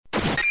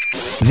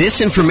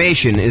This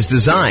information is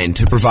designed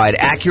to provide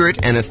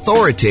accurate and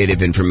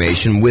authoritative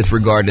information with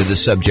regard to the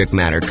subject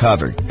matter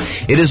covered.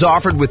 It is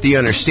offered with the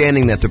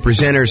understanding that the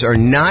presenters are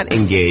not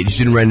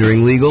engaged in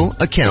rendering legal,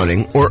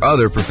 accounting, or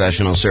other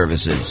professional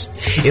services.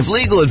 If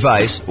legal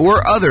advice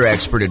or other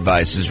expert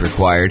advice is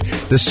required,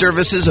 the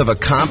services of a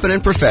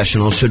competent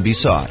professional should be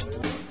sought.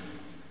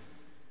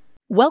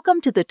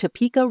 Welcome to the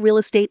Topeka Real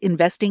Estate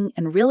Investing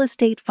and Real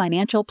Estate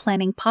Financial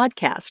Planning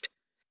Podcast.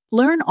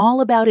 Learn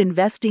all about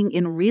investing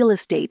in real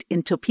estate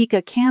in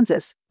Topeka,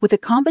 Kansas, with a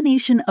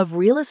combination of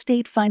real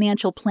estate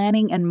financial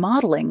planning and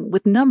modeling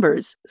with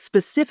numbers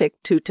specific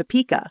to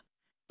Topeka,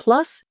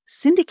 plus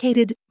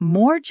syndicated,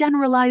 more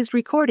generalized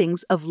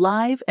recordings of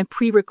live and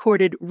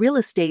pre-recorded real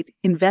estate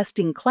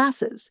investing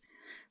classes,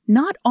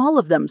 not all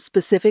of them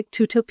specific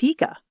to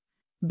Topeka.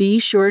 Be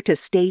sure to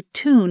stay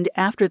tuned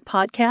after the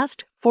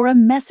podcast for a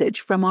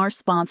message from our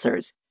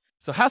sponsors.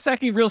 So, house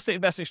hacking real estate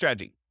investing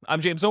strategy. I'm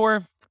James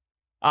Orr.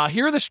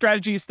 Here are the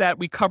strategies that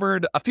we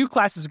covered a few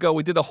classes ago.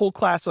 We did a whole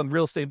class on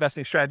real estate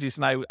investing strategies,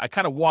 and I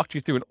kind of walked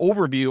you through an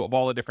overview of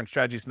all the different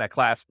strategies in that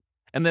class.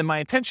 And then my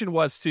intention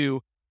was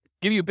to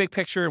give you a big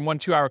picture in 1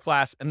 2-hour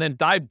class and then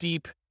dive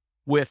deep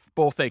with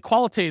both a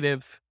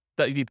qualitative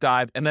deep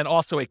dive and then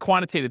also a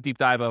quantitative deep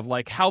dive of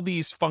like how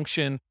these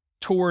function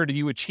toward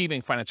you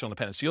achieving financial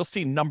independence. So you'll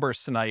see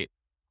numbers tonight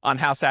on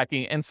house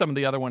hacking and some of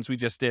the other ones we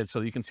just did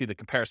so you can see the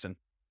comparison.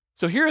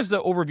 So here's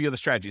the overview of the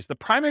strategies. The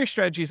primary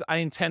strategies I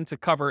intend to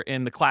cover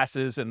in the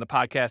classes and the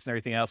podcast and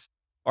everything else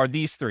are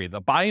these three: the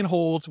buy and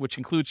hold, which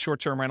includes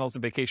short-term rentals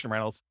and vacation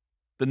rentals,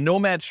 the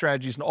nomad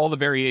strategies and all the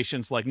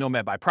variations like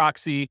nomad by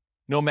proxy,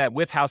 nomad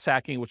with house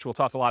hacking, which we'll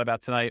talk a lot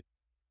about tonight,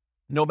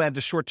 nomad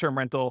to short-term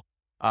rental,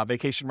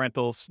 vacation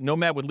rentals,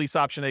 nomad with lease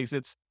option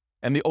exits,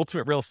 and the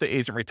ultimate real estate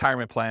agent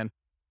retirement plan.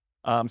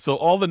 So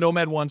all the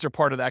nomad ones are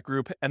part of that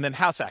group, and then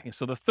house hacking.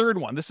 So the third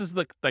one, this is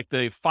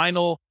the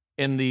final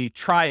in the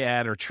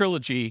triad or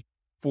trilogy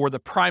for the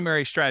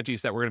primary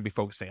strategies that we're going to be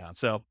focusing on.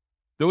 So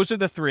those are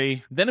the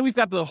three. Then we've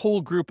got the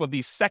whole group of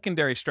these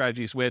secondary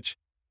strategies, which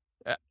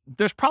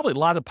there's probably a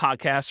lot of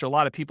podcasts or a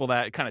lot of people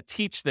that kind of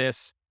teach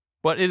this,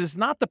 but it is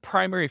not the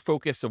primary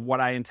focus of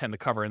what I intend to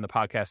cover in the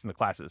podcast and the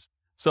classes.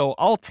 So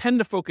I'll tend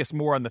to focus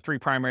more on the three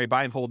primary: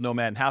 buy and hold,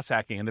 nomad, and house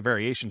hacking, and the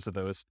variations of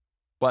those.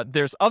 But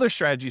there's other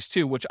strategies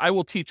too, which I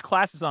will teach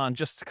classes on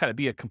just to kind of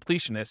be a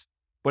completionist.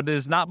 But it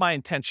is not my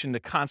intention to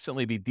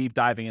constantly be deep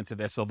diving into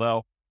this,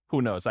 although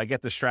who knows, I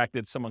get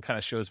distracted. Someone kind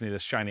of shows me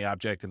this shiny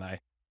object and I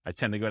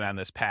tend to go down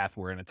this path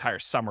where an entire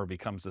summer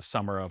becomes the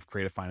summer of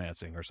creative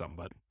financing or something.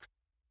 But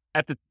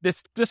at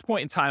this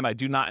point in time, I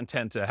do not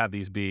intend to have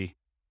these be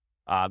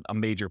a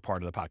major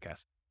part of the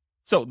podcast.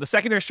 So the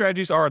secondary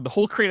strategies are the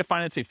whole creative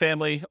financing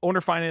family: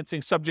 owner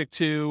financing subject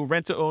to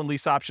rent to own,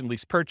 lease option,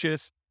 lease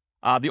purchase,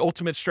 the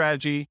ultimate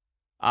strategy,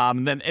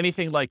 and then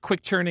anything like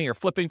quick turning or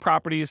flipping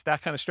properties,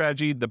 that kind of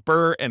strategy, the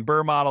BRRRR and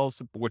BRRRR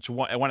models, which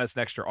one has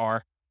an extra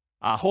R,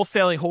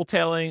 wholesaling,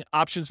 wholetailing,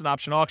 options and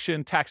option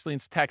auction, tax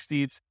liens, tax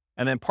deeds,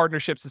 and then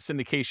partnerships and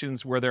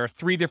syndications, where there are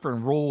three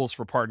different roles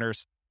for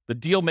partners: the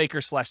deal maker /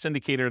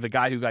 syndicator, the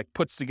guy who like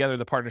puts together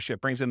the partnership,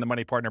 brings in the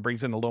money partner,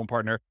 brings in the loan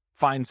partner,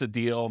 finds the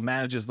deal,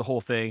 manages the whole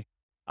thing.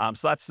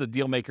 So that's the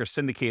deal maker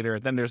syndicator.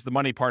 Then there's the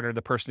money partner,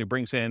 the person who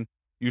brings in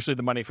usually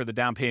the money for the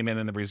down payment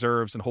and the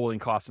reserves and holding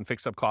costs and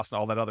fixed up costs and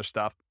all that other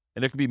stuff.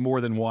 And there could be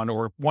more than one,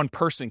 or one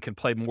person can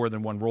play more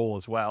than one role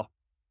as well.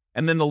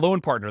 And then the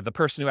loan partner, the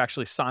person who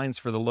actually signs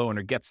for the loan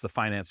or gets the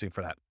financing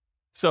for that.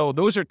 So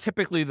those are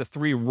typically the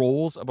three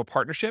roles of a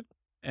partnership.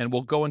 And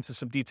we'll go into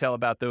some detail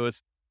about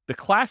those. The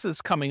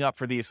classes coming up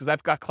for these, because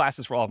I've got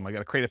classes for all of them. I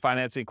got a creative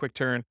financing, quick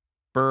turn,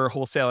 BRRRR,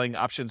 wholesaling,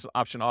 options,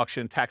 option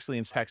auction, tax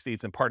liens, tax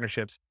deeds, and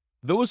partnerships.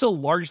 Those will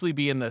largely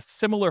be in the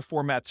similar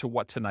format to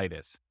what tonight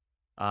is.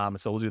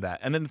 So we'll do that.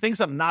 And then the things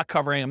I'm not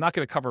covering, I'm not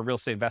going to cover real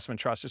estate investment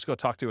trust. Just go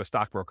talk to a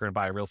stockbroker and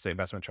buy a real estate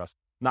investment trust.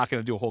 I'm not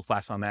going to do a whole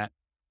class on that.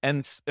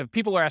 And if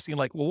people are asking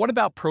like, well, what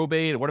about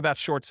probate? What about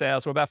short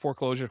sales? What about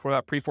foreclosures? What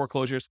about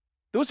pre-foreclosures?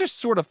 Those are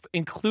sort of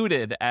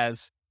included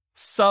as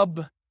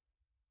sub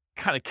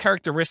kind of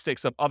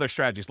characteristics of other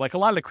strategies. Like a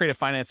lot of the creative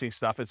financing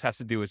stuff, it has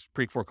to do with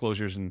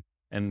pre-foreclosures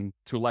and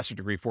to a lesser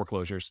degree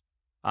foreclosures.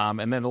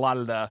 And then a lot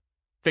of the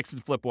fix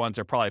and flip ones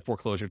are probably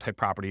foreclosure type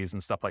properties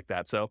and stuff like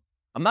that. So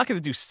I'm not going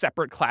to do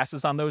separate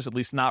classes on those, at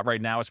least not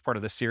right now as part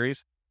of this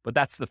series, but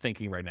that's the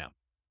thinking right now.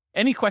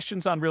 Any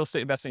questions on real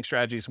estate investing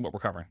strategies and what we're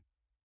covering?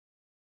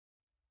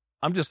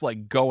 I'm just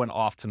like going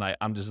off tonight.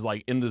 I'm just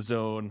like in the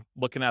zone,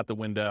 looking out the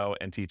window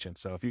and teaching.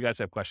 So if you guys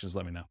have questions,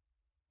 let me know. All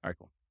right,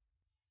 cool.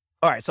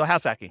 All right, so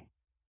house hacking.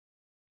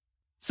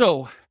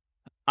 So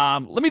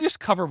let me just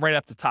cover right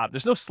up the top.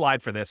 There's no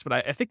slide for this,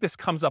 but I think this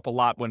comes up a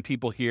lot when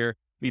people hear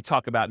me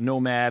talk about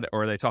nomad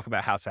or they talk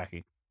about house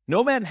hacking.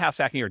 Nomad and house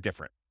hacking are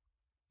different.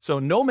 So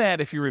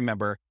nomad, if you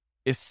remember,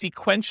 is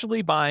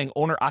sequentially buying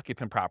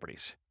owner-occupant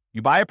properties.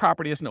 You buy a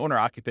property as an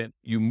owner-occupant,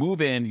 you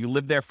move in, you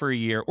live there for a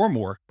year or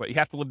more, but you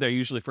have to live there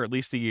usually for at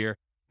least a year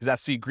because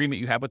that's the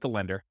agreement you have with the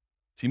lender.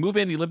 So you move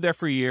in, you live there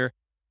for a year.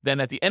 Then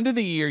at the end of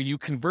the year, you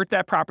convert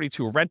that property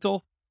to a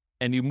rental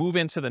and you move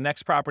into the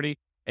next property.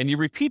 And you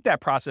repeat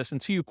that process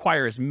until you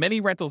acquire as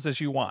many rentals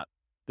as you want.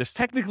 There's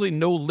technically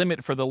no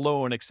limit for the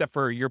loan except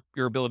for your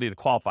ability to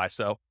qualify.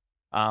 So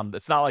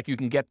it's not like you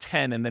can get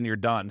 10 and then you're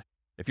done.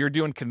 If you're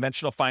doing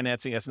conventional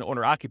financing as an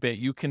owner occupant,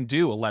 you can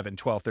do 11,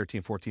 12,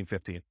 13, 14,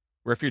 15.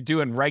 Where if you're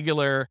doing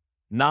regular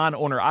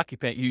non-owner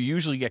occupant, you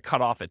usually get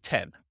cut off at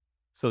 10.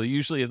 So there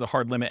usually is a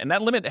hard limit. And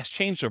that limit has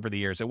changed over the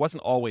years. It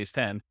wasn't always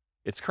 10.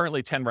 It's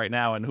currently 10 right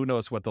now. And who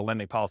knows what the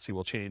lending policy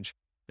will change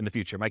in the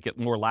future. It might get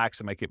more lax.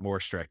 It might get more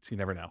strict. You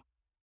never know.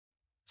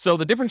 So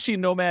the difference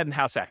between nomad and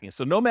house hacking.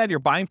 So nomad, you're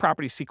buying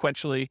property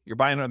sequentially. You're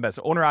buying them as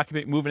an owner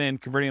occupant, moving in,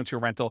 converting them to a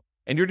rental,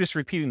 and you're just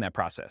repeating that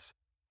process.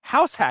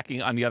 House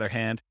hacking, on the other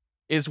hand,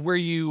 is where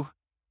you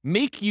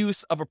make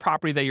use of a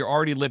property that you're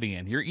already living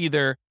in. You're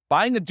either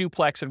buying a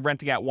duplex and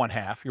renting out one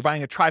half, you're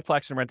buying a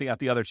triplex and renting out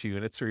the other 2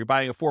 units, or you're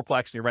buying a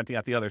fourplex and you're renting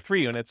out the other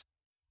 3 units,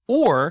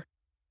 or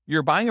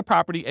you're buying a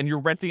property and you're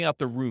renting out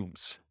the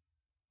rooms,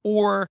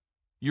 or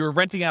you're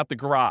renting out the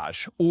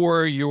garage,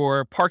 or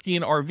you're parking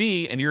an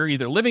RV and you're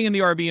either living in the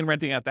RV and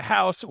renting out the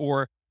house,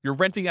 or you're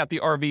renting out the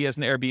RV as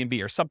an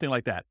Airbnb or something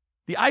like that.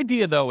 The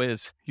idea, though,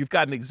 is you've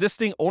got an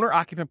existing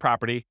owner-occupant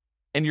property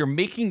and you're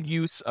making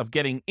use of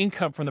getting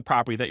income from the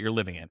property that you're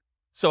living in.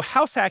 So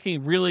house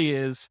hacking really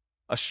is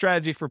a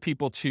strategy for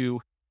people to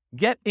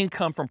get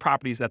income from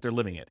properties that they're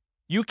living in.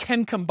 You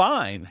can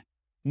combine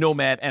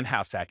nomad and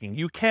house hacking.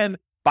 You can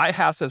buy a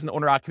house as an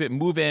owner-occupant,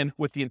 move in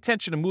with the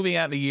intention of moving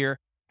out in a year,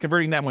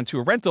 converting that one to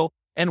a rental.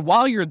 And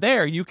while you're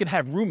there, you can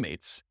have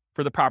roommates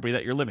for the property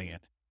that you're living in.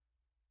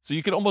 So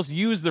you can almost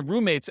use the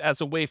roommates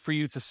as a way for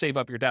you to save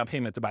up your down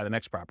payment to buy the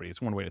next property.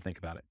 It's one way to think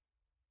about it.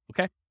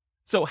 Okay.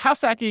 So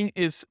house hacking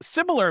is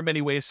similar in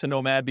many ways to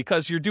nomad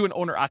because you're doing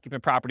owner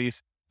occupant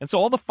properties. And so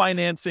all the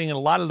financing and a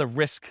lot of the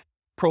risk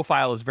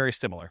profile is very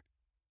similar.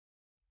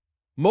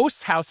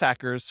 Most house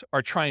hackers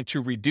are trying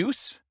to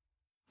reduce,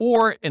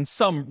 or in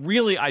some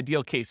really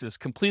ideal cases,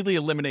 completely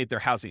eliminate their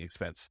housing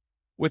expense.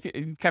 With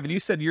Kevin, you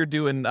said you're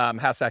doing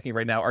house hacking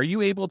right now. Are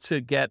you able to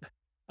get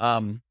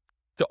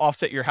to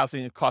offset your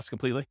housing costs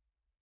completely?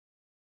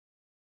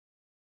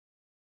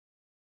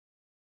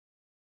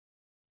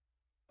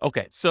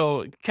 Okay,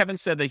 so Kevin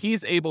said that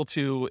he's able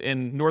to,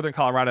 in Northern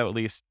Colorado at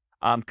least,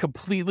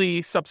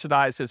 completely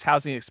subsidize his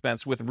housing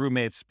expense with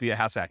roommates via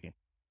house hacking.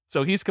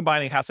 So he's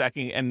combining house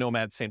hacking and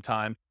nomad at the same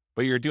time,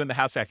 but you're doing the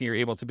house hacking, you're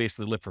able to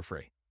basically live for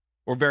free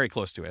or very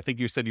close to it. I think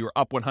you said you were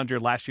up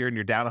 100 last year and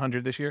you're down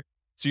 100 this year.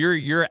 So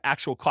your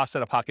actual cost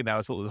out of pocket now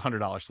is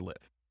 $100 to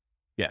live.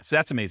 Yeah, so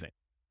that's amazing.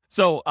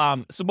 So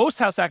most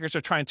house hackers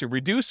are trying to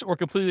reduce or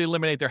completely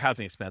eliminate their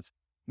housing expense.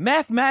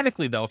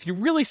 Mathematically, though, if you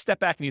really step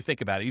back and you think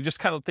about it, you just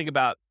kind of think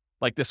about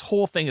like this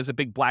whole thing is a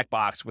big black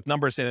box with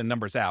numbers in and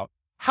numbers out.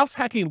 House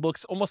hacking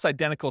looks almost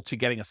identical to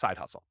getting a side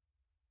hustle,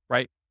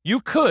 right?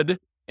 You could,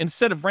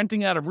 instead of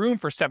renting out a room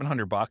for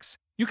 $700,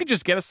 you could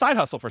just get a side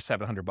hustle for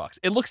 $700.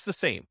 It looks the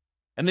same.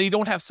 And then you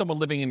don't have someone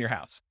living in your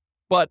house.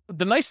 But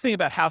the nice thing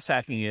about house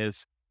hacking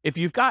is if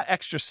you've got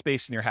extra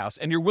space in your house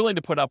and you're willing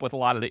to put up with a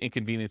lot of the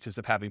inconveniences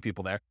of having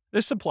people there,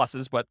 there's some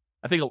pluses, but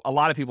I think a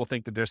lot of people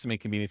think that there's some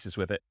inconveniences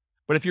with it.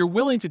 But if you're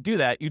willing to do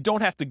that, you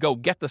don't have to go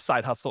get the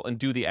side hustle and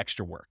do the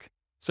extra work.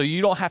 So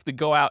you don't have to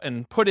go out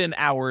and put in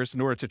hours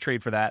in order to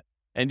trade for that.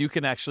 And you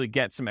can actually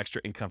get some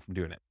extra income from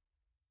doing it.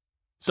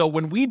 So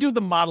when we do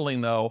the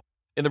modeling, though,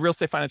 in the Real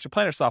Estate Financial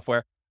Planner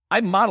software, I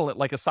model it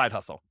like a side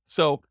hustle.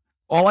 So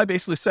all I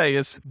basically say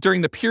is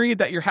during the period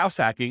that you're house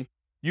hacking,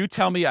 you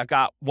tell me I've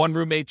got 1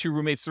 roommate, 2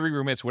 roommates, 3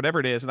 roommates, whatever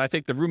it is. And I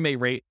take the roommate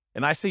rate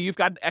and I say you've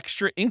got an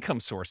extra income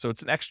source. So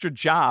it's an extra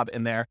job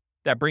in there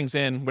that brings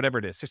in whatever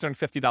it is,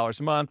 $650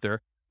 a month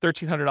or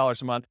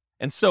 $1,300 a month.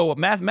 And so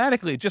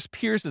mathematically, it just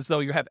appears as though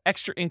you have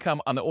extra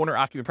income on the owner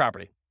occupant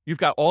property. You've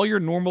got all your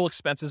normal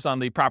expenses on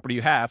the property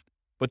you have,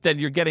 but then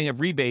you're getting a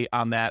rebate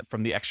on that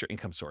from the extra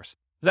income source.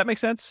 Does that make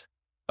sense?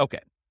 Okay.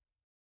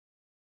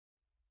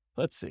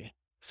 Let's see.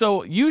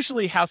 So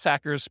usually house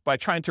hackers, by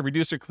trying to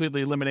reduce or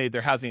completely eliminate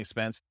their housing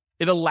expense,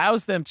 it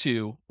allows them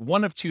to,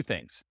 one of two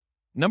things.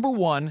 Number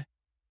one,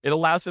 it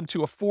allows them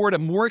to afford a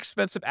more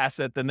expensive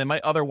asset than they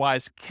might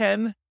otherwise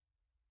can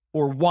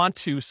or want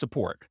to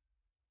support.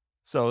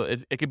 So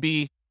it could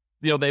be,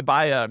 they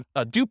buy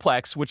a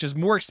duplex, which is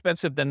more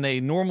expensive than they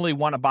normally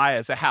want to buy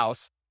as a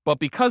house. But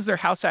because they're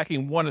house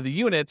hacking one of the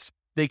units,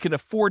 they can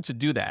afford to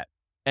do that.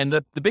 And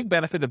the big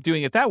benefit of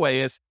doing it that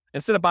way is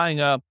instead of buying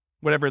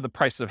whatever the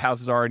price of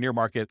houses are in your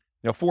market,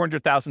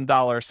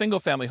 $400,000 single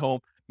family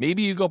home,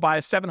 maybe you go buy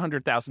a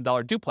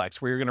 $700,000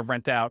 duplex where you're going to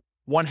rent out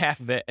one half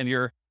of it and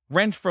your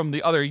rent from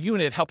the other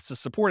unit helps to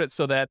support it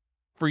so that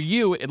for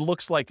you, it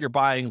looks like you're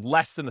buying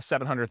less than a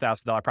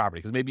 $700,000 property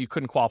because maybe you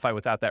couldn't qualify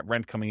without that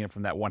rent coming in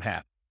from that one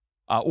half.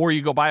 Or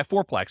you go buy a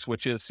fourplex,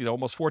 which is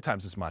almost 4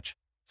 times as much.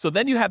 So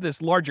then you have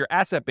this larger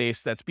asset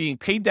base that's being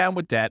paid down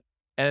with debt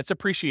and it's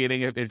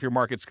appreciating if your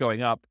market's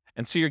going up.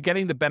 And so you're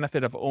getting the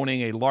benefit of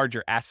owning a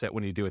larger asset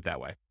when you do it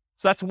that way.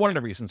 So that's one of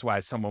the reasons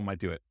why someone might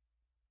do it.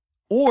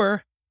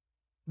 Or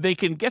they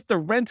can get the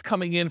rent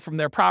coming in from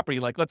their property.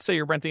 Like let's say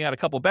you're renting out a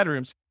couple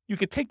bedrooms, you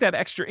could take that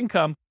extra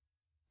income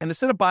and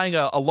instead of buying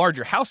a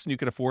larger house than you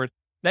can afford,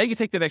 Now you can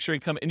take that extra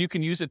income and you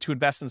can use it to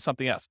invest in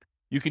something else.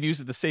 You could use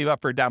it to save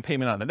up for a down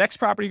payment on the next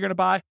property you're going to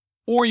buy,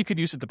 or you could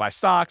use it to buy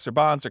stocks or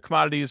bonds or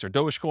commodities or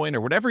Dogecoin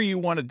or whatever you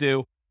want to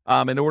do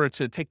in order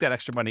to take that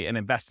extra money and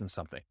invest in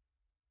something.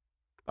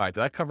 All right,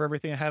 did I cover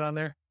everything I had on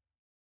there?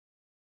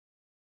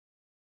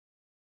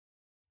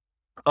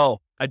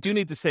 Oh, I do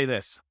need to say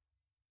this.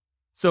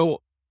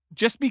 So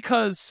just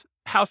because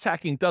house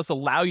hacking does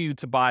allow you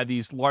to buy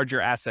these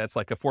larger assets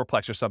like a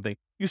fourplex or something,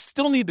 you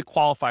still need to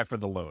qualify for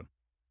the loan.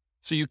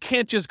 So you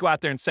can't just go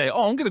out there and say,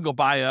 oh, I'm going to go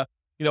buy a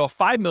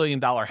 $5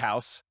 million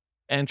house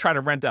and try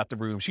to rent out the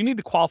rooms. You need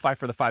to qualify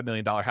for the $5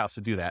 million house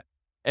to do that.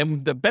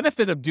 And the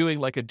benefit of doing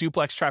like a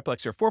duplex,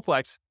 triplex, or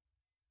fourplex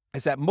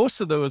is that most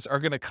of those are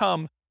going to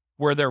come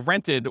where they're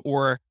rented,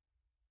 or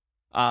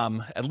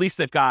at least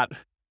they've got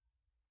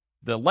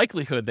the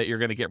likelihood that you're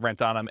going to get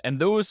rent on them. And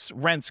those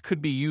rents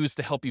could be used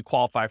to help you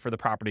qualify for the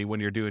property when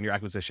you're doing your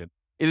acquisition.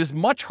 It is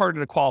much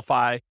harder to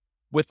qualify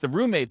with the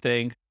roommate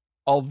thing.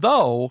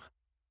 Although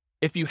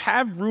if you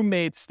have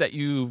roommates that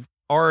you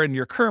are in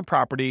your current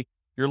property,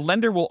 your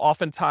lender will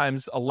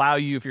oftentimes allow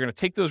you, if you're going to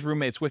take those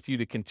roommates with you,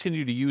 to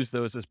continue to use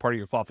those as part of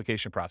your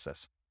qualification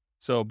process.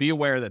 So be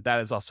aware that that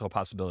is also a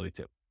possibility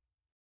too.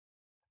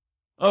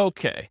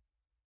 Okay.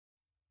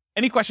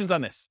 Any questions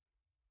on this?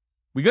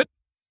 We good?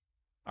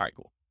 All right,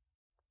 cool.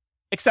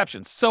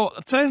 Exceptions. So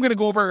tonight I'm going to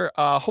go over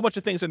a whole bunch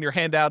of things on your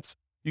handouts.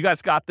 You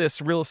guys got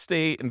this real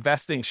estate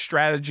investing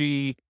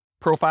strategy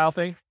profile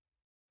thing.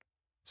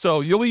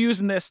 So you'll be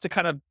using this to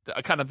kind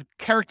of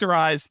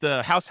characterize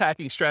the house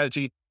hacking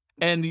strategy.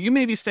 And you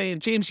may be saying,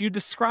 James, you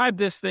described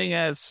this thing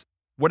as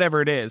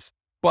whatever it is,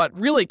 but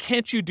really,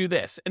 can't you do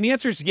this? And the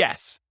answer is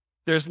yes.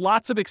 There's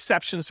lots of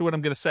exceptions to what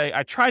I'm going to say.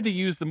 I tried to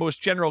use the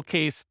most general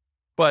case,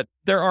 but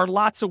there are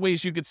lots of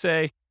ways you could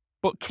say,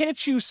 but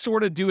can't you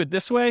sort of do it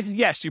this way?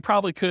 Yes, you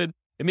probably could.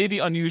 It may be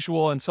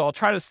unusual, and so I'll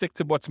try to stick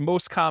to what's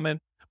most common,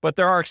 but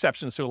there are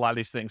exceptions to a lot of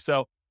these things.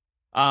 So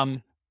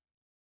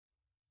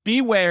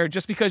beware,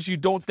 just because you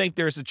don't think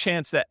there's a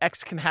chance that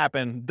X can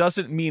happen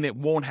doesn't mean it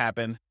won't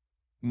happen.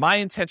 My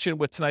intention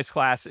with tonight's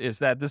class is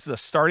that this is a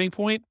starting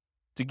point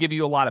to give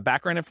you a lot of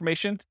background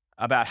information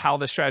about how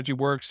the strategy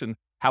works and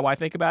how I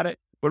think about it,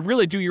 but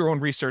really do your own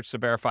research to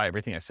verify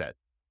everything I said.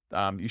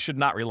 You should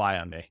not rely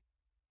on me.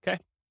 Okay?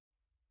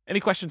 Any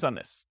questions on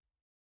this?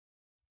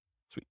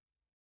 Sweet.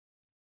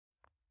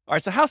 All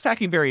right, so house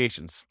hacking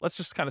variations. Let's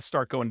just kind of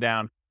start going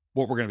down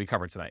what we're going to be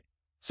covering tonight.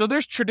 So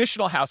there's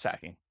traditional house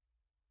hacking.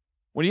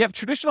 When you have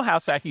traditional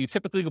house hacking, you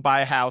typically go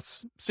buy a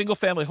house, single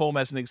family home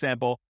as an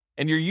example,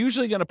 and you're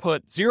usually going to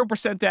put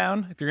 0%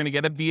 down if you're going to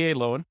get a VA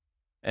loan.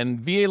 And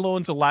VA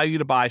loans allow you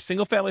to buy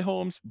single family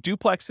homes,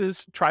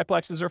 duplexes,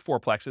 triplexes, or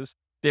fourplexes.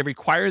 They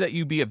require that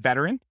you be a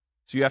veteran.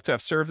 So you have to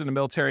have served in the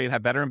military and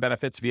have veteran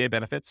benefits, VA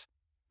benefits.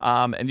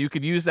 And you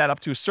could use that up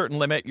to a certain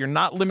limit. You're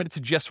not limited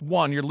to just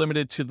one. You're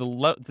limited to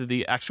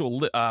the actual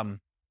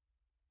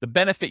the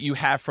benefit you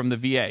have from the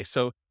VA.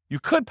 So you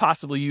could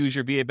possibly use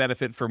your VA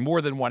benefit for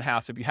more than one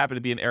house if you happen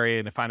to be in an area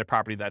and to find a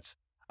property that's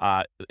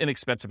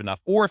inexpensive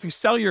enough. Or if you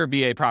sell your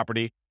VA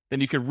property, then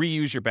you could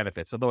reuse your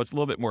benefits, although it's a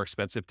little bit more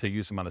expensive to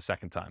use them on the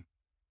second time.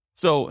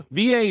 So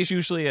VA is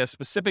usually a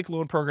specific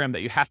loan program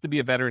that you have to be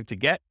a veteran to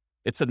get.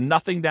 It's a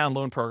nothing down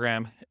loan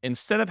program.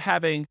 Instead of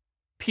having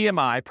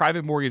PMI,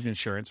 private mortgage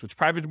insurance, which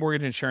private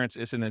mortgage insurance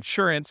is an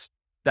insurance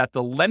that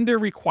the lender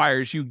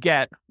requires you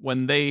get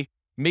when they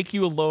make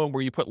you a loan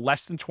where you put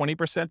less than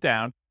 20%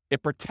 down,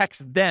 it protects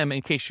them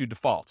in case you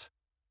default.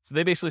 So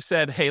they basically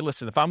said, hey,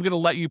 listen, if I'm going to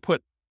let you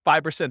put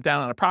 5%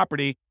 down on a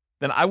property,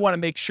 then I want to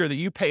make sure that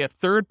you pay a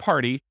third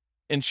party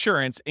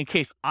insurance in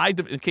case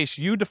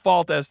you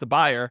default as the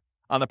buyer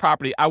on the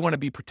property. I want to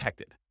be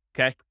protected.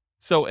 Okay.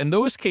 So in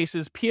those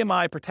cases,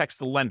 PMI protects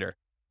the lender.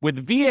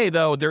 With VA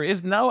though, there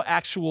is no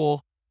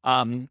actual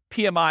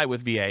PMI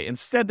with VA.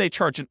 Instead, they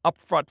charge an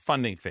upfront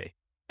funding fee.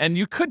 And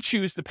you could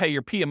choose to pay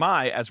your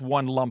PMI as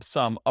one lump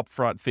sum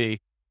upfront fee,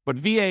 but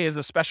VA is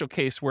a special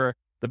case where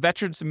the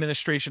Veterans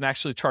Administration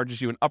actually charges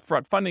you an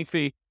upfront funding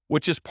fee,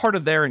 which is part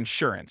of their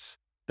insurance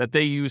that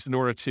they use in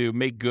order to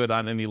make good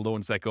on any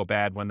loans that go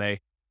bad when the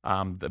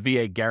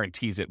VA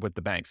guarantees it with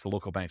the banks, the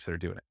local banks that are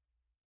doing it.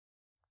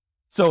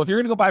 So if you're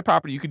going to go buy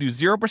property, you could do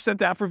 0%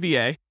 down for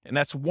VA, and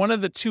that's one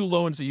of the two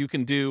loans that you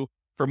can do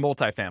for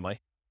multifamily.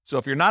 So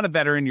if you're not a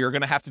veteran, you're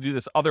going to have to do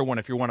this other one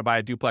if you want to buy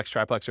a duplex,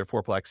 triplex, or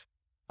fourplex.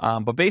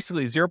 But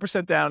basically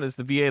 0% down is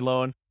the VA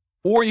loan,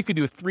 or you could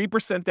do a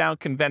 3% down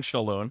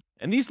conventional loan.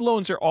 And these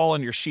loans are all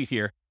on your sheet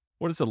here.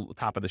 What does the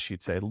top of the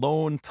sheet say?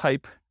 Loan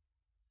type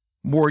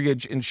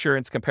mortgage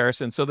insurance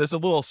comparison. So there's a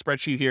little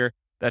spreadsheet here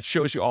that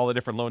shows you all the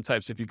different loan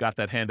types if you got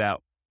that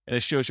handout, and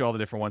it shows you all the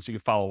different ones. So you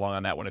can follow along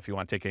on that one if you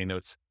want to take any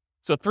notes.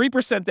 So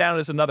 3% down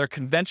is another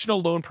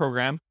conventional loan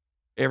program.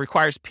 It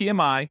requires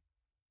PMI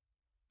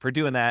for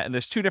doing that. And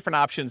there's two different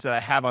options that I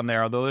have on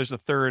there, although there's a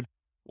third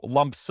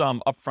lump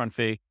sum upfront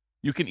fee.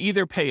 You can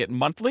either pay it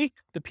monthly,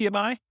 the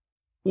PMI,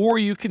 or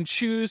you can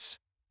choose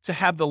to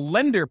have the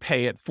lender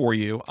pay it for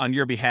you on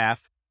your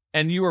behalf,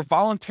 and you are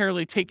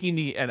voluntarily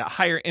taking at a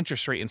higher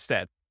interest rate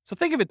instead. So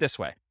think of it this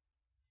way.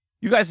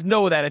 You guys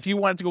know that if you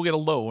wanted to go get a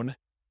loan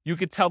you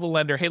could tell the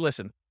lender, hey,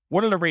 listen,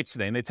 what are the rates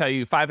today? And they tell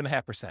you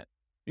 5.5%.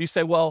 You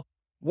say, well,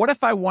 what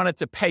if I wanted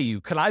to pay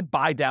you? Could I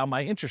buy down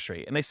my interest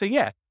rate? And they say,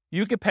 yeah,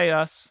 you could pay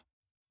us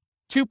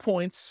 2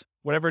 points,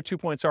 whatever 2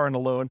 points are in the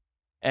loan,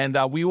 and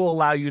we will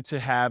allow you to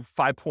have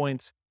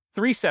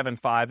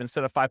 5.375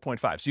 instead of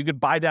 5.5. So you could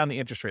buy down the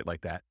interest rate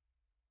like that.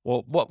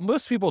 Well, what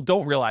most people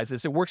don't realize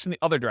is it works in the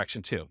other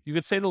direction too. You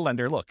could say to the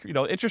lender, look,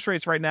 interest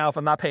rates right now, if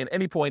I'm not paying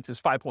any points, is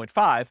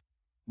 5.5.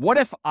 What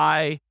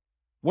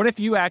if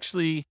you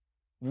actually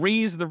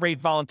raise the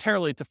rate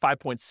voluntarily to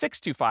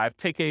 5.625,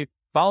 take a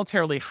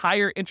voluntarily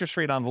higher interest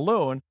rate on the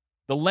loan?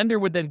 The lender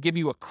would then give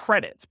you a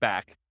credit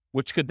back,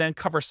 which could then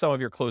cover some of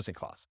your closing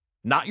costs,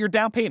 not your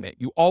down payment.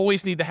 You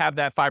always need to have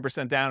that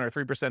 5% down or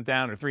 3%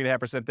 down or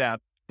 3.5% down,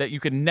 that you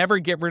can never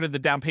get rid of the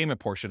down payment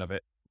portion of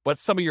it. But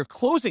some of your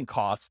closing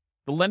costs,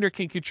 the lender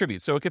can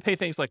contribute. So it could pay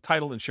things like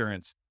title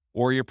insurance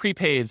or your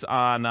prepaids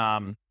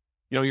on,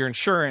 your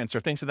insurance or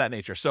things of that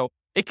nature. So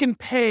it can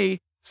pay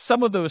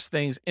some of those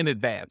things in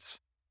advance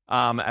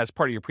as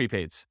part of your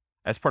prepaids,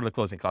 as part of the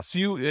closing costs.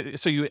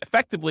 So you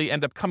effectively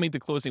end up coming to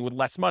closing with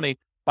less money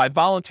by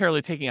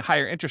voluntarily taking a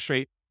higher interest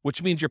rate,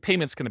 which means your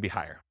payment's going to be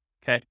higher.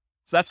 Okay,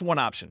 so that's one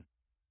option.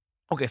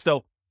 Okay,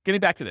 so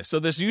getting back to this, so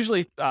there's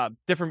usually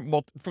different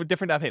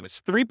down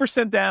payments.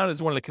 3% down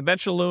is one of the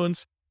conventional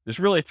loans. There's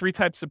really 3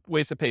 types of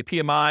ways to pay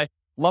PMI: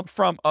 lump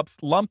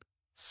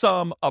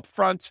sum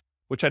upfront,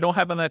 which I don't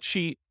have on that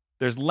sheet.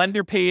 There's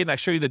lender paid, and I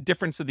show you the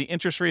difference of the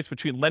interest rates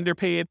between lender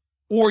paid,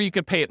 or you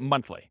can pay it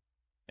monthly.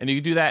 And you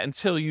do that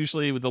until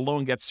usually the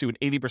loan gets to an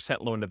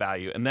 80% loan to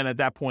value. And then at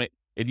that point,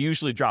 it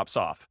usually drops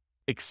off,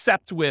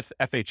 except with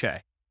FHA.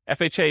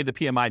 FHA, the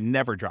PMI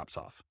never drops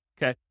off.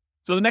 Okay.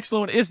 So the next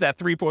loan is that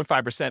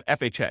 3.5%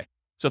 FHA.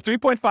 So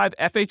 3.5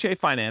 FHA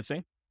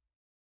financing.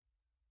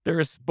 There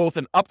is both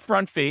an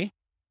upfront fee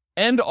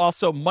and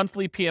also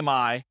monthly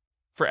PMI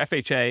for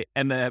FHA,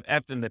 and the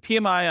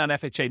PMI on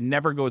FHA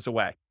never goes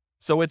away.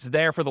 So it's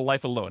there for the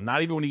life of the loan.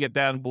 Not even when you get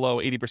down below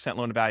 80%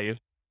 loan to value,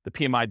 the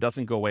PMI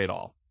doesn't go away at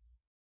all.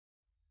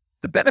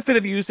 The benefit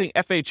of using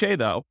FHA,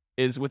 though,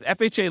 is with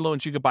FHA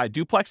loans, you could buy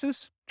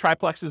duplexes,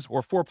 triplexes,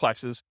 or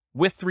fourplexes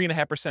with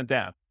 3.5%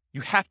 down.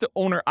 You have to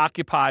owner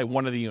occupy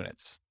one of the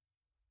units.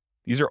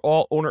 These are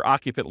all owner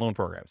occupant loan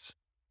programs.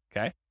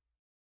 Okay.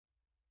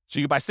 So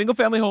you can buy single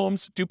family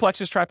homes,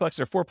 duplexes, triplexes,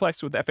 or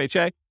fourplex with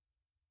FHA,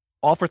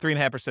 all for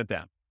 3.5%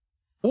 down,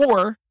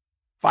 or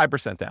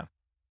 5% down.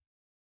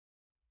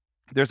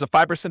 There's a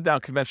 5% down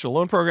conventional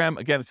loan program.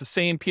 Again, it's the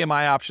same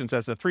PMI options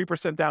as a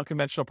 3% down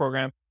conventional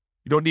program.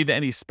 You don't need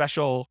any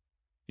special,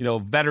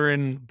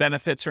 veteran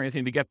benefits or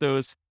anything to get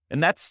those.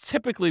 And that's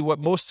typically what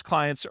most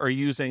clients are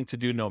using to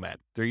do Nomad.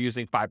 They're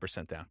using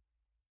 5% down.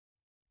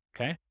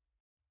 Okay.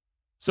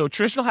 So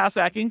traditional house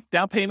hacking,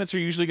 down payments are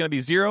usually going to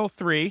be 0,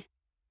 3,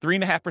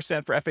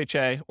 3.5% for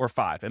FHA, or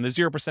 5. And the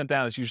 0%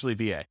 down is usually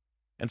VA.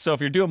 And so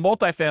if you're doing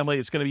multifamily,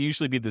 it's going to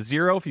usually be the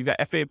 0 if you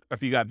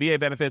got VA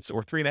benefits,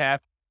 or 3.5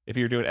 if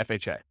you're doing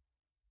FHA.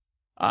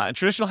 In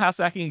traditional house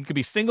hacking, it could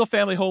be single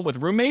family home with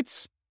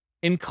roommates,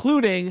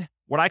 including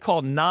what I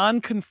call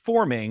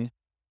non-conforming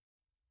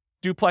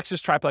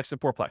duplexes, triplexes,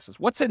 and fourplexes.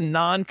 What's a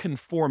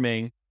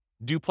non-conforming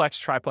duplex,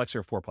 triplex,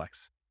 or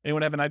fourplex?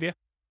 Anyone have an idea?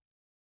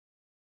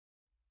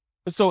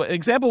 So an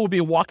example would be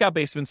a walkout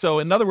basement. So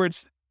in other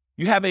words,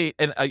 you have a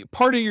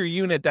part of your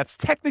unit that's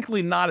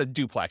technically not a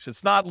duplex.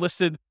 It's not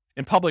listed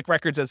in public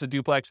records as a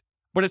duplex,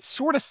 but it's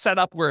sort of set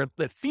up where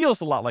it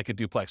feels a lot like a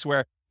duplex,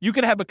 where you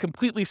can have a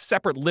completely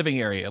separate living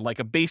area, like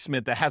a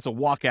basement that has a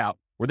walkout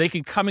where they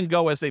can come and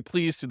go as they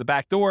please through the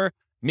back door.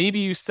 Maybe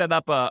you set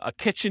up a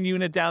kitchen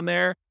unit down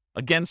there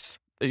against,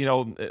 a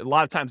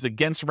lot of times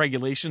against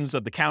regulations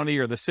of the county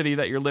or the city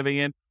that you're living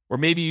in. Or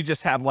maybe you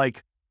just have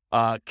like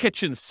a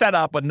kitchen set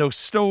up, but no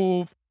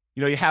stove.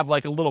 You have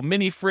like a little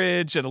mini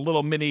fridge and a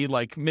little mini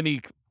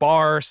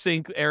bar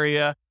sink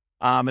area.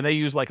 And they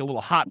use like a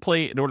little hot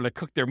plate in order to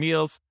cook their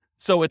meals.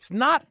 So it's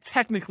not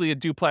technically a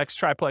duplex,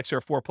 triplex, or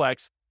a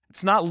fourplex.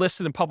 It's not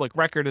listed in public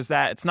record as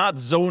that. It's not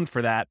zoned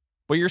for that,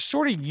 but you're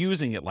sort of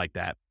using it like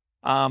that.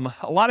 A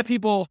lot of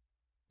people,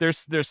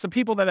 there's some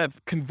people that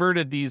have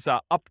converted these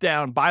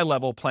up-down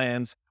bi-level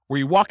plans where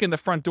you walk in the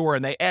front door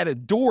and they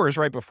added doors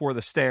right before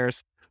the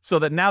stairs so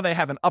that now they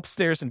have an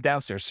upstairs and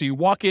downstairs. So you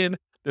walk in,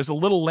 there's a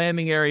little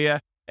landing area,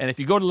 and if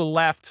you go to the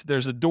left,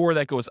 there's a door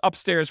that goes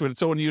upstairs with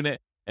its own unit.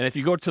 And if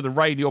you go to the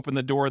right, you open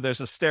the door, there's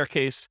a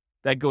staircase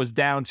that goes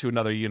down to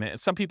another unit. And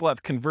some people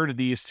have converted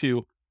these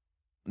to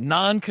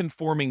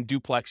non-conforming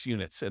duplex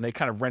units, and they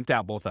kind of rent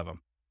out both of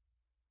them.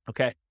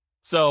 Okay.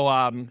 So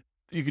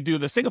you could do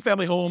the single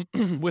family home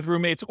with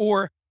roommates,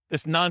 or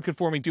this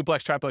non-conforming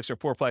duplex, triplex, or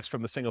fourplex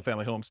from the single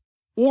family homes.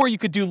 Or you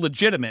could do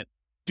legitimate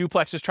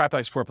duplexes,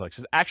 triplexes,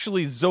 fourplexes,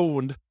 actually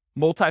zoned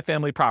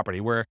multifamily property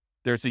where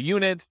there's a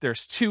unit,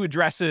 there's 2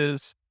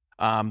 addresses.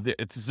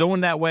 It's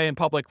zoned that way in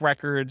public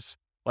records.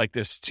 Like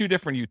there's 2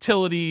 different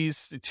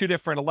utilities, 2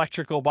 different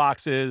electrical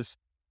boxes,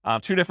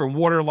 2 different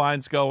water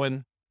lines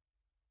going,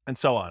 and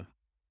so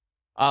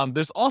on.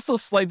 There's also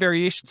slight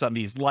variations on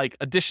these, like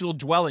additional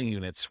dwelling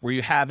units, where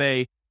you have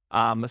a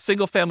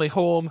single family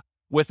home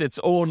with its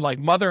own like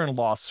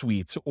mother-in-law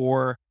suite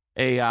or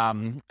a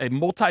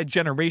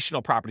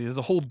multi-generational property. There's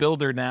a whole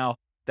builder now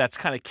that's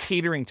kind of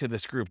catering to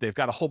this group. They've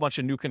got a whole bunch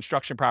of new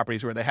construction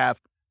properties where they have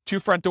 2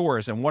 front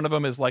doors, and one of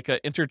them is like an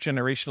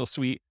intergenerational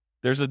suite.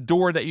 There's a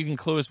door that you can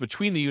close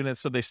between the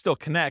units so they still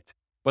connect,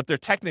 but they're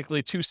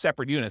technically 2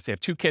 separate units. They have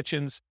 2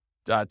 kitchens,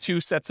 2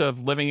 sets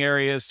of living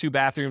areas, 2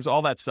 bathrooms,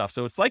 all that stuff.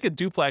 So it's like a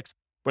duplex,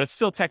 but it's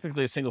still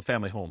technically a single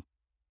family home,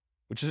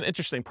 which is an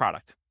interesting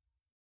product.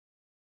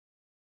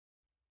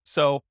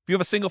 So if you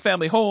have a single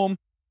family home,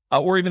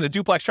 or even a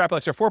duplex,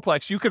 triplex, or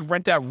fourplex, you could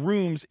rent out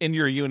rooms in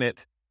your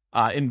unit,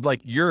 in like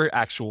your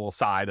actual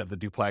side of the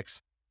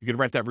duplex. You could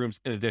rent out rooms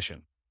in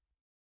addition.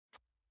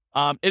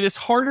 It is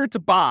harder to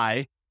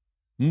buy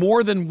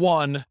more than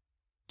one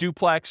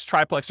duplex,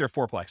 triplex, or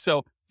fourplex. So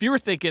if you were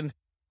thinking,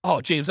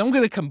 oh, James, I'm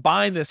going to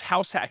combine this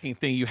house hacking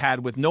thing you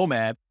had with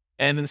Nomad,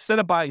 and instead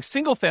of buying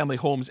single family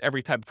homes,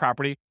 every type of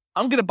property,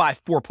 I'm going to buy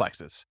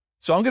fourplexes.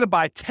 So I'm going to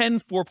buy 10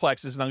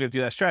 fourplexes, and I'm going to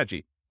do that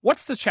strategy.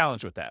 What's the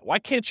challenge with that? Why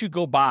can't you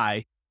go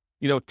buy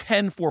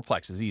 10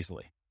 fourplexes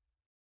easily?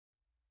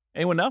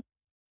 Anyone know?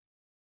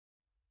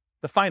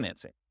 The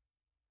financing.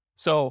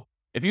 So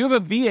if you have a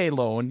VA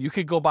loan, you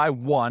could go buy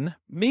 1,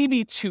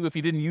 maybe 2 if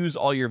you didn't use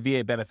all your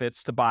VA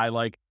benefits to buy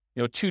 2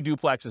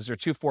 duplexes or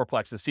 2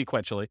 fourplexes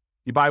sequentially.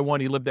 You buy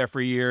 1, you live there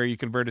for a year, you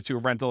convert it to a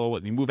rental,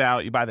 you move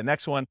out, you buy the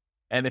next one.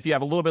 And if you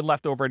have a little bit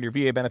left over in your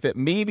VA benefit,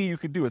 maybe you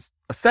could do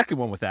a second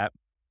one with that.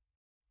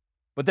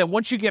 But then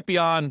once you get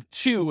beyond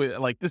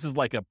 2, this is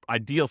like an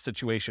ideal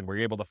situation where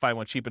you're able to find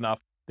one cheap enough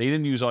that you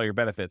didn't use all your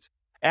benefits.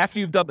 After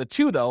you've done the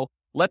 2 though,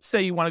 let's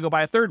say you want to go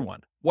buy a third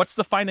one. What's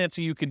the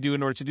financing you can do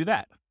in order to do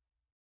that?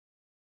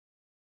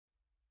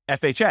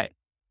 FHA.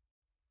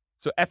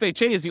 So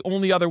FHA is the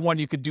only other one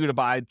you could do to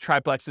buy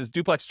triplexes,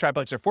 duplexes,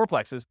 triplexes, or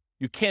fourplexes.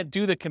 You can't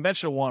do the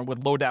conventional one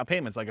with low down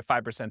payments, like a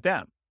 5%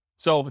 down.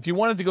 So if you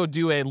wanted to go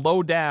do a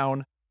low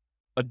down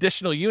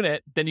additional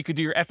unit, then you could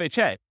do your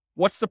FHA.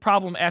 What's the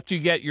problem after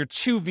you get your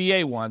 2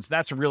 VA ones?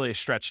 That's really a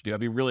stretch to do.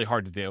 That'd be really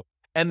hard to do.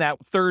 And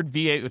that third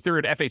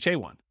FHA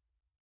one.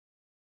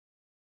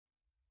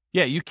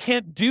 Yeah, you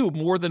can't do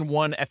more than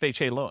 1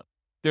 FHA loan.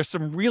 There's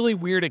some really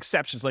weird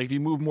exceptions, like if you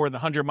move more than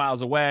 100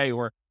 miles away,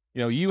 or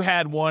you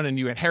had one and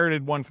you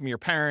inherited one from your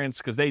parents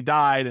because they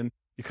died and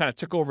you kind of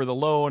took over the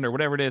loan or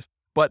whatever it is.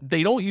 But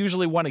they don't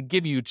usually want to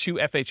give you 2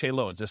 FHA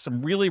loans. There's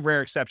some really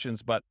rare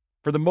exceptions, but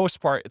for the most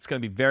part, it's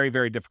going to be very,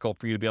 very difficult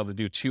for you to be able to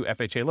do 2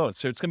 FHA loans.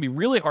 So it's going to be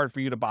really hard for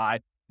you to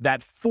buy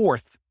that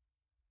 4th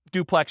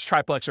duplex,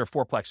 triplex, or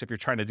fourplex if you're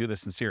trying to do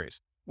this in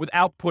series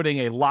without putting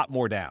a lot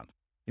more down.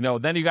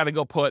 Then you got to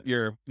go put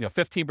your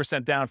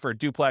 15% down for a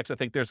duplex. I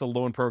think there's a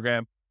loan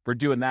program for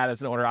doing that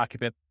as an owner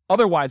occupant.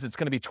 Otherwise, it's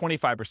going to be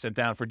 25%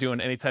 down for doing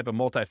any type of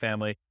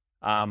multifamily.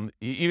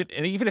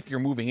 Even if you're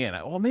moving in,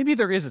 well, maybe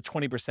there is a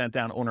 20%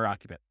 down owner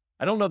occupant.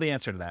 I don't know the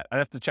answer to that. I'd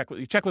have to check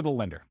with a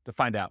lender to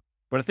find out.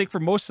 But I think for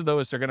most of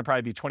those, they're going to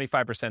probably be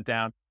 25%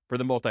 down for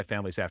the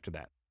multifamilies after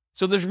that.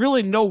 So there's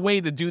really no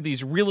way to do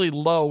these really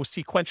low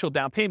sequential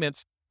down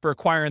payments for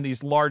acquiring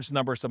these large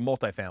numbers of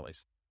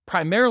multifamilies.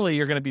 Primarily,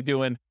 you're going to be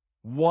doing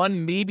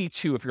 1, maybe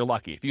 2 if you're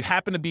lucky. If you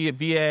happen to be a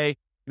VA,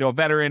 a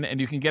veteran,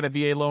 and you can get a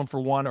VA loan for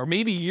 1, or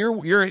maybe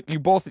you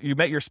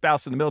met your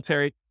spouse in the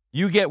military,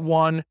 you get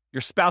 1,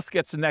 your spouse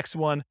gets the next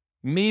one.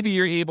 Maybe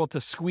you're able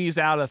to squeeze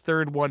out a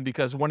third one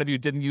because one of you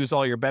didn't use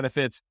all your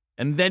benefits.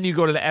 And then you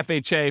go to the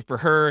FHA for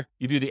her,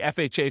 you do the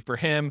FHA for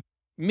him.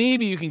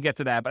 Maybe you can get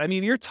to that. But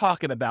you're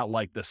talking about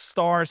like the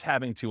stars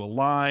having to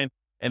align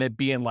and it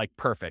being like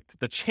perfect.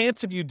 The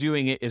chance of you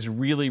doing it is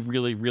really,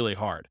 really, really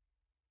hard.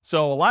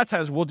 So a lot of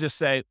times we'll just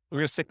say, we're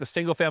going to stick to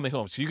single family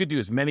homes. So you could do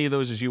as many of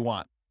those as you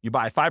want. You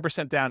buy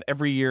 5% down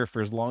every year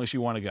for as long as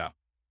you want to go.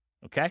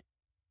 Okay.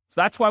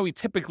 So that's why we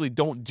typically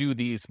don't do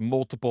these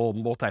multiple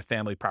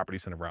multifamily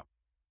properties in a row.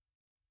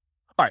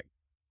 All right.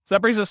 So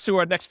that brings us to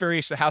our next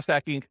variation of house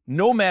hacking,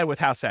 Nomad with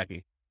house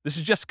hacking. This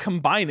is just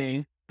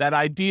combining that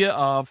idea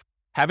of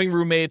having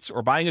roommates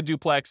or buying a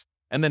duplex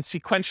and then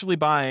sequentially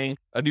buying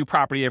a new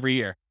property every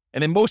year.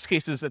 And in most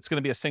cases, it's going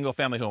to be a single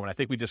family home. And I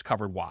think we just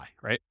covered why,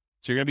 right?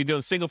 So you're going to be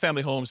doing single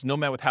family homes,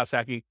 Nomad with house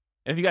hacking.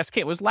 And if you guys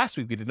can't, it was last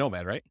week we did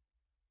Nomad, right?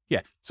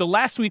 Yeah. So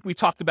last week we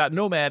talked about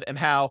Nomad and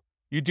how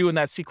you're doing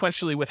that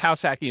sequentially with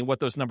house hacking and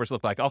what those numbers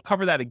look like. I'll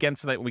cover that again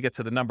tonight when we get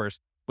to the numbers,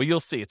 but you'll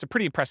see it's a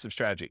pretty impressive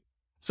strategy.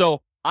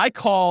 So I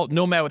call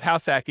Nomad with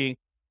house hacking,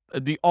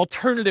 the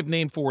alternative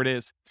name for it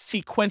is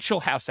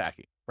sequential house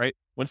hacking, right?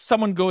 When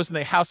someone goes and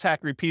they house hack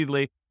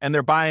repeatedly and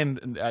they're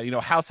buying,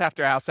 house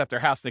after house after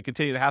house, and they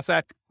continue to house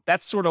hack,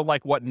 that's sort of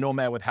like what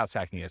Nomad with house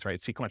hacking is,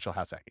 right? Sequential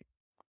house hacking.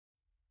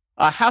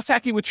 House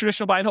hacking with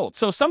traditional buy and hold.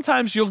 So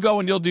sometimes you'll go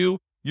and you'll do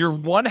your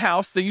one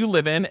house that you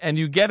live in and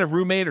you get a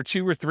roommate or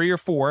 2 or 3 or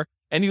 4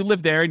 and you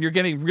live there and you're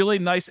getting really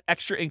nice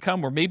extra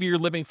income, or maybe you're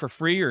living for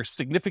free or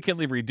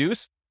significantly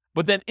reduced.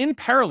 But then in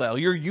parallel,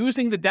 you're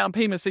using the down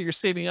payments that you're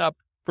saving up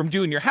from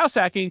doing your house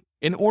hacking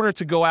in order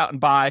to go out and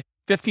buy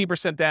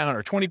 15% down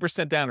or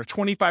 20% down or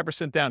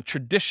 25% down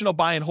traditional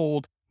buy and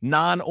hold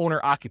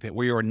non-owner occupant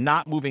where you're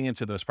not moving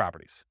into those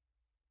properties.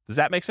 Does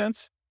that make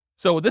sense?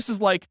 So this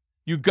is like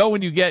you go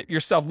and you get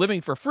yourself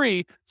living for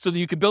free so that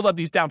you can build up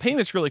these down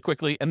payments really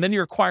quickly. And then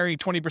you're acquiring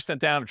 20%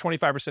 down or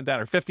 25% down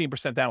or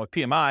 15% down with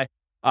PMI,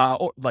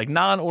 or like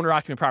non-owner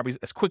occupant properties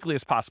as quickly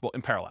as possible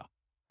in parallel.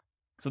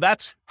 So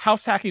that's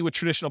house hacking with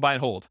traditional buy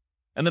and hold.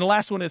 And then the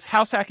last one is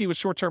house hacking with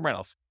short-term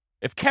rentals.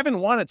 If Kevin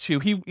wanted to,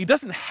 he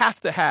doesn't have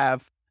to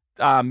have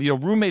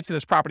roommates in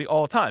his property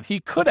all the time. He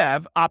could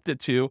have opted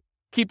to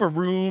keep a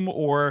room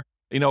or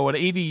an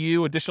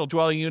ADU, additional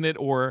dwelling unit,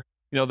 or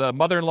the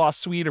mother-in-law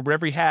suite or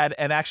whatever he had,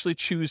 and actually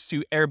choose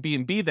to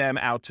Airbnb them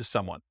out to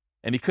someone.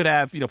 And he could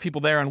have people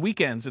there on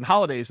weekends and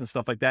holidays and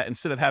stuff like that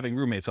instead of having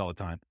roommates all the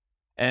time.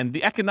 And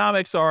the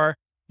economics are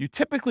you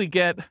typically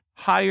get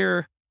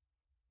higher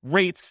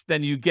rates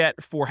than you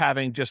get for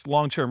having just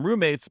long-term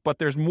roommates, but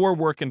there's more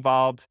work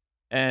involved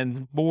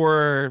and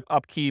more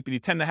upkeep, and you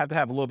tend to have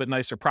a little bit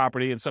nicer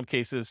property in some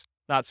cases.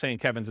 Not saying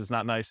Kevin's is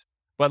not nice,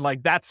 but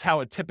like that's how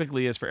it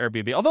typically is for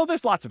Airbnb. Although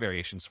there's lots of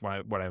variations,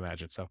 what I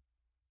imagine. So,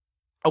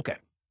 okay,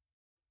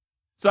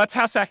 so that's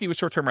house hacking with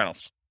short-term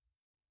rentals.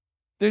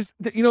 There's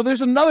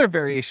another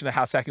variation of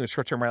house hacking with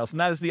short-term rentals,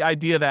 and that is the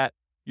idea that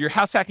you're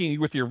house hacking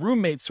with your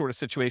roommate sort of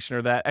situation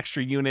or that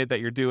extra unit that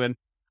you're doing.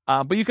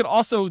 But you could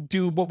also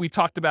do what we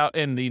talked about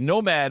in the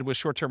nomad with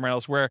short-term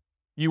rentals, where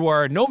you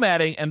are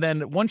nomading, and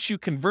then once you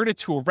convert it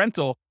to a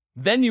rental,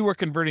 then you are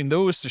converting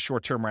those to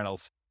short-term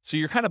rentals. So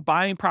you're kind of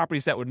buying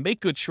properties that would make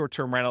good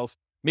short-term rentals.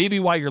 Maybe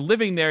while you're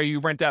living there, you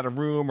rent out a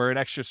room or an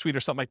extra suite or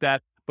something like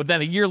that. But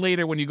then a year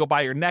later, when you go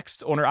buy your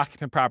next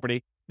owner-occupant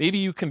property, maybe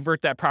you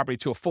convert that property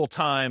to a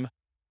full-time,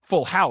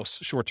 full house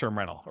short-term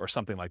rental or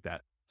something like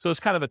that. So it's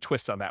kind of a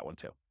twist on that one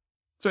too.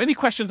 So any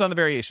questions on the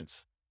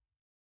variations?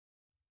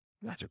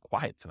 You guys are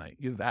quiet tonight.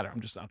 Either that or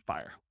I'm just on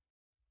fire.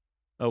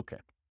 Okay.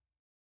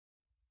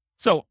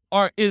 So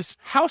is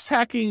house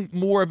hacking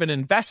more of an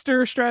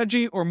investor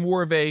strategy or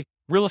more of a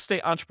real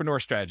estate entrepreneur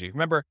strategy?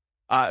 Remember,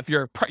 if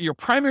you're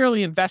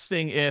primarily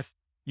investing if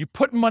you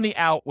put money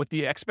out with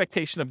the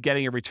expectation of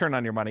getting a return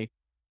on your money,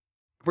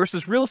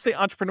 versus real estate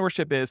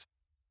entrepreneurship is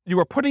you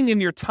are putting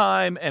in your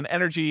time and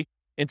energy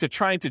into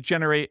trying to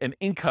generate an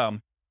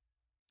income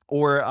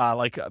or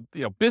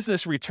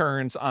business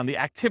returns on the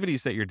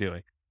activities that you're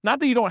doing. Not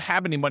that you don't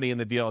have any money in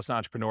the deal as an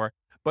entrepreneur,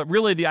 but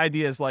really the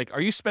idea is like, are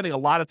you spending a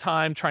lot of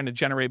time trying to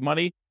generate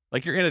money?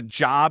 Like you're in a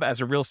job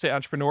as a real estate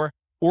entrepreneur,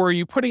 or are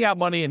you putting out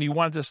money and you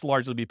want it to just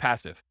largely be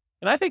passive?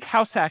 And I think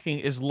house hacking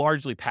is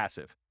largely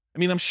passive. I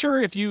mean, I'm sure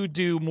if you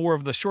do more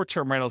of the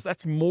short-term rentals,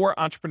 that's more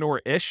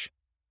entrepreneur-ish,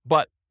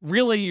 but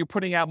really you're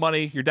putting out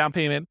money, your down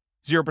payment,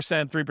 0%,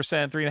 3%,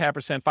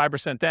 3.5%,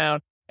 5% down,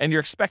 and you're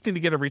expecting to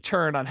get a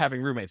return on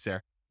having roommates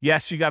there.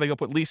 Yes, you got to go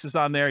put leases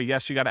on there.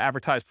 Yes, you got to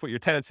advertise, put your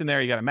tenants in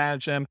there. You got to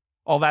manage them,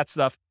 all that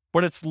stuff.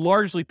 But it's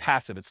largely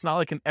passive. It's not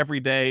like an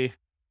everyday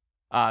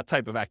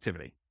type of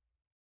activity.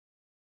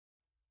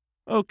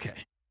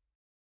 Okay.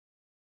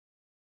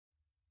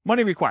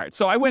 Money required.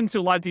 So I went into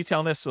a lot of detail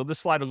on this, so this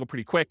slide will go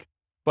pretty quick.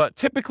 But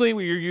typically,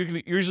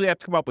 you usually have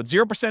to come up with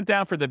 0%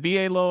 down for the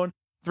VA loan,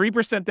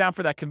 3% down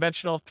for that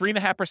conventional,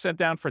 3.5%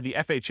 down for the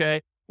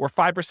FHA, or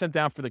 5%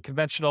 down for the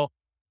conventional,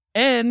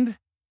 and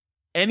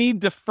any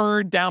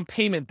deferred down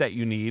payment that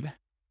you need.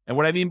 And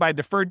what I mean by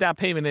deferred down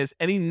payment is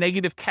any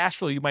negative cash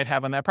flow you might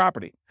have on that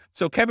property.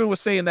 So Kevin was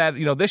saying that,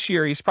 this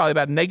year he's probably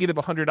about negative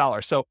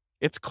 $100. So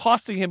it's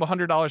costing him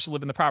 $100 to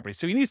live in the property.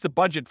 So he needs to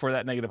budget for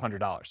that negative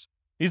 $100.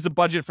 He needs to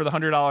budget for the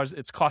 $100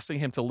 it's costing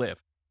him to live,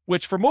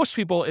 which for most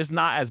people is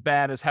not as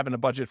bad as having a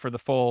budget for the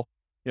full,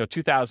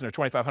 $2,000 or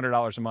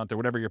 $2,500 a month or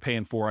whatever you're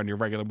paying for on your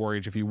regular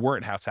mortgage if you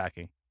weren't house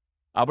hacking.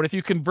 But if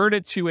you convert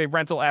it to a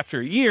rental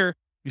after a year,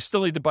 you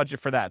still need to budget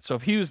for that. So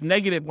if he was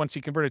negative once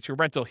he converted to a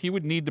rental, he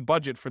would need to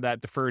budget for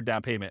that deferred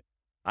down payment,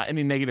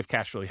 any negative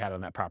cash flow he had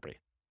on that property.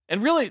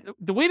 And really,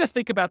 the way to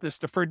think about this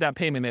deferred down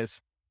payment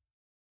is,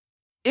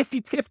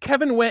 if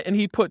Kevin went and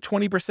he put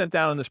 20%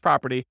 down on this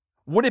property,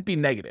 would it be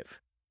negative?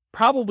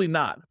 Probably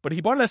not. But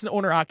he bought it as an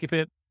owner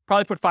occupant,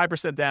 probably put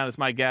 5% down is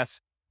my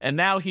guess. And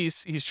now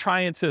he's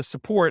trying to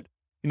support,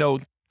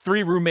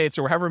 3 roommates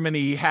or however many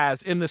he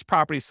has in this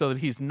property so that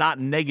he's not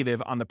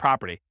negative on the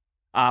property.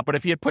 But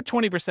if he had put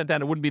 20%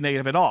 down, it wouldn't be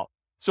negative at all.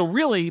 So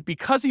really,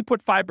 because he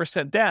put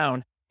 5%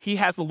 down, he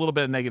has a little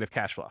bit of negative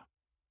cash flow.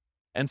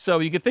 And so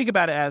you can think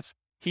about it as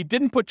he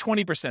didn't put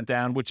 20%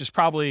 down, which is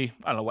probably,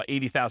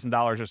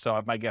 $80,000 or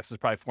so. My guess is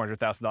probably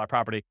 $400,000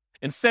 property.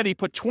 Instead, he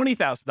put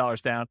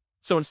 $20,000 down.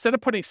 So instead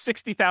of putting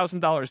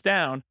 $60,000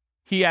 down,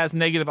 he has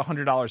negative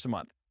 $100 a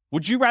month.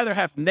 Would you rather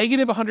have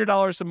negative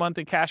 $100 a month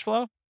in cash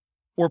flow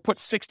or put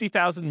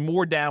 $60,000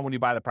 more down when you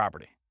buy the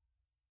property?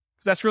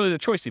 Because that's really the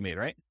choice he made,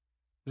 right?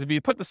 Because if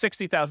you put the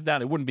 $60,000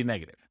 down, it wouldn't be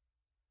negative.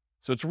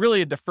 So it's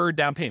really a deferred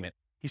down payment.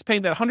 He's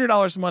paying that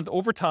 $100 a month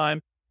over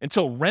time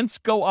until rents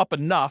go up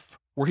enough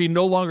where he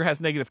no longer has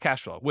negative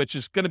cash flow, which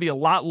is going to be a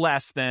lot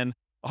less than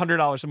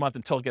 $100 a month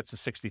until it gets to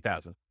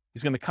 $60,000.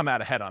 He's going to come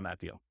out ahead on that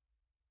deal.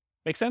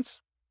 Make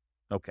sense?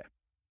 Okay.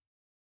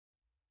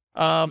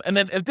 And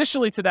then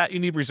additionally to that, you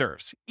need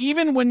reserves.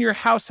 Even when you're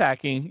house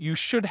hacking, you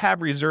should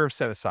have reserves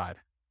set aside.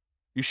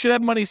 You should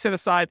have money set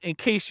aside in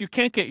case you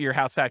can't get your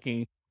house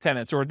hacking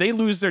tenants or they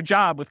lose their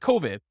job with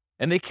COVID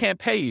and they can't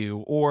pay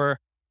you, or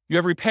you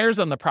have repairs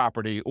on the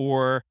property,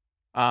 or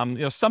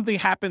something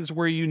happens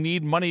where you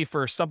need money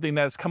for something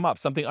that has come up,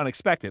 something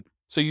unexpected.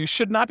 So you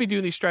should not be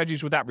doing these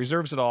strategies without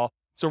reserves at all.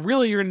 So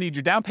really, you're going to need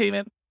your down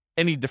payment,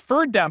 any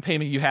deferred down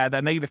payment you had,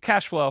 that negative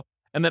cash flow,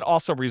 and then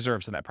also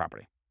reserves in that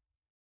property.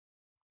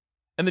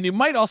 And then you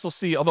might also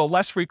see, although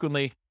less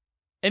frequently,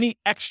 any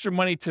extra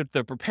money to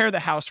prepare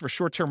the house for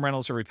short-term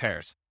rentals or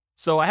repairs.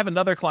 So I have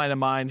another client of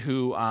mine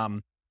who,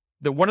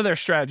 one of their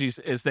strategies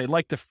is they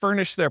like to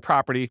furnish their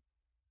property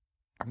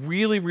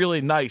really,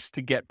 really nice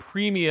to get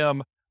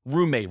premium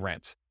roommate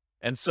rent.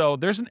 And so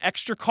there's an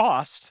extra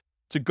cost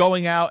to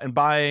going out and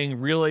buying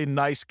really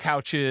nice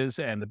couches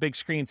and the big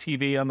screen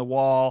TV on the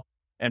wall,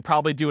 and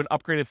probably doing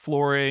upgraded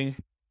flooring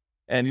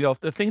and,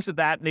 the things of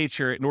that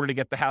nature in order to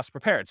get the house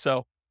prepared.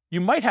 So you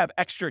might have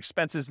extra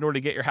expenses in order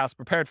to get your house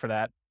prepared for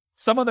that.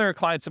 Some other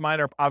clients of mine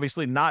are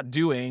obviously not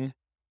doing,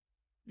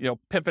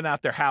 pimping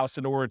out their house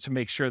in order to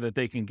make sure that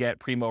they can get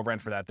primo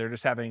rent for that. They're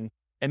just having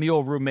any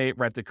old roommate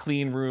rent a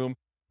clean room,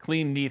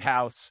 clean, neat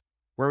house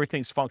where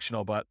everything's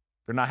functional, but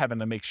they're not having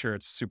to make sure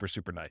it's super,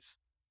 super nice.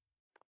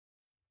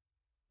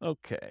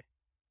 Okay.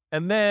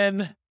 And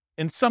then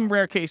in some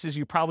rare cases,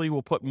 you probably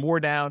will put more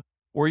down,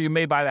 or you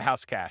may buy the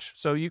house cash.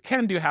 So you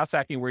can do house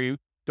hacking where you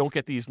don't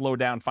get these low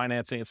down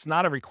financing. It's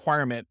not a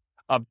requirement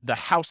of the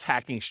house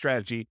hacking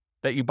strategy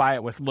that you buy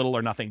it with little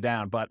or nothing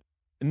down. But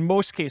in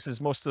most cases,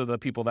 most of the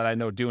people that I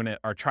know doing it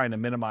are trying to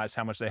minimize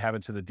how much they have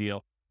into the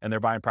deal, and they're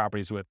buying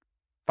properties with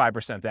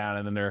 5% down,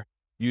 and then they're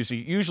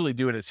usually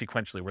doing it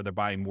sequentially where they're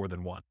buying more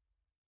than one.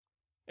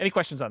 Any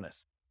questions on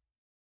this?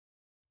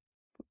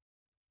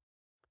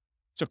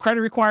 So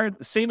credit required,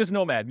 the same as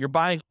Nomad. You're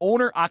buying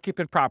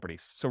owner-occupant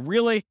properties. So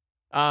really,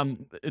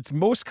 it's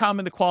most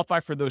common to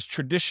qualify for those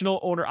traditional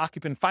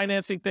owner-occupant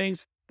financing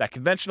things, that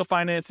conventional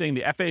financing,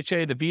 the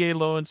FHA, the VA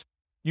loans.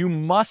 You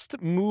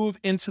must move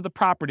into the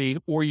property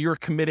or you're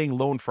committing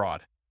loan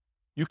fraud.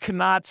 You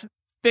cannot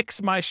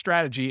fix my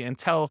strategy and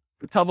tell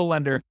the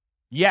lender,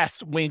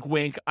 yes, wink,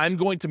 wink, I'm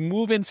going to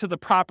move into the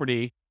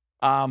property,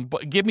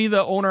 but give me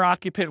the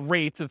owner-occupant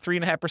rate, the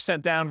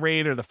 3.5% down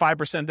rate or the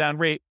 5% down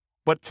rate.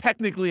 But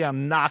technically,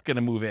 I'm not going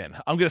to move in.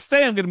 I'm going to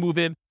say I'm going to move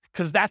in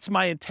because that's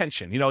my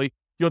intention.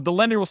 The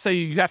lender will say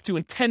you have to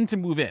intend to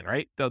move in,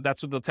 right?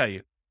 That's what they'll tell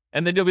you.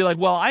 And then you'll be like,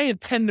 well, I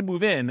intend to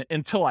move in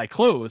until I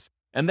close,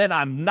 and then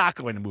I'm not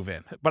going to move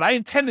in. But I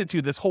intended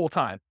to this whole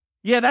time.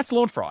 Yeah, that's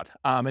loan fraud.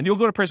 And you'll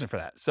go to prison for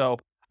that. So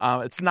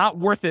it's not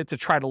worth it to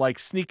try to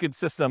sneak in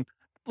system.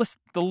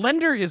 Listen, the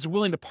lender is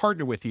willing to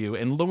partner with you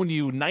and loan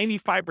you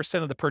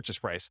 95% of the purchase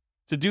price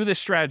to do this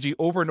strategy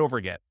over and over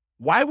again.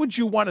 Why would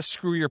you want to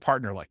screw your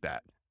partner like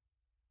that?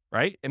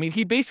 Right? I mean,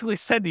 he basically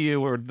said to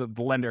you, or the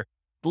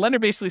lender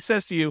basically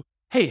says to you,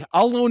 hey,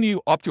 I'll loan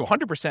you up to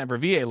 100% for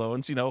VA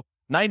loans,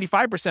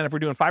 95% if we're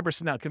doing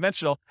 5% now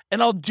conventional,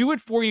 and I'll do it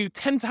for you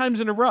 10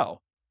 times in a row.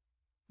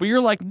 But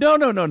you're like,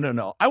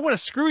 no. I want to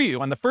screw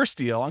you on the first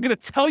deal. I'm going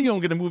to tell you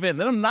I'm going to move in,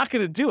 then I'm not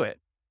going to do it.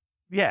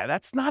 Yeah,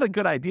 that's not a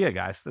good idea,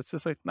 guys. That's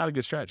just not a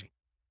good strategy.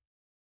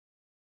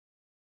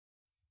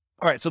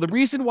 All right, so the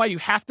reason why you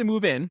have to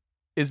move in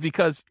is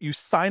because you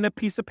sign a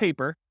piece of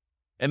paper,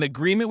 an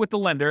agreement with the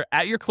lender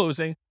at your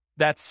closing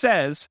that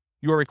says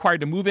you are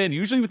required to move in,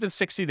 usually within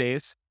 60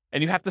 days,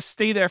 and you have to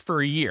stay there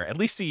for a year, at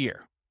least a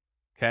year.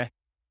 Okay.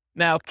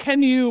 Now,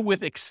 can you,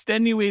 with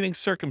extenuating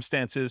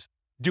circumstances,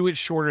 do it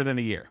shorter than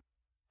a year?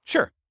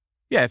 Sure.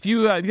 Yeah. If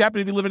you happen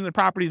to be living in a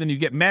property, then you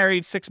get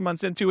married 6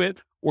 months into it,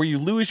 or you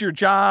lose your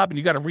job and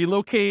you got to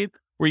relocate,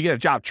 or you get a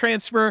job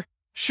transfer.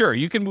 Sure.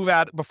 You can move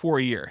out before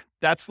a year.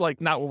 That's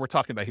not what we're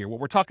talking about here. What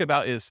we're talking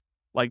about is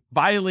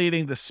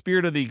violating the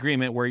spirit of the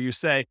agreement where you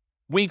say,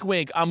 wink,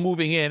 wink, I'm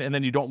moving in, and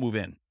then you don't move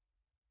in.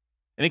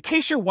 And in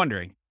case you're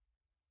wondering,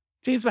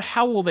 James, but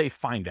how will they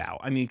find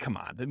out? I mean, come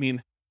on. I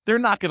mean, they're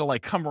not going to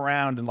come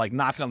around and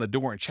knock on the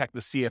door and check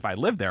to see if I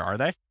live there, are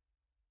they?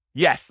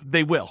 Yes,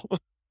 they will.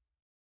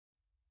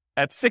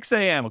 At 6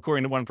 a.m.,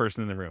 according to one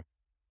person in the room.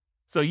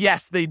 So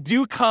yes, they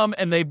do come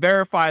and they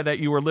verify that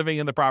you are living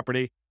in the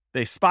property.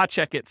 They spot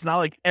check it. It's not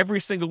like every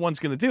single one's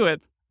going to do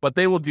it, but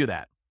they will do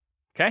that.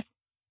 Okay.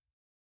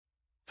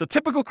 So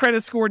typical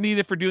credit score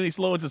needed for doing these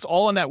loans, it's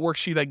all on that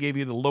worksheet I gave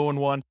you, the loan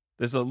one.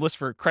 There's a list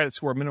for credit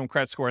score, minimum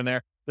credit score in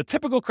there. The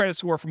typical credit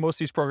score for most of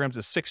these programs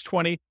is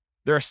 620.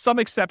 There are some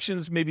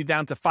exceptions, maybe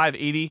down to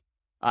 580,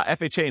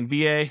 FHA and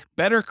VA.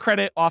 Better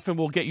credit often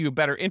will get you a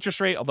better interest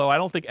rate, although I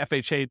don't think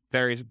FHA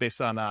varies based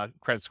on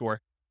credit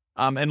score,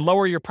 and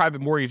lower your private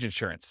mortgage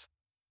insurance.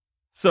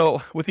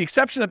 So with the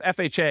exception of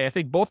FHA, I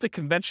think both the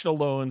conventional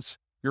loans,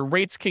 your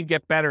rates can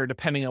get better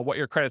depending on what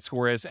your credit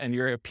score is, and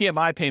your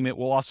PMI payment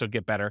will also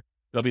get better.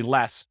 It'll be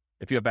less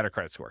if you have better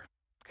credit score.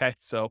 Okay.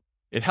 So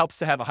it helps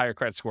to have a higher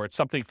credit score. It's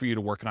something for you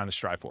to work on and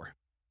strive for.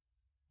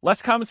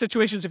 Less common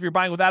situations, if you're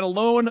buying without a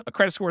loan, a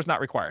credit score is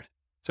not required.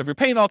 So if you're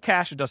paying all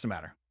cash, it doesn't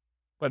matter.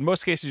 But in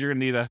most cases, you're going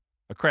to need a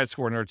credit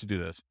score in order to do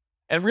this.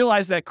 And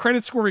realize that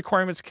credit score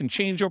requirements can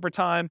change over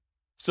time.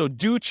 So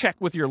do check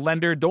with your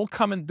lender. Don't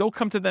come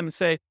to them and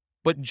say,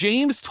 but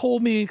James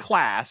told me in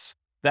class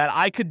that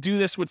I could do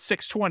this with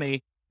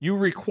 620. you're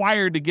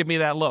required to give me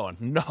that loan.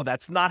 No,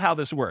 that's not how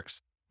this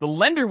works. The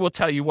lender will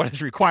tell you what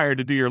is required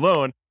to do your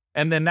loan,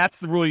 and then that's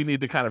the rule you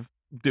need to kind of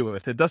do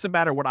with. It doesn't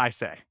matter what I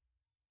say.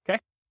 Okay?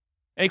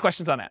 Any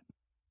questions on that?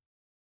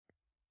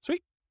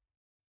 Sweet.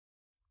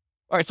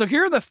 All right, so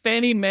here are the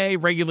Fannie Mae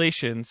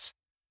regulations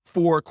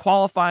for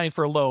qualifying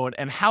for a loan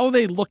and how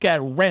they look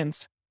at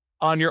rents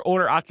on your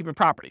owner-occupant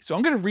property. So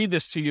I'm going to read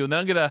this to you, and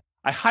then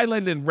I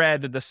highlighted in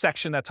red the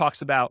section that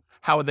talks about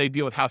how they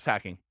deal with house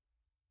hacking.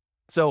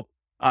 So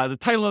the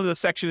title of the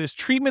section is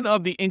Treatment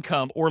of the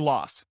Income or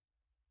Loss.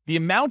 The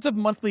amount of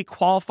monthly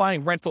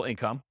qualifying rental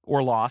income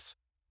or loss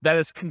that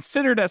is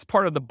considered as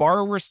part of the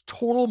borrower's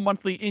total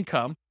monthly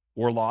income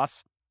or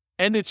loss,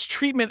 and its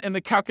treatment in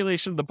the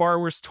calculation of the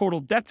borrower's total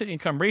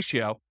debt-to-income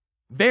ratio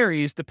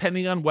varies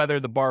depending on whether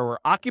the borrower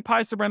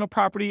occupies the rental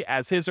property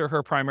as his or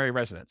her primary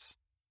residence.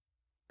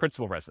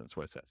 Principal residence,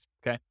 what it says,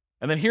 okay?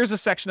 And then here's a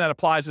section that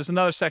applies. There's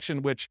another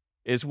section which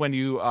is when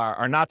you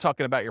are not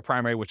talking about your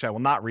primary, which I will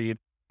not read.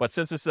 But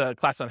since it's a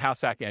class on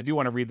house hacking, I do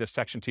want to read this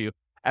section to you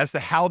as to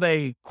how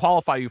they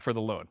qualify you for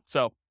the loan.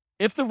 So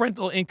if the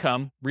rental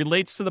income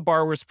relates to the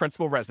borrower's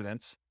principal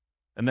residence,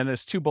 and then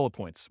there's 2 bullet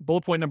points.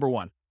 Bullet point number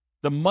 1,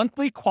 the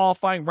monthly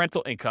qualifying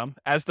rental income,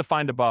 as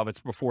defined above, it's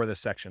before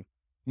this section,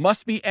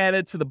 must be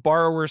added to the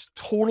borrower's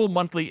total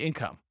monthly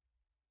income.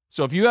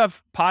 So if you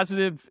have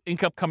positive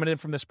income coming in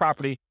from this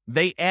property,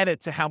 they add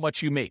it to how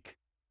much you make.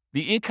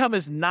 The income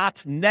is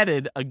not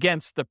netted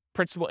against the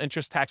principal,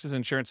 interest, taxes,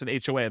 insurance, and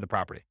HOA of the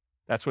property.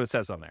 That's what it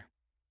says on there.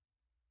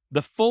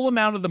 The full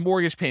amount of the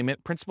mortgage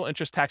payment, principal,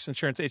 interest, tax,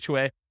 insurance,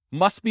 HOA,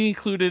 must be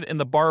included in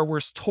the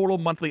borrower's total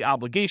monthly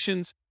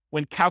obligations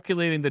when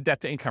calculating the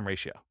debt-to-income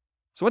ratio.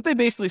 So what they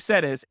basically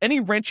said is any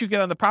rent you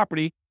get on the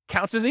property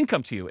counts as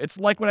income to you. It's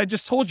like what I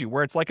just told you,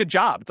 where it's like a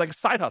job. It's like a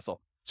side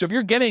hustle. So if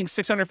you're getting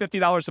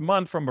 $650 a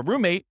month from a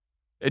roommate,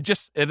 it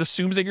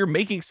assumes that you're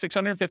making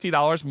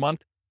 $650 a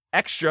month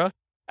extra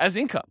as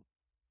income.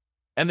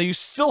 And then you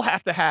still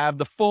have to have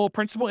the full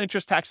principal,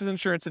 interest, taxes,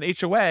 insurance, and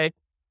HOA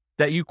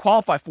that you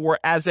qualify for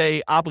as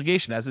a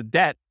obligation, as a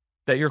debt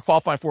that you're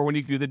qualifying for when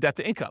you do the debt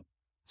to income.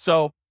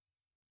 So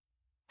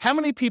how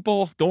many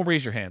people, don't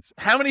raise your hands,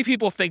 how many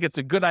people think it's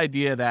a good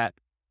idea that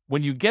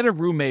when you get a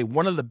roommate,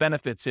 one of the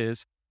benefits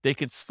is they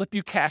could slip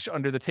you cash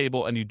under the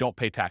table and you don't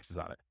pay taxes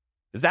on it?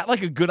 Is that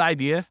like a good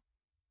idea?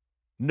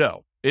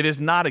 No, it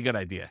is not a good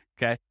idea,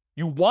 okay?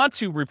 You want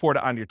to report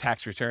it on your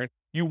tax return.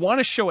 You want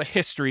to show a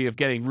history of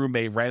getting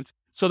roommate rent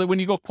so that when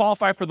you go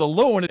qualify for the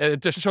loan,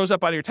 it just shows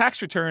up on your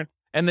tax return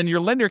and then your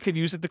lender can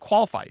use it to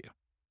qualify you.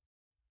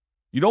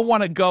 You don't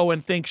want to go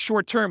and think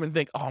short term and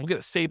think, oh, I'm going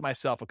to save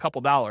myself a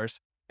couple dollars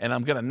and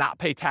I'm going to not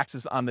pay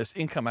taxes on this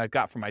income I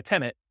got from my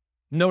tenant.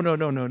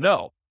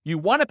 No. You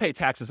want to pay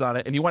taxes on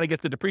it and you want to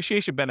get the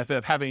depreciation benefit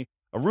of having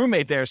a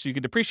roommate there so you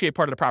can depreciate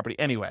part of the property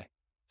anyway.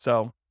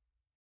 So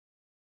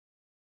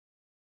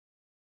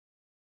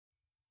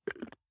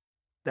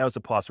that was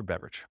a pause for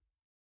beverage.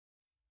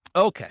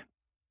 Okay.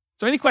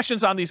 So any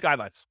questions on these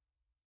guidelines?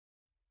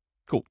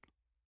 Cool.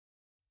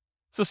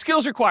 So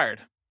skills required.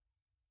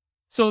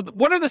 So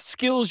what are the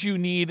skills you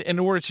need in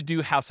order to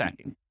do house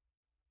hacking?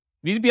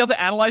 You need to be able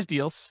to analyze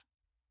deals,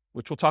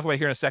 which we'll talk about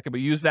here in a second,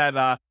 but use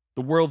that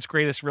the world's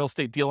greatest real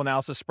estate deal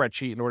analysis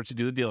spreadsheet in order to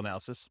do the deal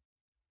analysis.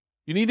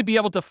 You need to be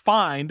able to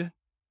find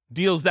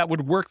deals that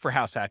would work for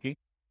house hacking.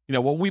 You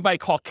know, what we might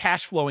call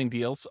cash flowing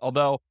deals,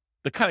 although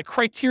the kind of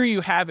criteria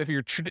you have if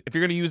you're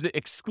going to use it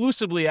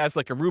exclusively as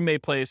like a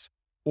roommate place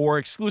or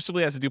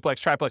exclusively as a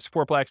duplex, triplex,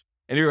 fourplex,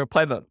 and you're going to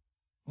plan on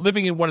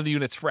living in one of the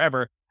units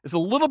forever is a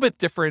little bit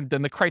different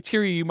than the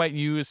criteria you might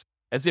use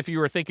as if you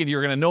were thinking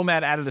you're going to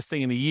nomad out of this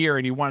thing in a year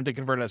and you wanted to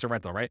convert it as a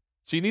rental, right?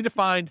 So you need to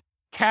find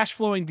cash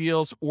flowing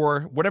deals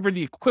or whatever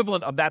the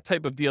equivalent of that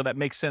type of deal that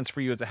makes sense for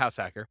you as a house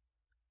hacker.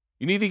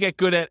 You need to get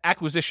good at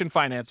acquisition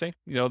financing,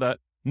 know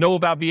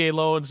about VA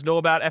loans, know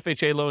about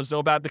FHA loans, know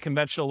about the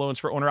conventional loans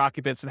for owner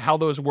occupants and how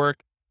those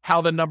work,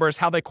 how the numbers,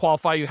 how they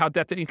qualify you, how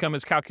debt to income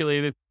is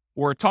calculated,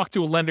 or talk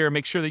to a lender and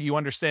make sure that you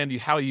understand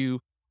how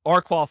you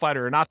are qualified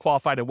or are not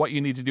qualified and what you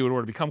need to do in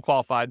order to become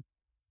qualified.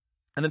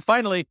 And then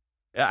finally,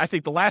 I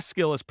think the last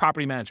skill is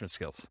property management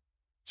skills.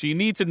 So you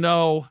need to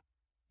know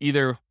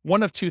either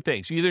one of two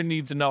things. You either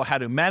need to know how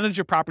to manage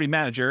a property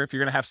manager if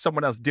you're going to have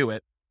someone else do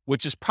it,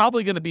 which is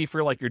probably going to be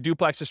for like your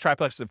duplexes,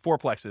 triplexes, and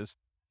fourplexes.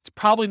 It's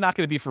probably not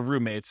going to be for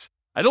roommates.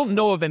 I don't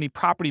know of any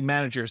property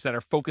managers that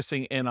are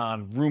focusing in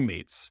on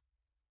roommates.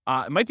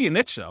 It might be a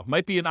niche though. It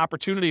might be an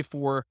opportunity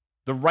for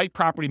the right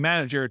property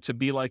manager to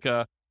be like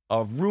a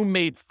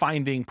roommate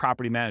finding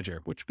property manager,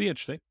 which would be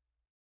interesting.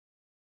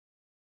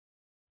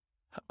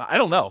 I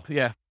don't know.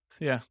 Yeah.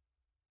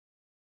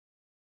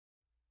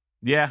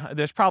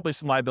 There's probably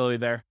some liability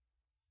there.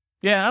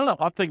 Yeah, I don't know.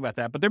 I'll think about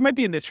that, but there might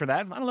be a niche for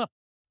that. I don't know.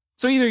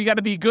 So either you got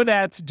to be good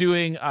at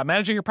doing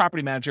managing your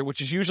property manager,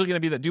 which is usually going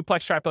to be the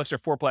duplex, triplex, or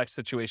fourplex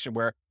situation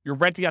where you're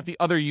renting out the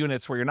other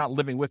units where you're not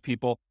living with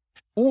people,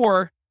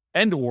 or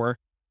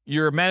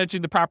you're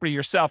managing the property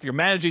yourself. You're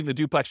managing the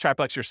duplex,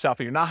 triplex yourself,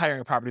 and you're not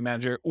hiring a property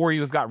manager, or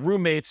you've got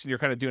roommates and you're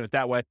kind of doing it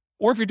that way.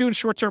 Or if you're doing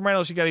short-term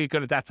rentals, you got to get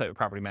good at that type of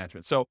property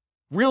management. So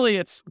really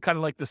it's kind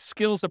of like the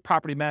skills of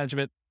property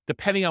management,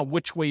 depending on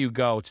which way you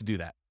go to do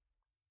that.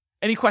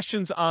 Any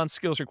questions on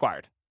skills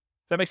required?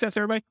 Does that make sense,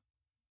 everybody?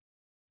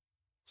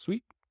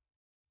 Sweet.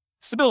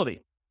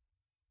 Stability.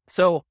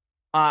 So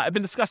I've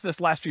been discussing this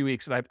last few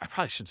weeks, and I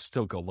probably should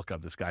still go look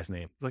up this guy's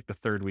name. It's like the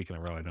third week in a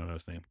row I don't know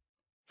his name.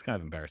 It's kind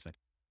of embarrassing.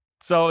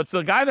 So it's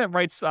the guy that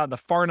writes the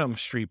Farnham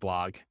Street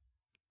blog.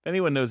 If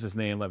anyone knows his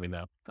name, let me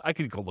know. I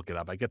could go look it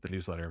up. I get the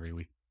newsletter every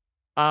week.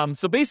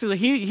 So basically,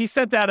 he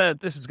sent out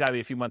this has got to be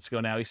a few months ago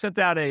now. He sent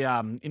out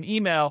an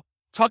email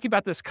talking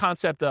about this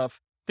concept of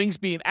things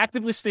being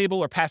actively stable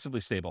or passively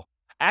stable.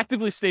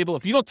 Actively stable,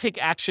 if you don't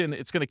take action,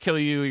 it's going to kill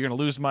you. You're going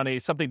to lose money.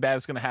 Something bad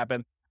is going to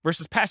happen.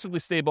 Versus passively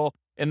stable,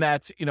 in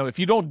that, if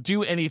you don't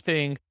do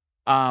anything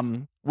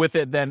with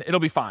it, then it'll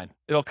be fine.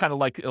 It'll kind of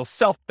like, it'll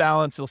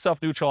self-balance, it'll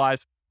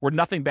self-neutralize, where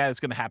nothing bad is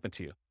going to happen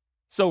to you.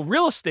 So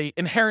real estate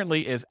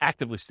inherently is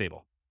actively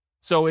stable.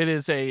 So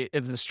it's a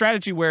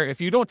strategy where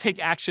if you don't take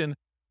action,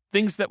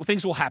 things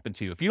will happen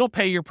to you. If you don't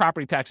pay your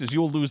property taxes,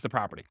 you'll lose the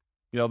property.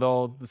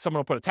 Someone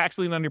will put a tax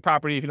lien on your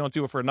property. If you don't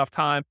do it for enough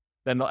time,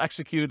 then they'll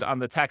execute on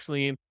the tax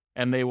lien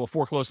and they will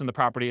foreclose on the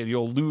property and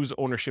you'll lose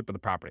ownership of the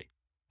property.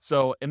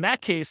 So in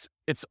that case,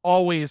 it's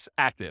always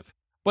active.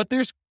 But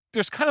there's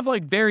kind of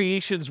like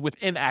variations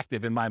within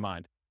active in my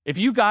mind. If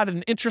you got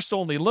an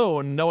interest-only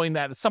loan, knowing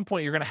that at some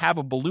point you're going to have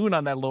a balloon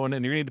on that loan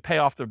and you're going to pay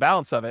off the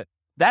balance of it,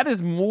 that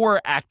is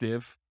more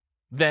active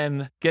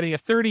than getting a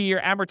 30-year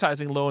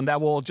amortizing loan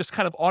that will just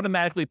kind of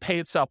automatically pay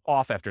itself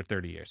off after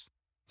 30 years.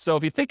 So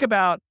if you think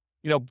about,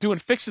 doing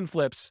fix and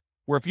flips,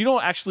 where if you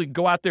don't actually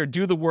go out there,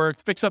 do the work,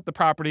 fix up the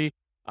property,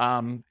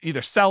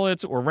 either sell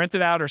it or rent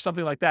it out or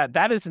something like that,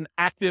 that is an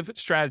active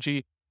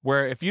strategy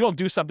where if you don't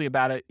do something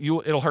about it,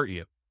 it'll hurt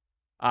you.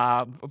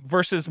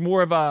 Versus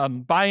more of a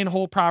buy and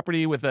hold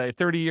property with a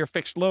 30-year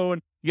fixed loan,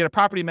 you get a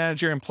property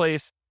manager in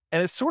place,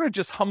 and it sort of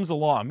just hums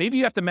along. Maybe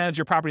you have to manage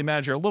your property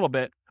manager a little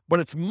bit, but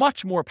it's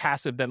much more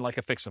passive than like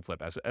a fix and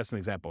flip, as an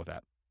example of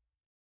that.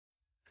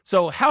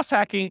 So house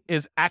hacking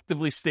is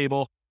actively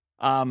stable.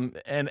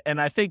 And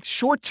I think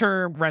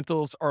short-term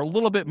rentals are a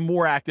little bit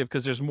more active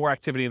because there's more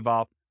activity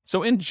involved.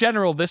 So in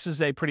general, this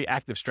is a pretty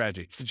active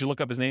strategy. Did you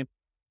look up his name?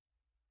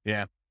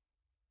 Yeah,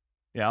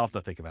 I'll have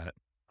to think about it.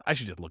 I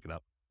should just look it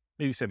up.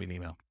 Maybe send me an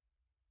email.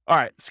 All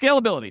right,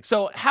 scalability.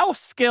 So how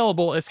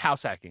scalable is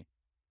house hacking?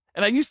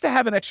 And I used to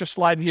have an extra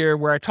slide here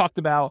where I talked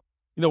about,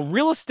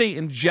 real estate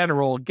in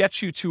general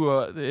gets you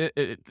to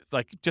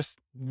just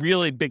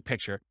really big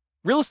picture.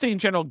 Real estate in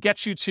general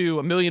gets you to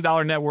 $1 million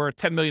net worth,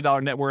 $10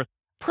 million net worth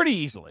pretty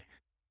easily.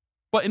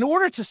 But in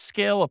order to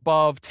scale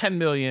above 10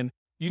 million,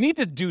 you need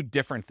to do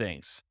different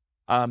things.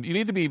 You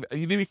need to be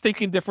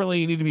thinking differently.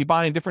 You need to be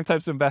buying different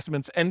types of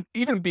investments. And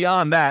even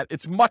beyond that,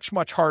 it's much,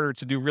 much harder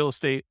to do real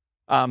estate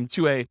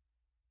to a,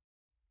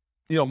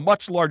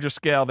 much larger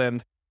scale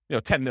than,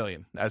 10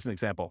 million as an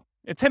example.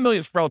 And 10 million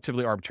is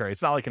relatively arbitrary.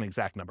 It's not like an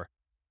exact number.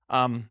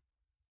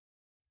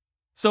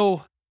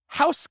 So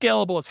how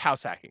scalable is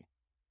house hacking?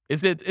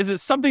 Is it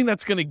something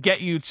that's going to get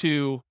you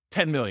to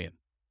 10 million?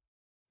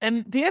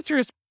 And the answer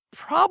is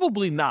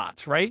probably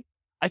not, right?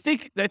 I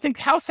think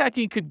house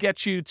hacking could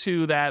get you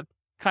to that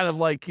kind of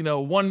like,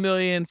 1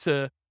 million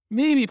to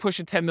maybe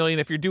pushing 10 million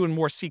if you're doing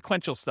more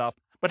sequential stuff.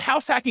 But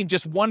house hacking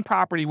just one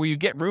property where you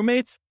get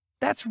roommates,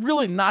 that's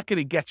really not going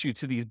to get you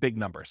to these big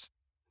numbers.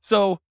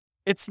 So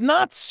it's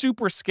not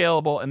super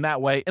scalable in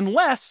that way,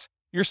 unless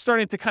you're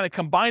starting to kind of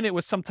combine it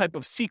with some type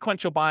of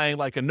sequential buying,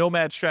 like a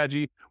nomad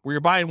strategy where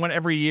you're buying one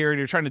every year and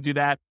you're trying to do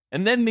that.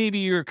 And then maybe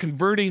you're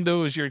converting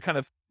those, you're kind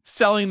of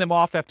selling them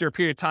off after a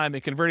period of time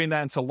and converting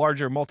that into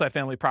larger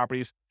multifamily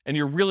properties. And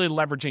you're really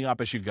leveraging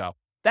up as you go.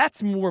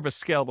 That's more of a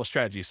scalable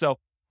strategy. So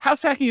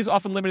house hacking is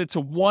often limited to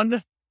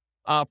one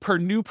per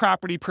new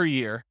property per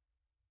year.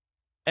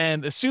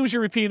 And as soon as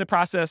you're repeating the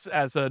process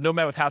as a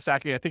nomad with house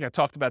hacking, I think I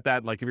talked about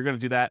that, like if you're going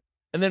to do that.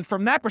 And then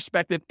from that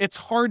perspective, it's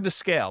hard to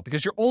scale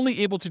because you're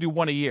only able to do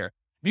one a year.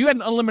 If you had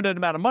an unlimited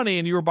amount of money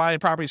and you were buying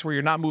properties where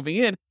you're not moving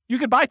in, you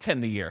could buy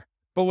 10 a year.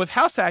 But with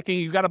house hacking,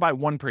 you got to buy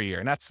one per year.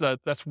 And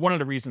that's one of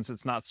the reasons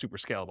it's not super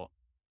scalable.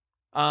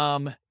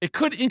 It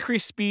could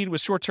increase speed with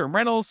short-term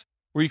rentals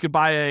where you could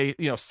buy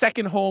a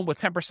second home with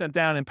 10%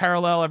 down in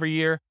parallel every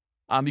year.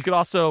 You could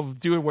also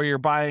do it where you're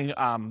buying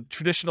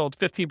traditional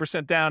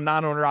 15% down,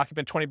 non-owner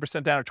occupant,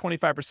 20% down, or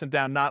 25%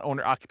 down,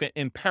 non-owner occupant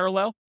in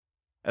parallel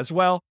as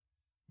well.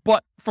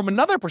 But from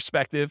another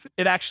perspective,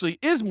 it actually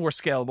is more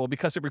scalable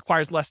because it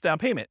requires less down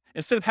payment.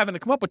 Instead of having to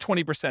come up with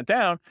 20%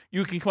 down,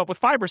 you can come up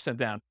with 5%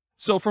 down.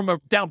 So from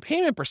a down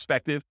payment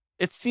perspective,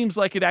 it seems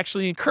like it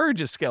actually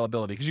encourages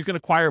scalability because you can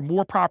acquire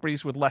more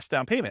properties with less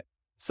down payment.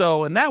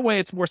 So in that way,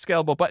 it's more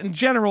scalable. But in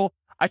general,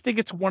 I think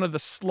it's one of the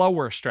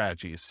slower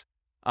strategies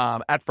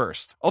at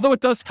first, although it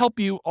does help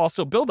you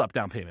also build up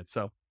down payment.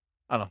 So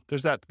I don't know,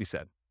 there's that to be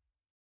said.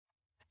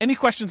 Any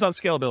questions on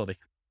scalability?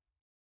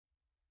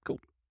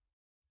 Cool.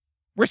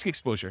 Risk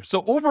exposure.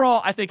 So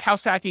overall, I think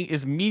house hacking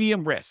is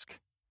medium risk,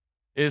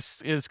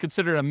 is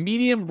considered a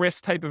medium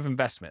risk type of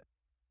investment.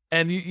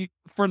 And you,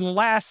 for the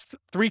last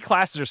 3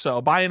 classes or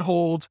so, buy and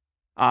hold,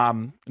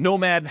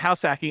 Nomad, and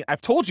house hacking,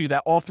 I've told you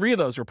that all three of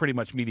those are pretty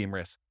much medium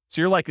risk.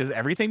 So you're like, is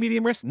everything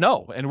medium risk?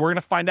 No. And we're going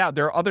to find out.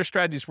 There are other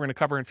strategies we're going to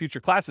cover in future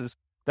classes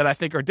that I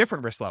think are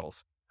different risk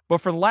levels. But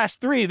for the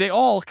last three, they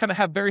all kind of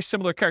have very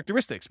similar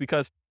characteristics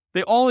because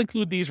they all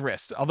include these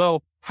risks.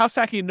 Although house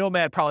hacking and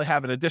Nomad probably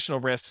have an additional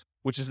risk,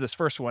 which is this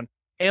first one,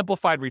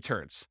 amplified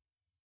returns.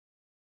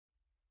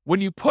 When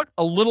you put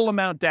a little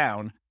amount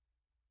down,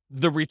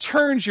 the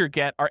returns you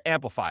get are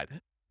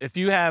amplified. If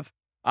you have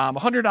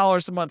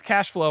 $100 a month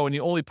cash flow and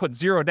you only put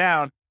 $0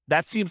 down,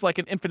 that seems like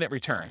an infinite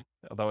return,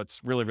 although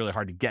it's really, really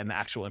hard to get an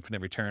actual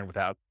infinite return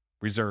without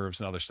reserves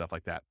and other stuff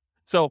like that.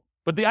 So,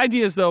 but the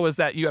idea is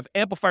that you have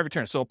amplified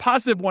returns. So a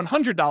positive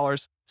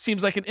 $100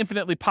 seems like an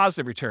infinitely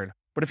positive return.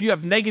 But if you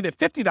have negative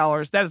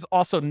 $50, that is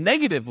also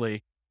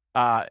negatively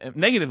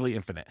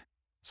infinite.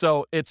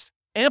 So it's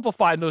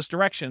amplified in those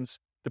directions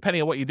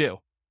depending on what you do.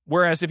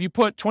 Whereas if you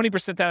put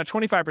 20% down or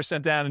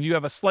 25% down and you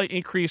have a slight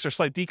increase or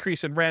slight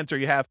decrease in rent, or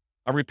you have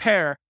a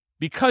repair,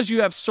 because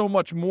you have so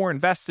much more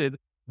invested,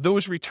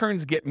 those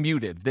returns get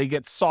muted. They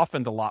get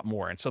softened a lot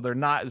more. And so they're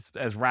not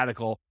as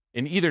radical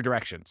in either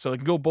direction. So they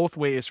can go both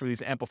ways for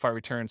these amplified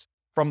returns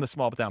from the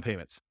small down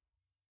payments.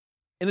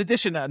 In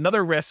addition,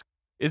 another risk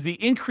is the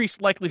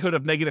increased likelihood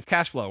of negative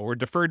cash flow or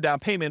deferred down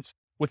payments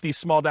with these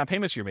small down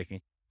payments you're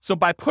making. So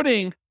by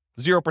putting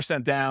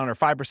 0% down or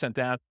 5%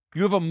 down,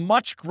 you have a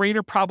much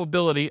greater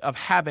probability of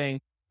having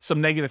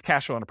some negative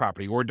cash flow on a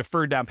property or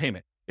deferred down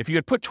payment. If you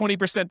had put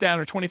 20% down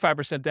or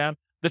 25% down,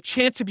 the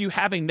chance of you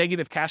having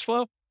negative cash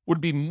flow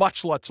would be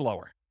much, much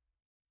lower.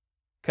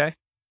 Okay.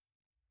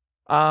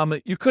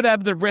 You could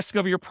have the risk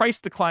of your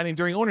price declining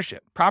during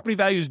ownership. Property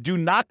values do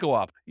not go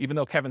up, even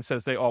though Kevin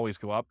says they always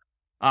go up.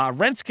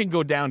 Rents can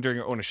go down during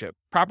your ownership.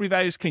 Property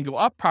values can go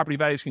up, property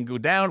values can go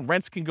down,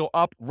 rents can go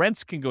up,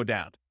 rents can go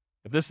down.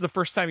 If this is the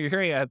first time you're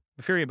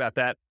hearing about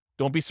that,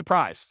 don't be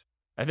surprised.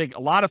 I think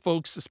a lot of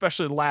folks,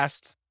 especially the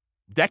last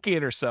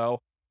decade or so,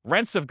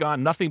 rents have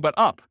gone nothing but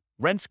up.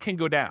 Rents can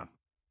go down.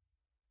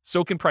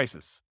 So can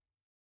prices.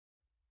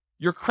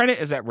 Your credit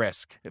is at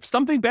risk. If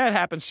something bad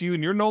happens to you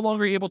and you're no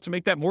longer able to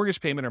make that mortgage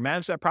payment or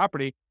manage that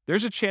property,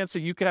 there's a chance that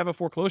you could have a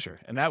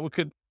foreclosure, and that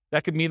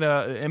could mean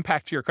an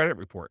impact to your credit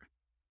report.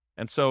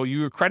 And so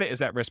your credit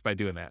is at risk by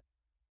doing that.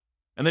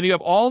 And then you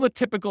have all the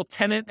typical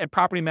tenant and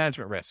property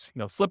management risks,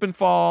 slip and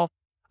fall,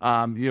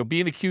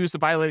 being accused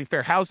of violating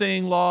fair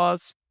housing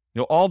laws,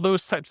 all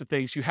those types of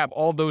things. You have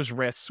all those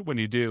risks when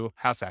you do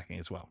house hacking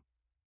as well.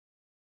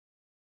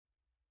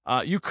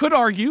 You could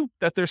argue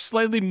that there's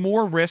slightly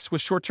more risk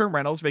with short-term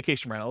rentals,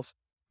 vacation rentals,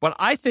 but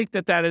I think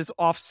that is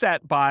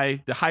offset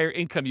by the higher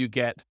income you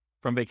get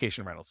from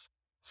vacation rentals.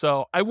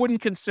 So I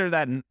wouldn't consider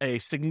that a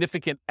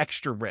significant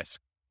extra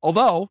risk.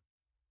 Although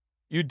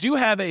you do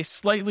have a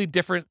slightly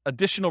different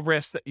additional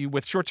risk that you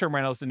with short-term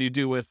rentals than you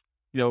do with,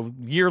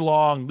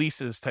 year-long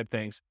leases type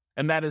things.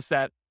 And that is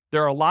that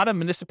there are a lot of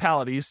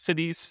municipalities,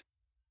 cities,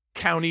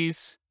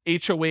 counties,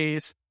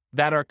 HOAs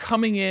that are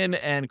coming in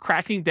and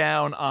cracking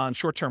down on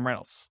short-term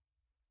rentals.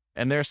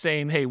 And they're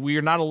saying, hey, we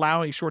are not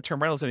allowing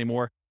short-term rentals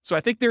anymore. So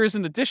I think there is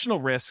an additional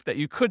risk that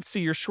you could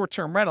see your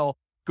short-term rental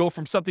go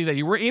from something that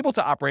you were able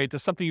to operate to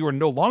something you are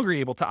no longer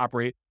able to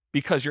operate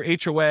because your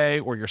HOA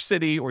or your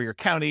city or your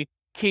county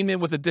came in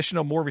with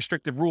additional, more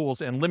restrictive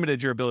rules and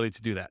limited your ability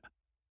to do that.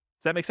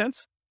 Does that make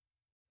sense?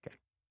 Okay.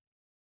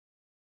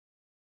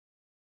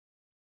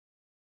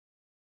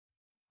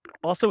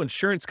 Also,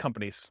 insurance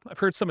companies. I've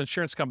heard some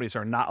insurance companies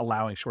are not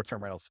allowing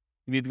short-term rentals.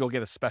 You need to go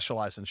get a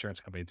specialized insurance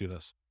company to do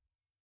this.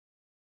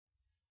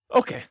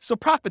 Okay, so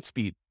profit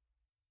speed.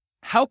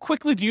 How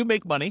quickly do you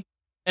make money?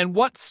 And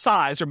what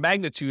size or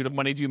magnitude of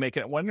money do you make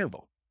at one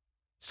interval?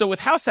 So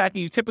with house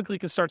hacking, you typically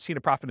can start seeing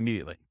a profit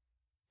immediately.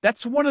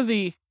 That's one of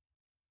the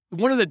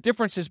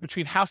differences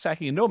between house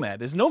hacking and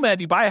nomad. Is nomad,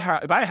 you buy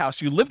a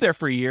house, you live there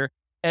for a year,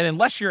 and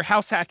unless you're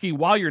house hacking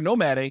while you're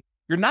nomading,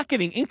 you're not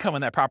getting income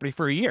on that property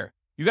for a year.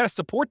 You got to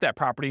support that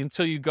property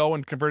until you go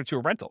and convert it to a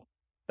rental.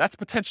 That's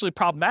potentially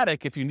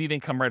problematic if you need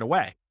income right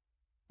away.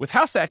 With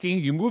house hacking,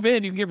 you move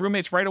in, you can get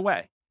roommates right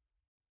away.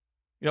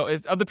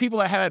 Of the people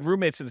that had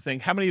roommates in this thing,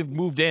 how many have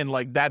moved in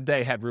like that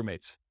day had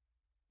roommates?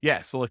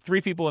 Yeah, so like 3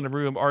 people in the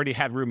room already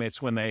had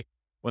roommates when they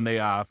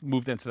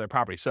moved into their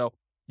property. So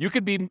you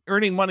could be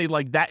earning money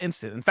like that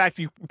instant. In fact,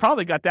 you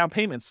probably got down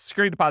payments,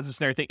 security deposits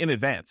and everything in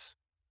advance.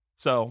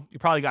 So you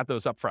probably got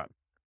those up front.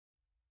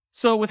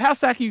 So with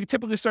house hacking, you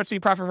typically start seeing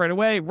profit right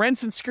away.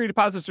 Rents and security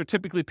deposits are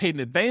typically paid in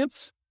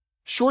advance.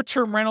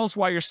 Short-term rentals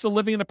while you're still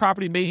living in the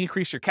property may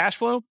increase your cash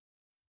flow.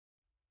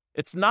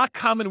 It's not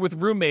common with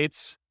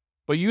roommates,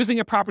 but using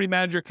a property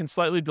manager can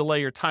slightly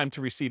delay your time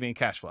to receiving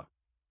cash flow.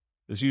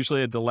 There's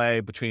usually a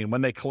delay between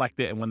when they collect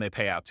it and when they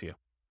pay out to you.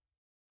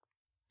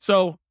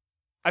 So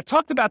I've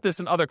talked about this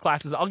in other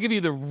classes. I'll give you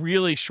the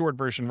really short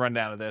version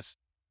rundown of this,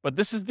 but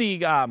this is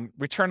the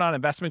return on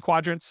investment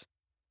quadrants.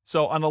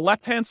 So on the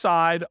left-hand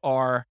side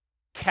are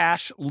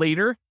cash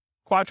later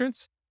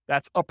quadrants.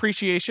 That's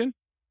appreciation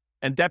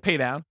and debt pay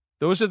down.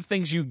 Those are the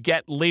things you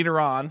get later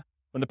on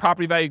when the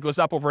property value goes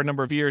up over a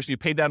number of years. You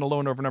pay down a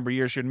loan over a number of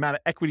years. Your amount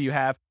of equity you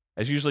have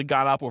has usually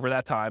gone up over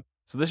that time.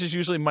 So this is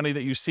usually money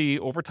that you see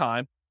over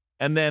time.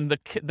 And then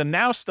the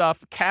now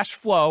stuff, cash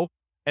flow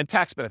and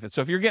tax benefits.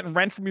 So if you're getting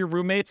rent from your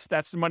roommates,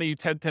 that's the money you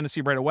tend to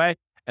see right away.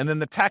 And then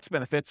the tax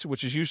benefits,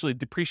 which is usually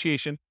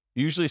depreciation.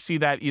 You usually see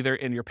that either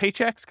in your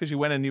paychecks because you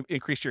went and you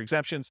increased your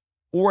exemptions,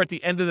 or at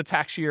the end of the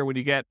tax year when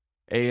you get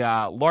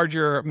a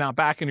larger amount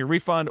back in your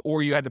refund,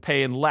 or you had to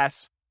pay in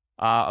less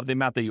of the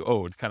amount that you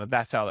owed. Kind of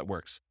that's how that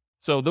works.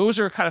 So those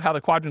are kind of how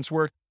the quadrants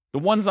work. The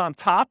ones on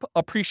top,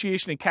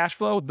 appreciation and cash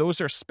flow,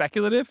 those are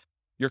speculative.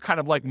 You're kind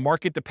of like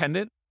market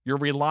dependent. You're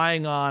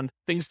relying on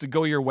things to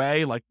go your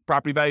way, like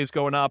property values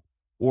going up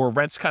or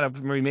rents kind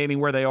of remaining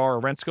where they are or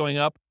rents going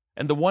up.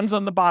 And the ones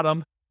on the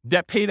bottom,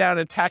 debt pay down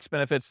and tax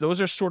benefits, those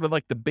are sort of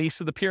like the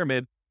base of the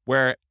pyramid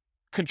where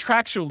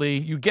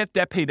contractually you get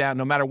debt pay down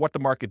no matter what the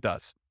market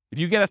does. If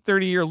you get a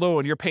 30-year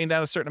loan, you're paying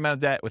down a certain amount of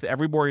debt with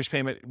every mortgage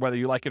payment, whether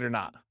you like it or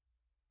not.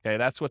 Okay,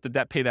 that's what the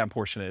debt pay down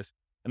portion is.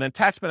 And then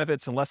tax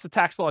benefits, unless the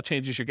tax law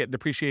changes, you're getting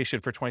depreciation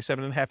for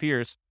 27 and a half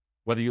years,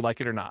 whether you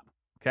like it or not.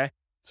 Okay.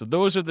 So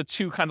those are the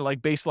two kind of like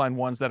baseline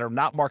ones that are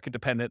not market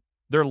dependent.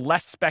 They're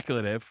less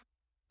speculative.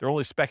 They're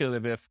only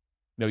speculative if,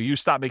 you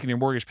stop making your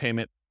mortgage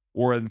payment,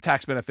 or the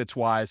tax benefits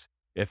wise,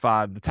 if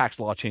the tax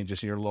law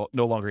changes and you're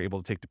no longer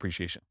able to take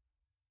depreciation.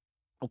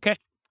 Okay.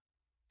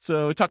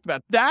 So we talked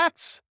about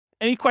that.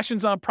 Any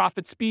questions on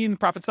profit speed and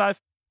profit size?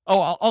 Oh,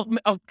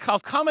 I'll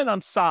comment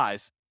on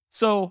size.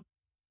 So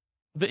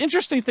the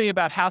interesting thing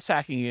about house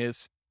hacking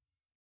is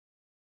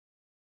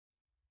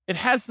it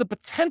has the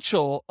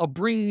potential of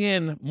bringing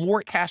in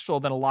more cash flow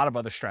than a lot of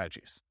other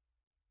strategies.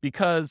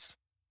 Because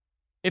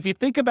if you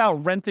think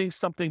about renting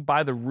something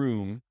by the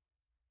room,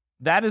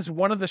 that is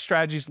one of the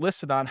strategies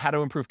listed on how to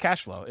improve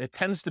cash flow. It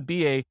tends to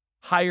be a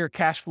higher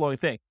cash flowing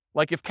thing.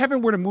 Like if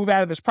Kevin were to move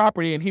out of this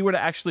property and he were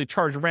to actually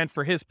charge rent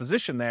for his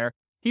position there,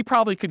 he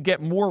probably could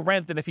get more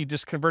rent than if he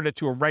just converted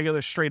to a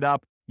regular straight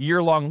up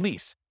year-long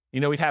lease.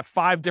 He'd have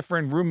 5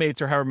 different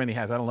roommates or however many he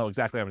has. I don't know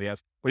exactly how many he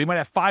has, but he might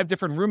have 5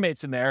 different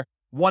roommates in there.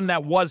 One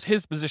that was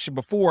his position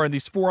before, and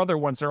these 4 other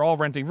ones are all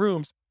renting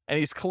rooms, and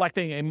he's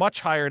collecting a much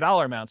higher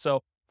dollar amount.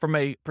 So from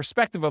a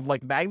perspective of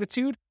like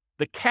magnitude,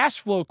 the cash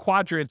flow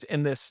quadrant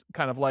in this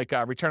kind of like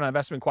return on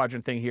investment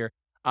quadrant thing here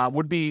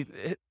would be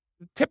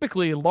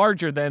typically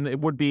larger than it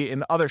would be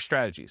in other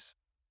strategies,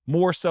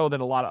 more so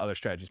than a lot of other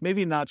strategies.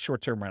 Maybe not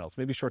short-term rentals.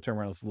 Maybe short-term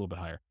rentals is a little bit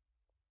higher.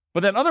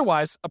 But then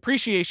otherwise,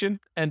 appreciation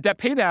and debt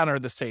pay down are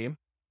the same.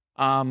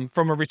 From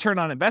a return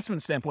on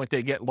investment standpoint,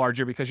 they get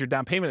larger because your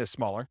down payment is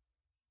smaller.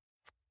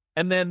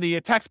 And then the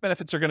tax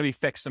benefits are going to be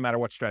fixed no matter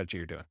what strategy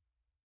you're doing.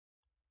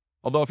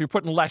 Although if you're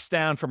putting less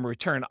down from a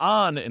return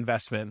on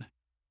investment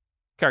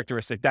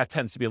characteristic, that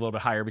tends to be a little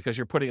bit higher because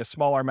you're putting a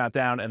smaller amount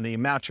down and the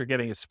amount you're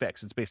getting is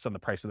fixed. It's based on the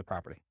price of the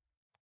property.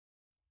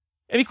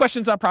 Any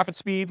questions on profit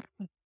speed?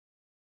 All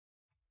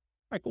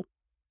right, cool.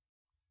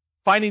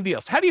 Finding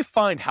deals. How do you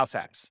find house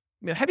hacks?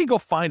 How do you go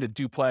find a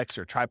duplex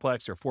or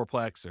triplex or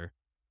fourplex or,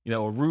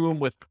 a room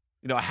with,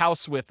 a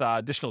house with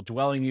additional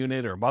dwelling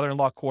unit or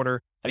mother-in-law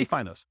quarter? How do you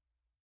find those?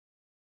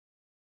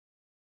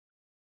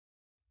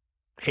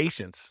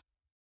 Patience.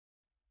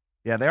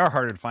 Yeah, they are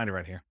harder to find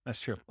around here. That's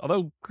true.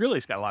 Although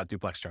Greeley's got a lot of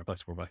duplex,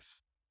 triplex,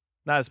 fourplex.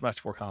 Not as much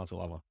Fort Collins and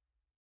Ludlow.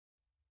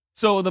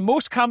 So the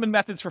most common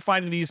methods for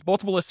finding these,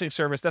 multiple listing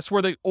service, that's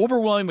where the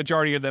overwhelming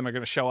majority of them are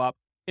going to show up.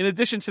 In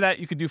addition to that,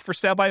 you could do for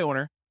sale by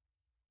owner.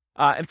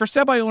 And for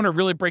sale by owner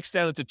really breaks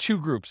down into 2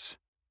 groups.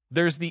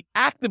 There's the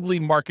actively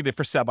marketed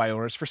for sale by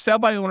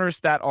owners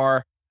that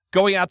are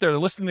going out there, they're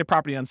listing their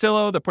property on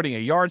Zillow, they're putting a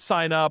yard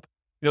sign up,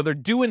 they're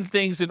doing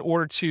things in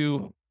order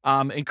to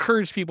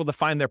encourage people to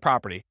find their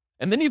property.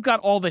 And then you've got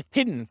all the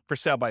hidden for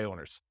sale by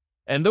owners.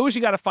 And those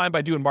you got to find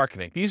by doing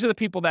marketing. These are the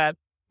people that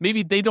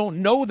maybe they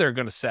don't know they're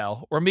going to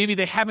sell, or maybe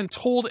they haven't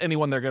told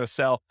anyone they're going to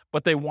sell,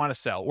 but they want to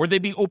sell, or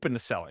they'd be open to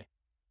selling.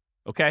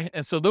 Okay.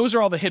 And so those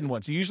are all the hidden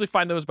ones. You usually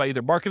find those by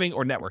either marketing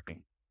or networking.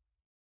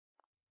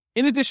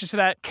 In addition to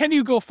that, can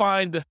you go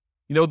find,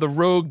 the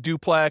rogue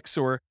duplex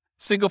or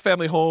single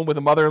family home with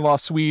a mother-in-law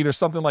suite or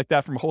something like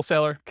that from a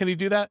wholesaler? Can you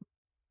do that?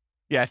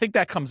 Yeah, I think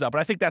that comes up, but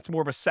I think that's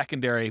more of a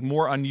secondary,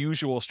 more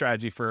unusual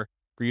strategy for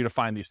you to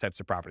find these types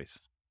of properties.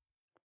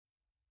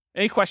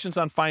 Any questions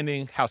on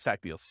finding house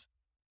hack deals?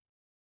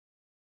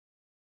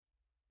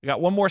 We got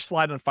one more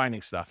slide on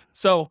finding stuff.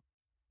 So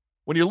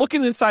when you're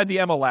looking inside the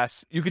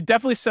MLS, you could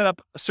definitely set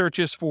up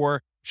searches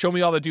for show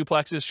me all the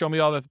duplexes, show me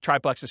all the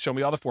triplexes, show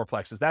me all the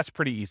fourplexes. That's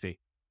pretty easy.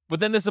 But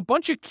then there's a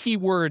bunch of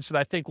keywords that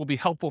I think will be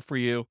helpful for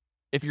you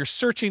if you're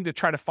searching to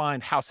try to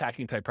find house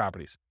hacking type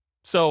properties.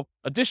 So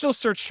additional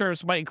search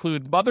terms might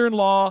include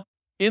mother-in-law,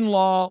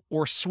 in-law,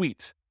 or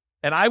suite.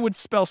 And I would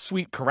spell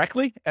suite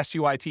correctly,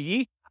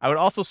 S-U-I-T-E. I would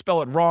also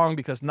spell it wrong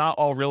because not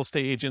all real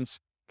estate agents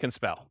can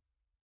spell.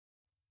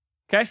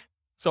 Okay?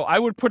 So I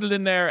would put it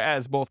in there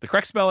as both the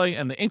correct spelling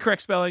and the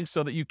incorrect spelling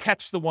so that you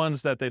catch the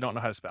ones that they don't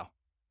know how to spell.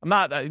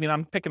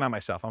 I'm picking on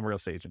myself. I'm a real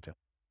estate agent too.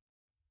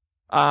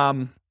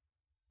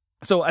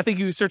 So I think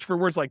you search for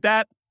words like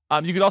that.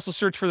 You could also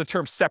search for the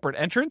term separate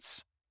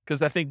entrance,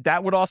 because I think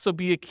that would also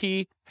be a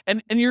key.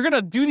 And you're going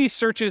to do these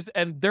searches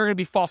and there are going to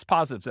be false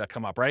positives that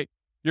come up, right?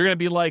 You're going to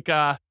be like,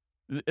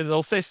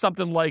 It'll say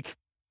something like,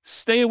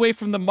 stay away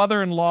from the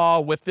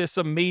mother-in-law with this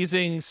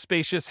amazing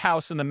spacious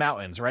house in the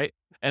mountains, right?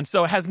 And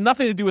so it has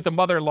nothing to do with the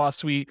mother-in-law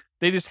suite.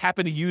 They just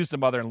happen to use the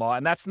mother-in-law,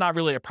 and that's not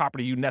really a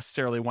property you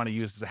necessarily want to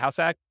use as a house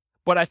hack.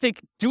 But I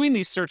think doing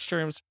these search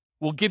terms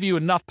will give you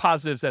enough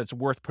positives that it's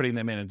worth putting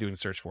them in and doing a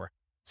search for.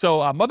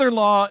 So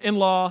mother-in-law,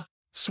 in-law,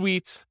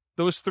 suite,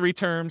 those 3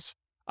 terms.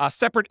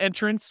 Separate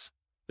entrance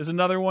is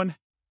another one.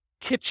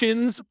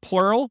 Kitchens,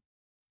 plural.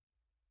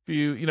 If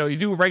you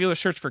do a regular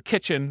search for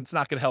kitchen, it's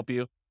not going to help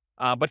you.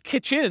 But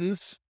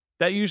kitchens,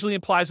 that usually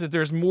implies that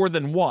there's more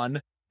than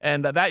one,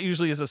 and that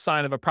usually is a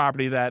sign of a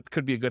property that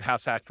could be a good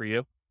house hack for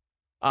you.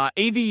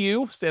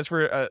 ADU stands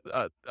for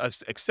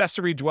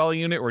accessory dwelling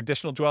unit or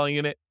additional dwelling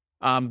unit.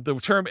 The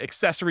term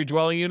accessory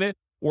dwelling unit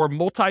or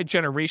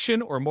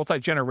multi-generation or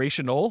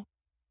multi-generational,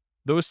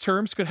 those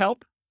terms could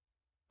help.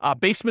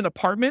 Basement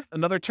apartment,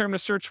 another term to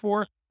search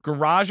for.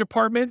 Garage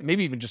apartment,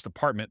 maybe even just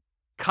apartment.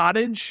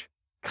 Cottage,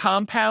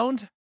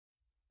 compound,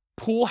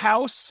 pool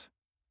house,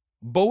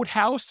 boat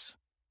house,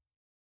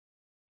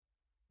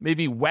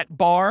 maybe wet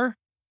bar.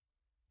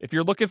 If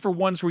you're looking for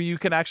ones where you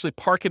can actually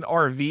park an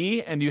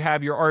RV and you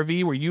have your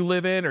RV where you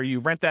live in, or you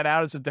rent that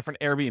out as a different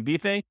Airbnb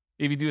thing,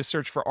 if you do a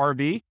search for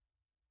RV.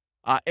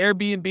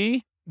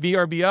 Airbnb,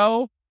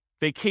 VRBO,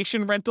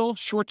 vacation rental,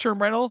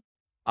 short-term rental,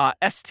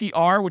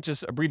 STR, which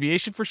is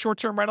abbreviation for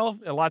short-term rental.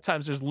 A lot of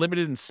times there's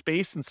limited in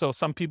space, and so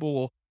some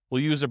people will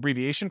use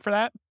abbreviation for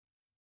that.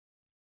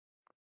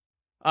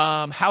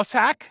 House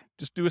hack,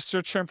 just do a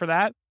search term for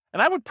that.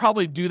 And I would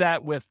probably do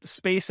that with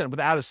space and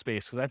without a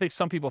space, because I think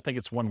some people think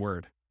it's one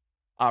word.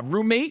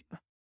 Roommate,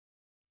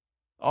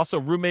 also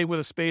roommate with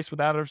a space,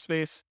 without a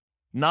space.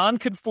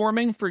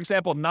 Non-conforming, for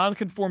example,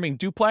 non-conforming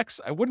duplex.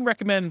 I wouldn't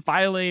recommend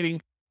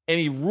violating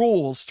any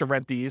rules to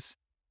rent these,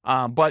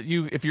 but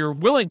if you're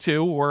willing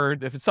to, or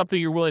if it's something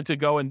you're willing to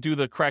go and do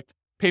the correct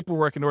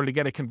paperwork in order to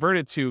get it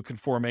converted to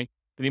conforming,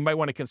 then you might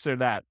want to consider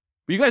that.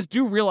 But you guys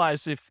do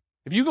realize if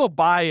you go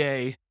buy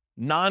a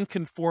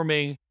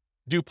non-conforming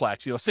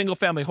duplex, a single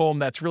family home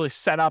that's really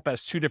set up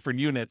as 2 different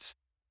units,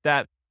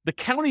 that the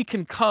county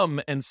can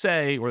come and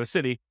say, or the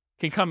city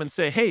can come and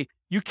say, hey,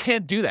 you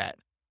can't do that.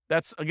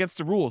 That's against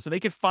the rules. And they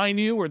could fine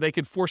you, or they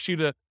could force you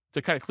to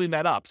kind of clean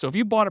that up. So if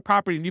you bought a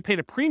property and you paid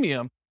a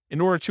premium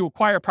in order to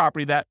acquire a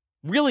property that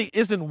really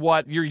isn't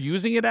what you're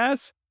using it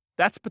as,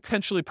 that's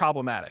potentially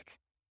problematic,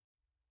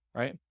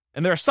 right?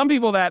 And there are some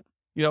people that,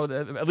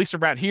 at least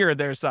around here,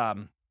 there's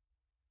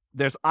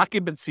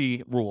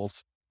occupancy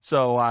rules.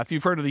 So if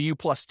you've heard of the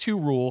U+2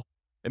 rule,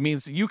 it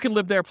means you can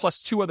live there plus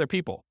 2 other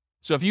people.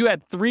 So if you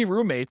had 3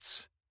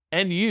 roommates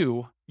and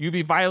you'd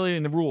be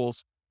violating the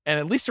rules. And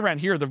at least around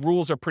here, the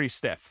rules are pretty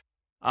stiff.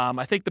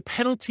 I think the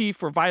penalty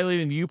for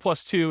violating the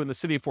U+2 in the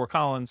city of Fort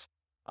Collins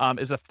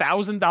is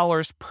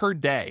 $1,000 per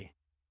day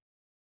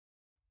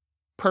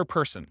per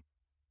person.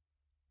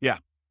 Yeah.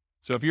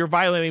 So if you're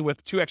violating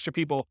with 2 extra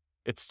people,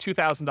 it's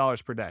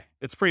 $2,000 per day.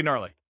 It's pretty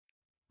gnarly.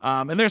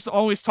 And there's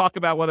always talk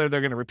about whether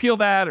they're going to repeal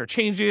that or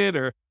change it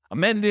or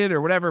amend it or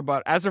whatever.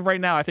 But as of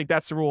right now, I think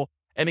that's the rule.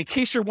 And in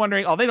case you're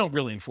wondering, they don't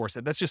really enforce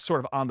it. That's just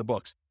sort of on the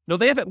books. No,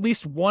 they have at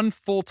least 1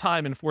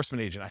 full-time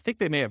enforcement agent. I think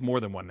they may have more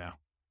than one now,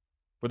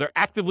 where they're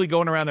actively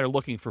going around there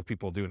looking for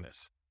people doing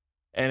this.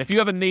 And if you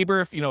have a neighbor,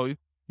 if you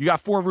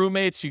got 4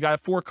 roommates, you got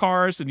 4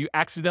 cars, and you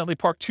accidentally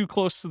park too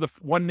close to the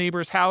one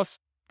neighbor's house,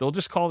 they'll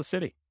just call the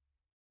city.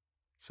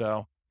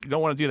 So you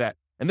don't want to do that.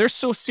 And they're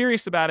so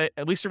serious about it,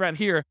 at least around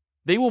here,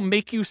 they will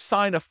make you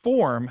sign a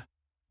form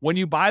when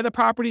you buy the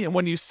property and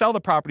when you sell the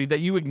property that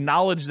you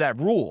acknowledge that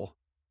rule.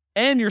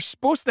 And you're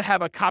supposed to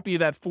have a copy of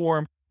that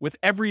form with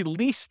every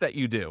lease that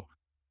you do.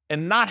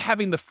 And not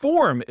having the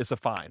form is a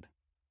fine.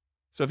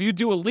 So if you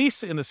do a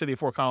lease in the city of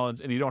Fort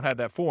Collins and you don't have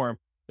that form,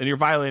 then you're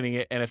violating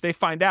it. And if they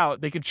find out,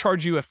 they could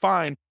charge you a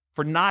fine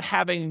for not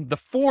having the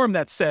form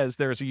that says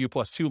there's a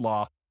U+2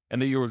 law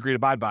and that you agree to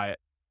abide by it,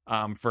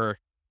 for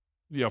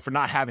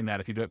not having that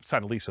if you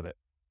sign a lease with it.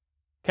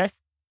 Okay?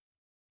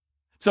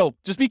 So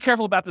just be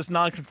careful about this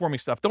non-conforming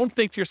stuff. Don't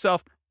think to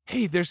yourself,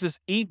 hey, there's this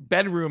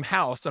 8-bedroom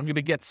house. I'm going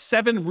to get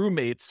 7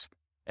 roommates,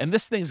 and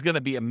this thing's going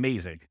to be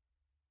amazing.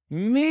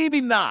 Maybe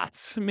not.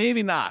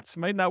 Maybe not.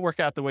 Might not work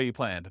out the way you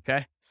planned,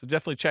 okay? So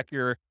definitely check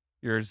your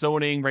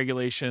zoning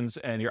regulations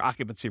and your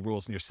occupancy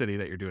rules in your city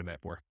that you're doing that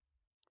for.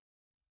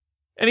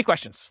 Any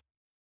questions?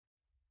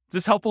 Is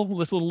this helpful,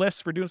 this little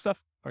list for doing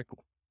stuff? All right,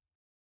 cool.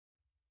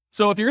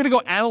 So if you're going to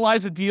go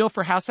analyze a deal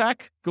for House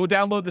Hack, go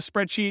download the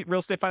spreadsheet,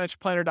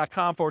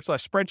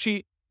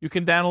 realestatefinancialplanner.com/spreadsheet. You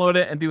can download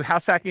it and do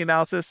house hacking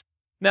analysis.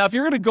 Now, if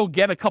you're going to go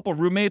get a couple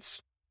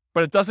roommates,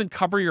 but it doesn't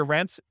cover your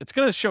rent, it's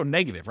going to show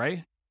negative,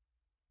 right?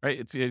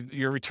 Right?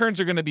 Your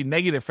returns are going to be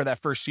negative for that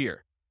first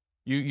year.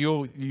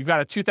 You've got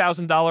a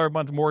 $2,000 a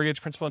month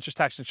mortgage, principal, interest,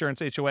 tax,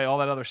 insurance, HOA, all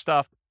that other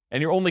stuff,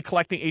 and you're only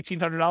collecting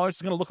 $1,800.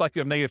 It's going to look like you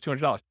have negative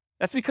 $200.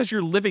 That's because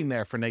you're living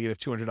there for negative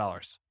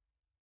 $200.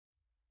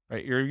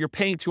 Right? You're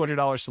paying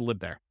 $200 to live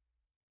there.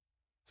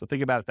 So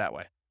think about it that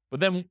way. But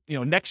then,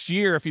 next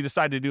year, if you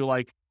decide to do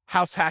like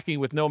house hacking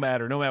with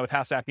Nomad or Nomad with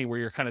house hacking, where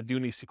you're kind of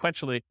doing these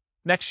sequentially,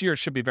 next year it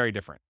should be very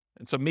different.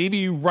 And so maybe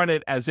you run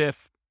it as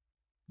if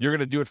you're going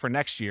to do it for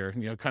next year,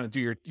 kind of do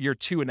your year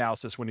 2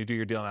 analysis when you do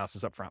your deal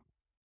analysis up front.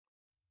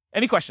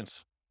 Any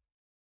questions?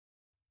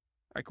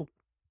 All right, cool.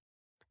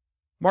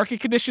 Market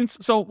conditions.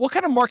 So what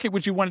kind of market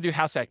would you want to do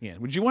house hacking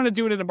in? Would you want to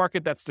do it in a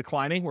market that's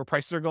declining, where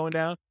prices are going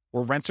down,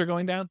 or rents are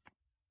going down?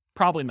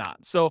 Probably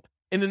not. So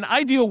in an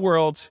ideal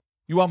world,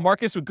 you want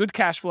markets with good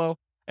cash flow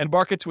and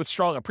markets with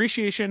strong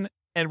appreciation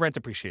and rent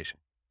appreciation.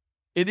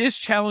 It is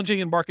challenging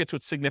in markets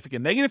with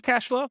significant negative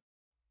cash flow,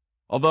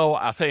 although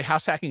I'll tell you,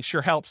 house hacking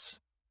sure helps.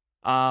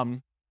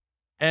 And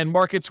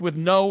markets with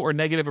no or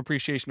negative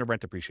appreciation or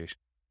rent appreciation.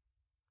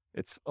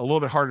 It's a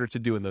little bit harder to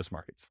do in those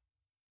markets.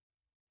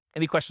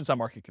 Any questions on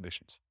market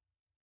conditions?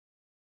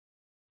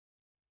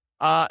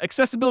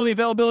 Accessibility,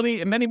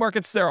 availability. In many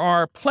markets, there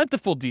are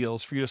plentiful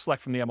deals for you to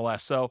select from the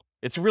MLS. So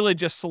it's really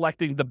just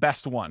selecting the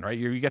best one, right?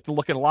 You get to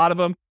look at a lot of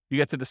them. You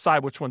get to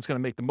decide which one's going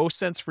to make the most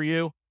sense for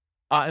you.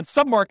 In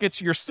some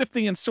markets, you're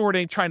sifting and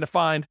sorting, trying to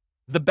find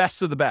the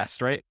best of the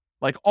best, right?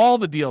 Like all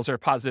the deals are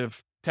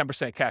positive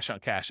 10% cash on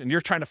cash, and you're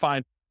trying to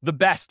find the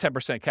best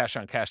 10% cash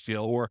on cash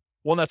deal, or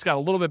one that's got a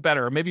little bit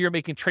better. Or maybe you're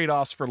making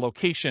trade-offs for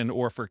location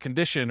or for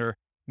condition, or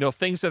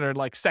things that are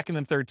like second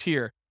and third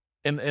tier.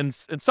 In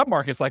some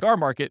markets, like our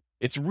market,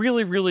 it's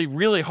really, really,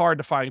 really hard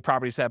to find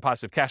properties that have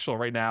positive cash flow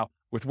right now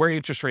with where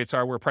interest rates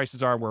are, where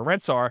prices are, where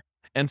rents are.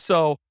 And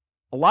so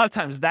a lot of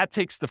times that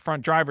takes the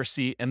front driver's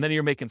seat, and then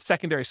you're making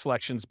secondary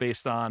selections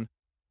based on,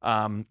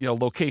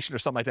 location or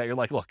something like that. You're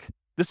like, look,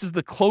 this is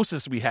the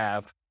closest we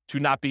have to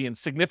not being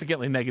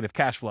significantly negative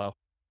cash flow.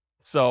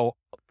 So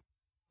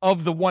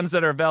of the ones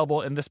that are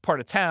available in this part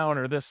of town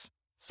or this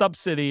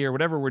sub-city or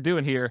whatever we're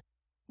doing here,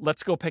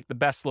 let's go pick the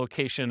best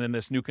location in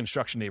this new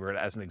construction neighborhood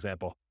as an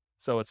example.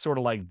 So it's sort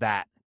of like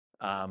that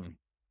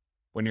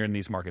when you're in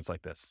these markets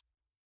like this.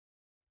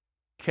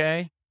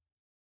 Okay.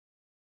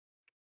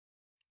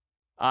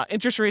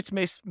 Interest rates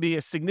may be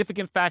a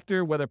significant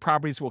factor, whether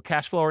properties will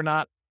cash flow or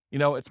not.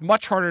 It's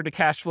much harder to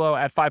cash flow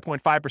at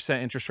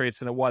 5.5% interest rates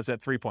than it was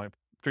at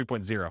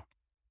 3.0.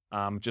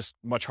 Just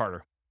much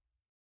harder.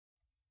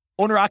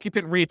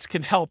 Owner-occupant REITs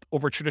can help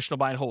over traditional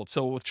buy and hold.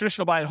 So with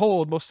traditional buy and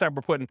hold, most of the time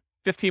we're putting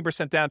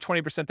 15% down,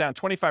 20% down,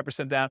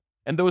 25% down,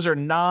 and those are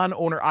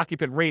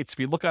non-owner-occupant rates. If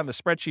you look on the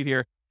spreadsheet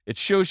here, it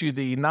shows you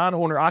the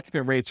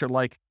non-owner-occupant rates are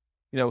like,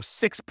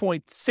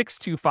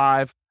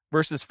 6.625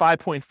 versus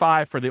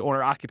 5.5 for the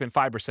owner-occupant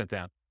 5%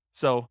 down.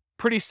 So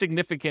pretty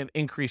significant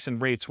increase in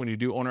rates when you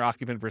do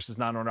owner-occupant versus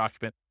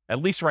non-owner-occupant, at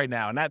least right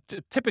now. And that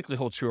typically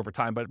holds true over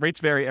time, but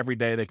rates vary every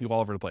day. They can go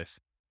all over the place.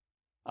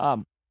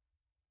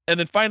 And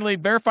then finally,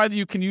 verify that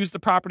you can use the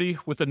property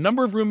with the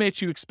number of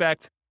roommates you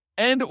expect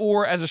and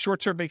or as a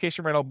short-term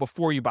vacation rental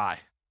before you buy.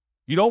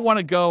 You don't want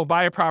to go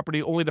buy a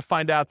property only to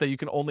find out that you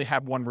can only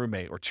have one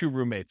roommate or two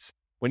roommates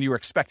when you were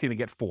expecting to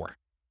get 4.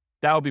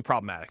 That would be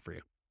problematic for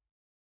you.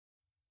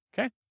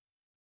 Okay?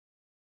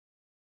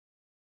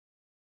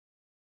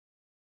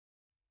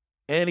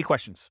 Any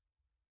questions?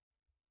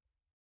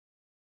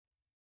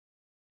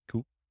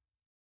 Cool.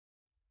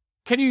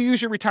 Can you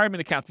use your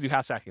retirement account to do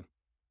house hacking?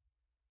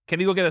 Can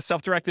you go get a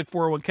self-directed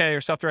 401k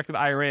or self-directed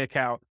IRA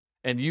account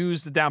and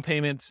use the down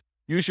payments,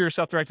 use your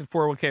self-directed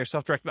 401k or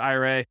self-directed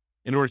IRA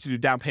in order to do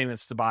down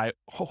payments to buy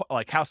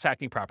like house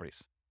hacking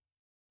properties?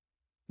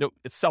 No,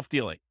 it's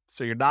self-dealing.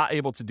 So you're not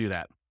able to do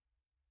that.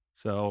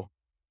 So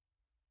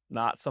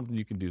not something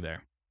you can do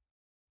there.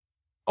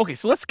 Okay,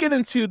 so let's get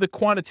into the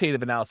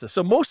quantitative analysis.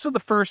 So most of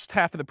the first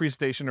half of the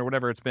presentation or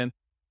whatever it's been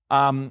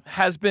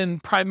has been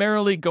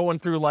primarily going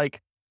through like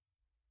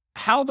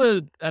how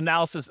the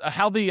analysis,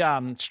 how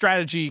the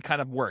strategy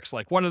kind of works.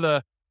 Like what are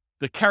the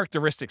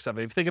characteristics of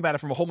it? If you think about it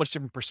from a whole bunch of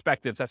different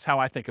perspectives, that's how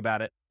I think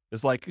about it.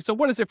 Is like, so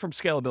what is it from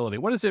scalability?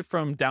 What is it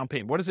from down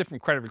payment? What is it from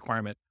credit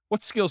requirement?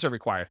 What skills are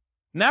required?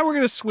 Now we're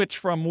going to switch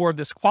from more of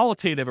this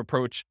qualitative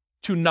approach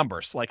to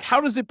numbers. Like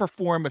how does it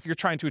perform if you're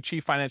trying to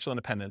achieve financial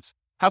independence?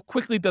 How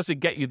quickly does it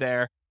get you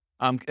there?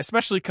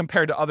 Especially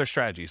compared to other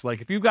strategies.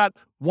 Like if you've got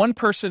one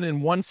person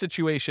in one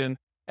situation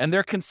and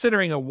they're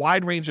considering a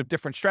wide range of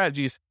different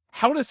strategies,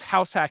 how does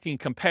house hacking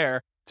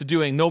compare to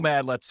doing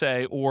Nomad, let's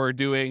say, or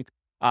doing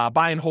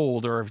buy and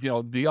hold, or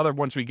the other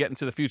ones we get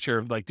into the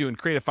future, like doing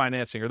creative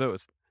financing or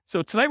those?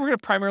 So tonight we're going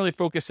to primarily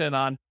focus in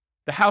on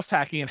the house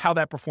hacking and how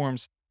that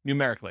performs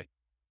numerically.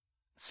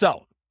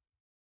 So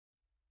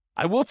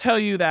I will tell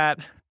you that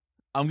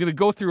I'm going to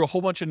go through a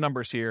whole bunch of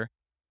numbers here,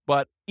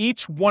 but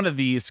each one of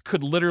these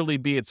could literally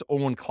be its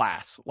own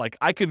class. Like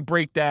I could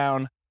break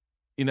down,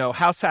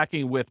 house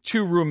hacking with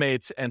 2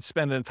 roommates and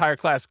spend an entire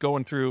class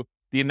going through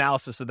the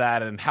analysis of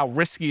that and how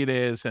risky it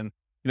is and,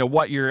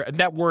 what your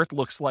net worth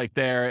looks like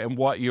there and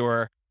what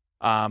your,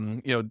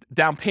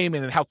 down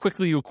payment and how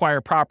quickly you acquire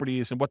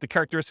properties and what the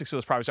characteristics of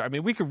those properties are. I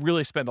mean, we could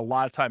really spend a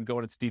lot of time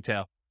going into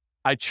detail.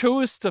 I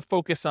chose to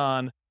focus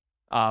on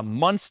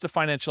months to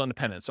financial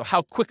independence. So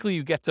how quickly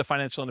you get to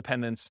financial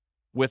independence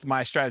with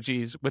my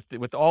strategies,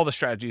 with all the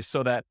strategies,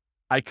 so that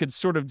I could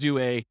sort of do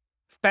a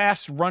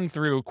fast run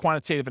through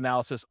quantitative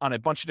analysis on a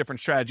bunch of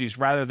different strategies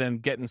rather than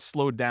getting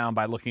slowed down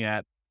by looking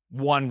at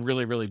one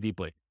really, really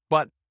deeply.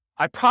 But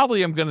I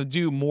probably am going to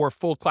do more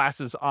full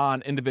classes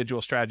on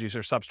individual strategies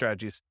or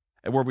sub-strategies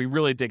and where we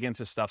really dig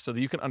into stuff so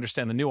that you can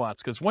understand the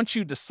nuance. Because once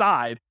you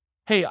decide,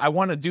 hey, I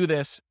want to do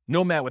this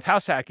nomad with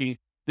house hacking,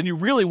 then you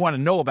really want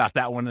to know about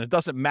that one. And it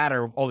doesn't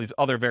matter all these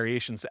other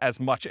variations as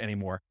much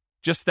anymore.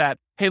 Just that,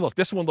 hey, look,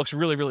 this one looks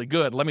really, really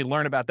good. Let me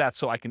learn about that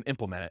so I can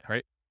implement it,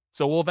 right?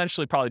 So we'll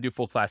eventually probably do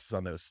full classes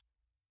on those.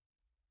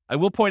 I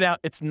will point out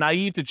it's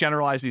naive to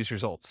generalize these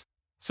results.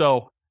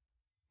 So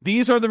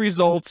these are the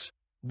results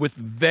with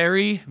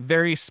very,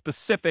 very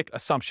specific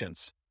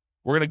assumptions.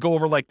 We're going to go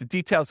over like the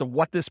details of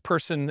what this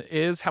person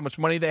is, how much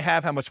money they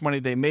have, how much money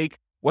they make,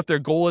 what their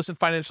goal is in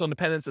financial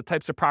independence, the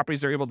types of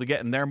properties they're able to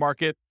get in their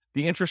market,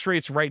 the interest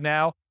rates right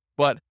now.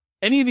 But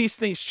any of these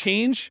things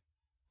change,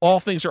 all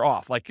things are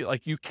off. Like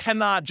you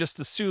cannot just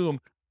assume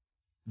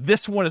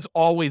this one is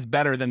always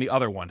better than the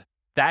other one.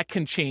 That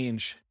can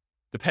change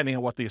depending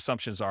on what the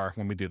assumptions are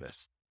when we do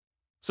this.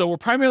 So we're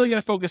primarily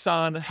going to focus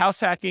on house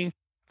hacking,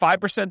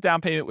 5%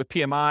 down payment with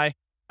PMI.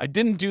 I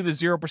didn't do the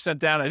 0%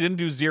 down. I didn't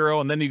do 0.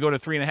 And then you go to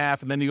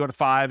 3.5 and then you go to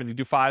 5 and you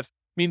do 5s.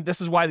 I mean,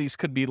 this is why these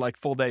could be like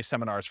full day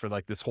seminars for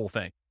like this whole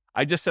thing.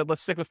 I just said,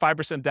 let's stick with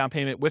 5% down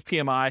payment with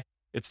PMI.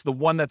 It's the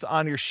one that's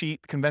on your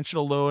sheet,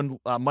 conventional loan,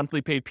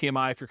 monthly paid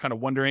PMI, if you're kind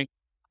of wondering.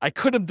 I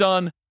could have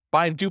done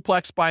buying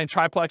duplex, buying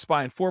triplex,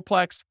 buying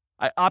fourplex.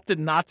 I opted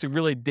not to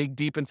really dig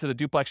deep into the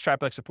duplex,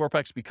 triplex, and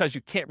fourplex because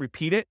you can't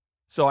repeat it.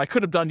 So I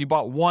could have done, you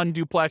bought one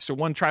duplex or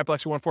one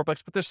triplex or one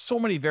fourplex, but there's so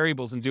many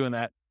variables in doing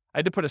that. I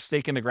had to put a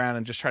stake in the ground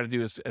and just try to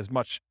do as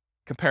much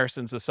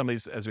comparisons of some of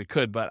these as we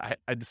could. But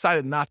I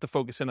decided not to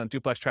focus in on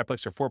duplex,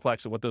 triplex, or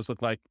fourplex and what those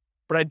look like.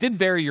 But I did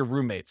vary your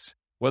roommates,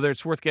 whether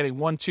it's worth getting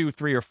 1, 2,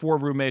 3, or 4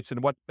 roommates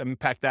and what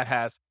impact that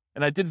has.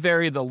 And I did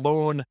vary the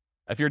loan.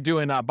 If you're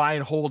doing buy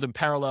and hold in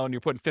parallel and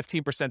you're putting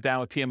 15% down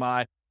with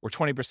PMI or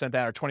 20%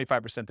 down or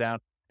 25% down.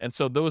 And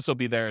so those will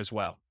be there as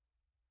well.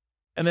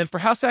 And then for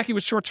house hacking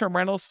with short-term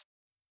rentals,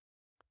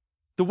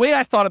 the way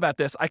I thought about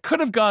this, I could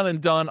have gone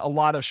and done a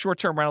lot of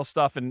short-term rental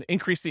stuff and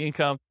increased the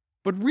income.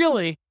 But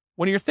really,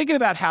 when you're thinking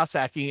about house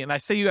hacking, and I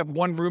say you have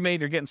one roommate,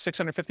 you're getting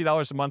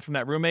 $650 a month from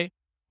that roommate,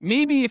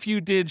 maybe if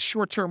you did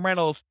short-term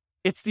rentals,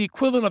 it's the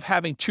equivalent of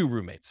having 2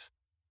 roommates,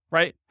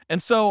 right?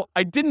 And so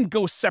I didn't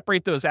go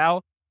separate those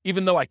out,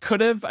 even though I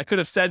could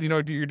have said,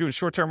 you're doing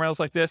short-term rentals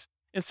like this.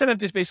 Instead of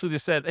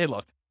just said, hey,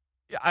 look,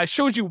 I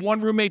showed you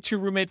 1 roommate, 2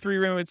 roommates, 3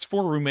 roommates,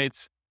 4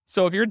 roommates.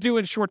 So if you're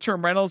doing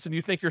short-term rentals and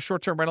you think your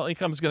short-term rental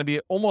income is going to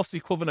be almost the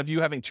equivalent of you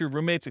having 2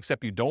 roommates,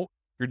 except you don't,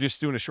 you're just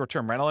doing a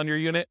short-term rental on your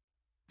unit,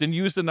 then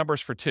use the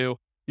numbers for 2.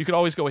 You could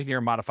always go in here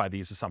and modify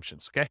these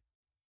assumptions, okay?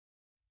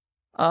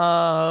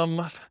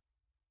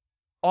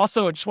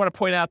 Also, I just want to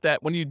point out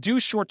that when you do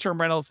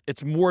short-term rentals,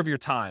 it's more of your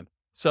time.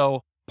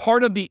 So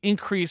part of the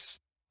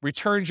increased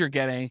returns you're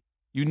getting,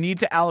 you need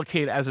to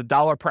allocate as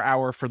 $1 per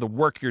hour for the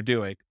work you're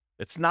doing.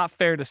 It's not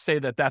fair to say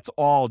that that's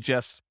all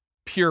just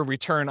pure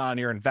return on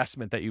your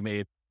investment that you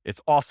made. It's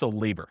also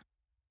labor.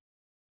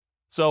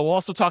 So we'll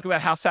also talk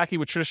about house hacking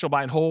with traditional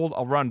buy and hold.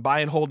 I'll run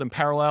buy and hold in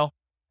parallel,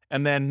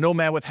 and then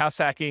nomad with house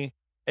hacking,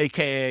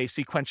 AKA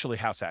sequentially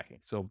house hacking.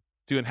 So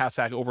doing house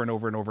hack over and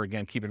over and over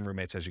again, keeping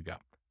roommates as you go.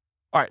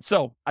 All right,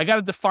 so I got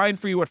to define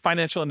for you what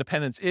financial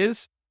independence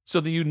is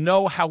so that you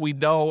know how we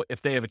know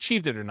if they have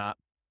achieved it or not.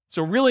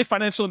 So really,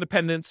 financial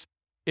independence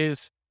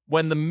is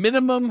when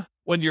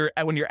your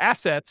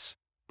assets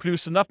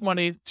produce enough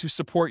money to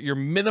support your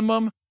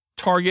minimum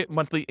target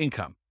monthly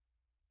income.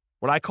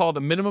 What I call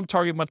the minimum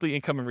target monthly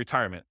income in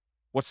retirement.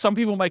 What some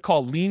people might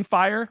call lean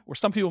fire, or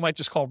some people might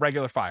just call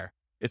regular fire.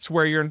 It's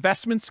where your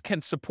investments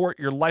can support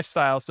your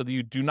lifestyle so that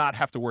you do not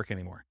have to work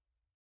anymore.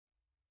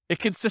 It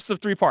consists of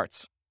 3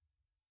 parts.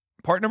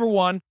 Part number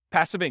 1,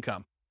 passive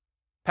income.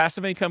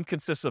 Passive income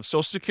consists of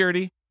Social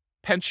Security,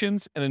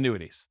 pensions, and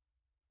annuities.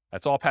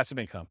 That's all passive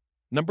income.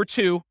 Number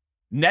 2,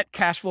 net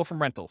cash flow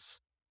from rentals.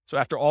 So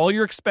after all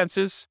your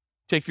expenses,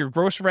 take your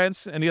gross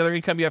rents and the other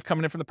income you have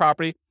coming in from the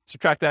property,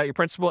 subtract that, your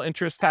principal,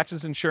 interest,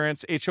 taxes,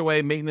 insurance,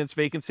 HOA, maintenance,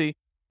 vacancy,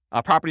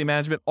 property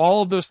management,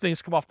 all of those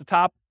things come off the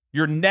top.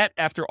 Your net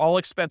after all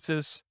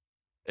expenses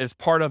is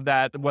part of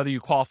that, whether you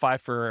qualify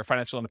for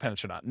financial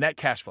independence or not, net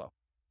cash flow.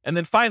 And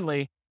then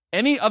finally,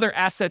 any other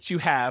assets you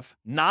have,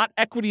 not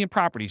equity in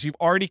properties, you've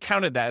already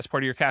counted that as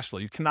part of your cash flow.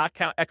 You cannot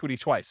count equity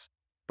twice.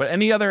 But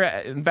any other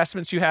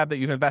investments you have that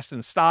you've invested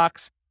in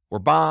stocks or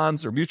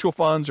bonds or mutual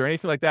funds or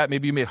anything like that,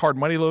 maybe you made hard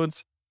money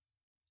loans,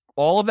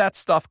 all of that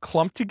stuff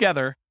clumped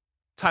together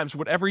times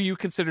whatever you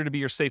consider to be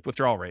your safe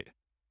withdrawal rate.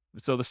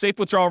 So the safe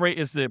withdrawal rate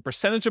is the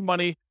percentage of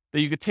money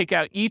that you could take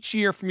out each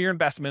year from your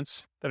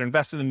investments that are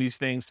invested in these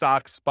things,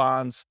 stocks,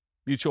 bonds,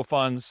 mutual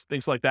funds,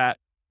 things like that,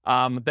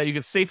 that you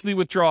can safely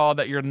withdraw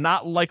that you're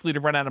not likely to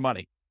run out of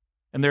money.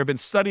 And there have been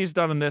studies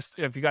done on this.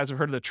 If you guys have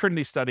heard of the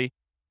Trinity study,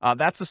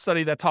 that's a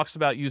study that talks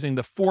about using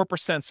the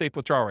 4% safe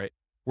withdrawal rate,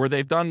 where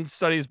they've done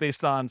studies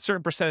based on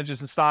certain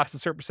percentages in stocks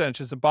and certain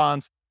percentages in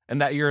bonds,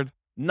 and that you're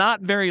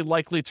not very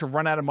likely to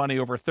run out of money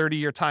over a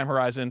 30-year time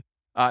horizon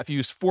if you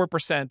use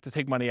 4% to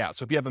take money out.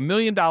 So if you have $1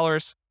 million,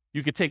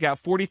 you could take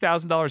out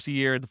 $40,000 a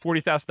year. The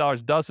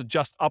 $40,000 does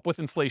adjust up with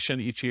inflation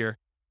each year,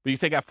 but you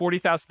take out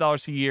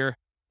 $40,000 a year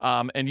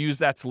and use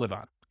that to live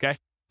on, okay?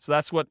 So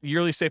that's what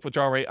yearly safe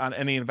withdrawal rate on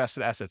any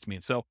invested assets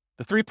means. So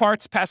the three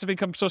parts: passive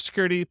income, Social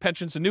Security,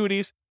 pensions,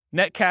 annuities,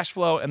 net cash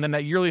flow, and then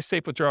that yearly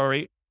safe withdrawal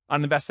rate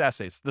on invested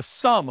assets. The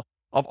sum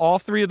of all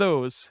three of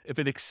those, if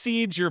it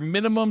exceeds your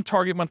minimum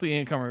target monthly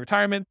income in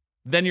retirement,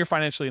 then you're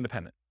financially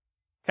independent.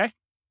 Okay?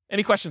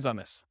 Any questions on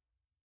this?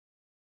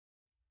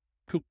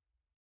 Cool.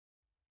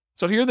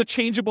 So here are the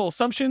changeable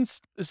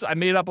assumptions. I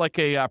made up like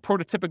a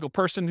prototypical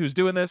person who's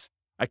doing this.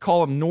 I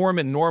call them Norm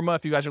and Norma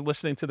if you guys are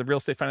listening to the Real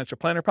Estate Financial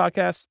Planner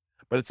podcast,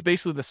 but it's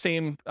basically the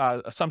same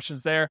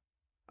assumptions there.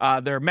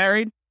 They're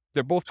married.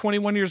 They're both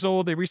 21 years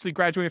old. They recently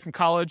graduated from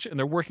college, and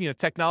they're working in a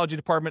technology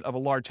department of a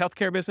large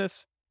healthcare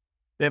business.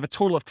 They have a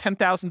total of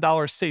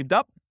 $10,000 saved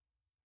up.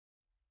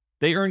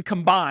 They earn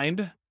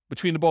combined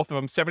between the both of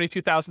them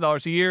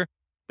 $72,000 a year.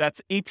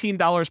 That's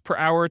 $18 per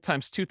hour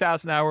times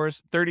 2,000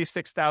 hours,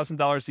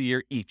 $36,000 a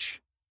year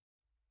each.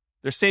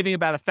 They're saving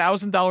about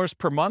 $1,000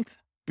 per month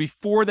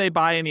before they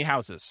buy any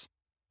houses.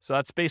 So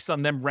that's based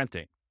on them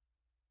renting.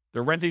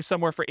 They're renting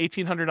somewhere for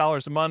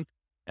 $1,800 a month,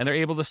 and they're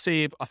able to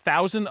save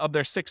 $1,000 of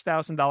their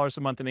 $6,000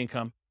 a month in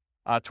income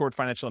toward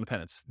financial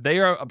independence. They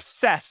are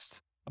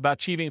obsessed about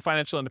achieving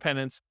financial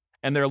independence,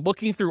 and they're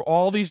looking through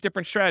all these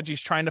different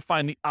strategies, trying to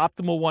find the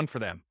optimal one for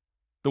them,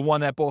 the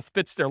one that both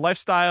fits their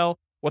lifestyle,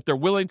 what they're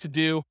willing to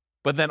do,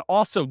 but then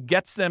also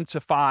gets them to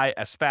FI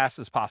as fast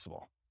as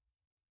possible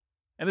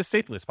and as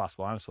safely as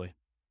possible, honestly.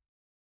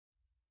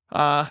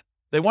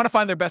 They want to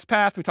find their best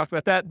path. We talked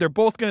about that. They're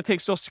both going to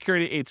take Social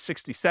Security at age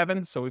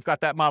 67, so we've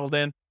got that modeled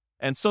in.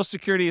 And Social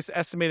Security is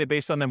estimated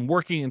based on them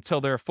working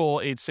until they're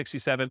full age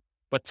 67.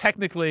 But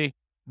technically,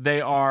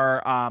 they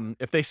are,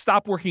 if they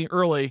stop working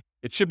early,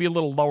 it should be a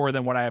little lower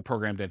than what I have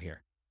programmed in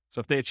here. So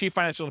if they achieve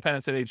financial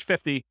independence at age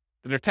 50,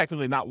 then they're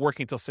technically not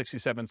working until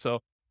 67. So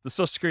the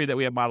Social Security that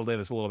we have modeled in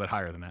is a little bit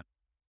higher than that.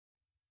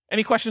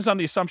 Any questions on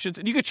the assumptions?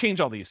 And you could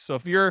change all these. So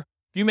if you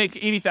make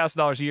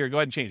 $80,000 a year, go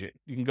ahead and change it.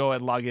 You can go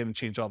ahead and log in and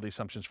change all the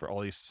assumptions for all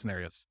these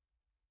scenarios.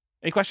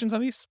 Any questions on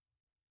these?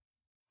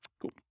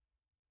 Cool.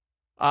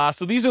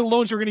 So these are the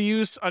loans we're going to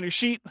use on your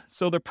sheet.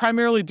 So they're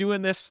primarily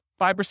doing this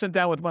 5%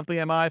 down with monthly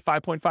MI,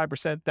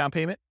 5.5% down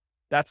payment.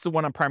 That's the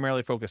one I'm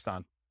primarily focused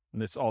on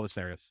in all the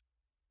scenarios.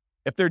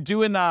 If they're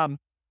doing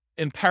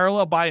in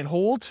parallel buy and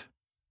hold,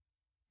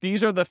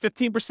 these are the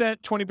 15%,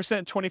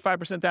 20%,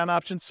 25% down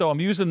options. So I'm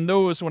using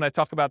those when I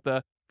talk about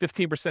the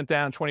 15%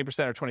 down,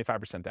 20%, or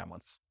 25% down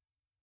ones.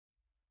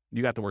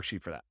 You got the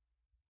worksheet for that.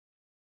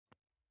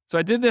 So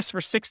I did this for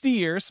 60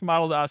 years,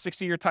 modeled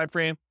 60-year time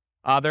frame.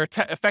 Their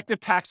effective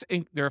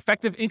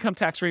income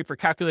tax rate for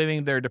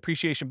calculating their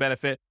depreciation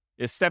benefit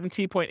is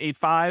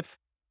 17.85.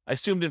 I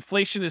assumed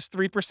inflation is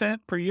 3%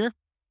 per year.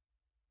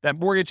 That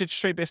mortgage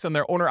interest rate based on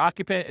their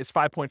owner-occupant is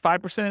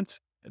 5.5%.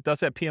 It does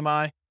have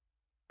PMI.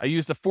 I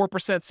used the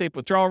 4% safe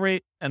withdrawal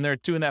rate, and they're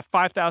doing that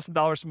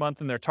 $5,000 a month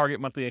in their target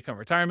monthly income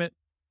retirement.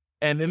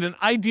 And in an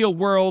ideal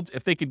world,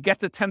 if they could get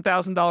to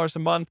 $10,000 a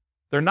month,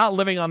 they're not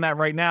living on that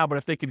right now, but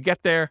if they could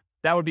get there,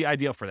 that would be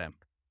ideal for them.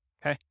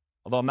 Okay.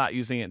 Although I'm not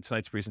using it in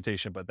tonight's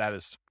presentation, but that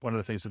is one of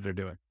the things that they're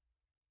doing.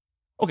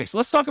 Okay. So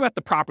let's talk about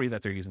the property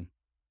that they're using.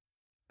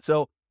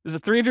 So there's a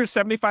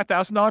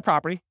 $375,000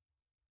 property.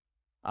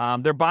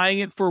 They're buying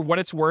it for what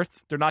it's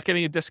worth. They're not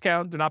getting a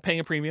discount. They're not paying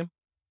a premium.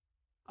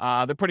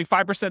 They're putting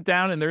 5%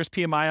 down, and there's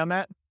PMI on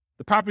that.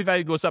 The property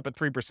value goes up at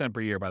 3%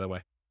 per year, by the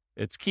way.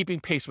 It's keeping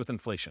pace with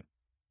inflation.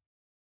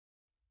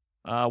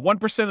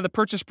 1% of the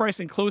purchase price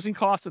and closing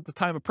costs at the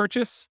time of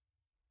purchase.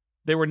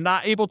 They were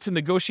not able to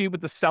negotiate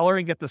with the seller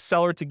and get the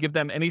seller to give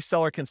them any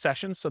seller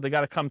concessions, so they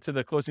got to come to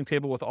the closing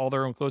table with all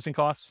their own closing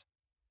costs.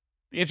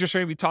 The interest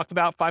rate we talked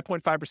about,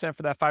 5.5%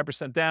 for that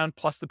 5% down,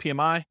 plus the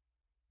PMI.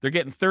 They're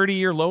getting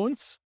 30-year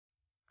loans.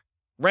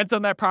 Rent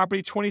on that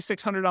property,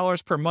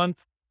 $2,600 per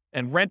month,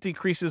 and rent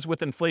increases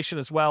with inflation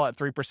as well at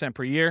 3%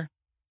 per year.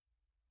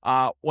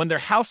 When they're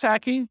house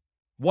hacking,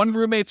 one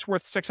roommate's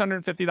worth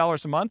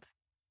 $650 a month.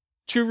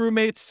 Two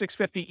roommates,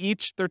 $650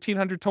 each,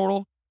 $1,300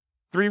 total.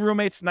 Three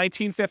roommates,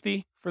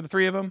 $1,950 for the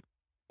three of them.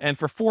 And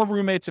for four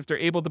roommates, if they're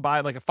able to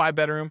buy like a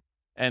 5-bedroom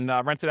and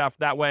rent it out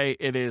that way,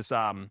 it is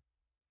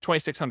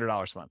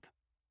 $2,600 a month.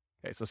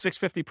 Okay, so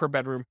 $650 per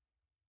bedroom.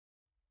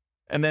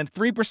 And then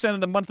 3%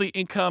 of the monthly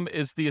income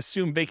is the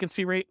assumed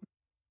vacancy rate.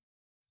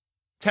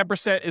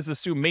 10% is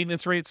assumed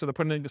maintenance rate, so they're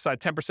putting aside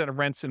 10% of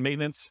rents and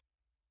maintenance.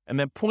 And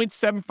then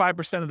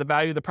 0.75% of the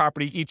value of the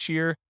property each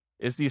year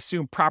is the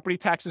assumed property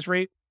taxes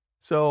rate.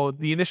 So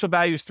the initial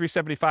value is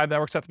 $375. That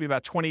works out to be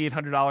about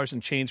 $2,800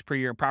 and change per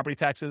year in property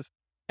taxes.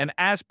 And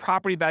as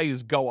property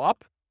values go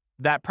up,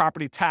 that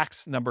property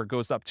tax number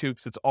goes up too,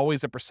 because it's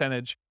always a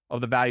percentage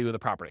of the value of the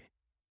property.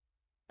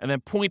 And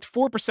then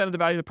 0.4% of the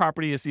value of the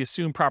property is the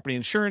assumed property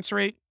insurance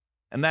rate.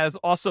 And that is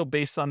also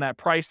based on that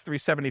price,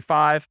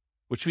 $375,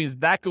 which means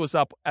that goes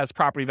up as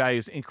property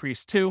values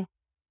increase too.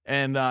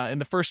 And in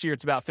the first year,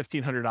 it's about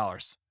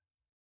 $1,500.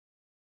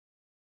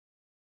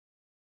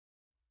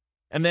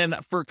 And then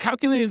for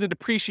calculating the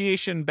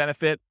depreciation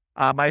benefit,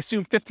 I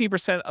assume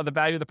 15% of the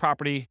value of the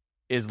property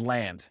is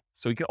land.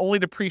 So you can only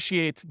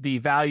depreciate the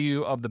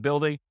value of the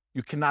building.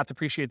 You cannot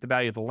depreciate the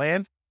value of the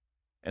land.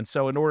 And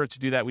so in order to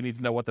do that, we need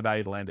to know what the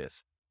value of the land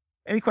is.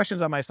 Any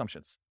questions on my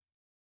assumptions?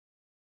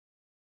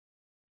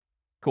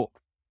 Cool.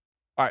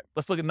 All right,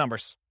 let's look at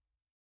numbers.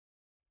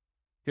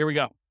 Here we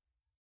go.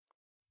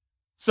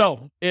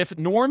 So if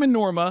Norm and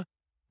Norma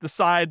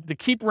decide to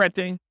keep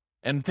renting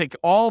and take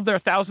all of their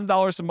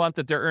 $1,000 a month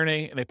that they're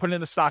earning and they put it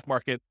in the stock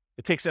market,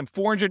 it takes them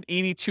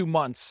 482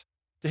 months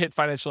to hit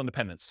financial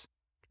independence.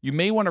 You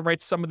may want to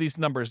write some of these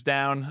numbers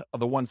down, of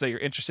the ones that you're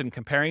interested in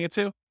comparing it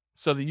to,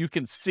 so that you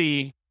can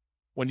see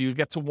when you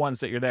get to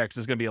ones that you're there, because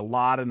there's going to be a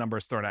lot of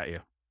numbers thrown at you.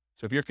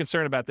 So if you're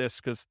concerned about this,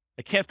 because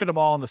I can't fit them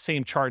all in the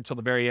same chart until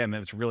the very end,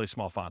 and it's really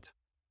small font.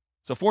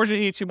 So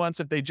 482 months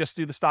if they just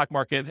do the stock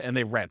market and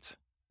they rent.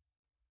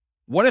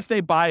 What if they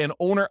buy an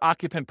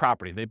owner-occupant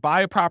property? They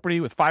buy a property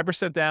with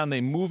 5% down,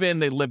 they move in,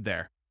 they live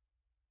there.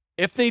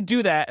 If they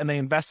do that and they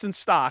invest in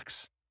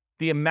stocks,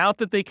 the amount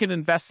that they can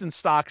invest in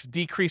stocks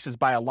decreases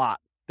by a lot.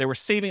 They were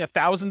saving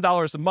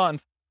 $1,000 a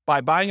month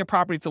by buying a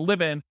property to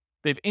live in.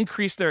 They've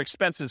increased their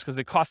expenses because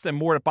it costs them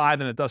more to buy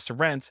than it does to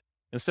rent.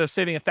 Instead of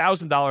saving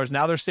 $1,000,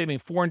 now they're saving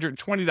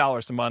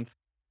 $420 a month.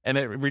 And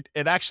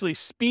it actually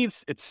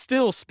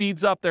still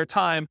speeds up their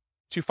time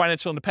to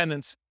financial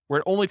independence, where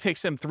it only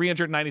takes them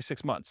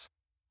 396 months.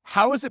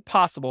 How is it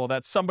possible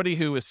that somebody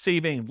who is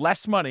saving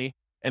less money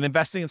and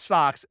investing in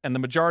stocks, and the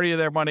majority of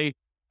their money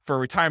for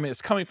retirement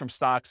is coming from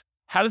stocks,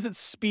 how does it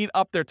speed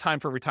up their time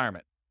for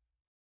retirement?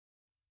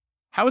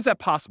 How is that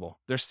possible?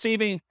 They're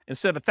saving,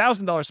 instead of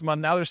 $1,000 a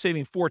month, now they're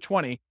saving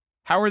 $420.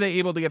 How are they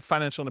able to get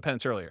financial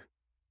independence earlier?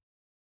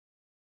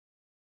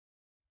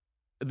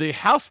 The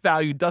house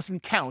value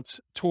doesn't count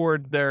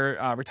toward their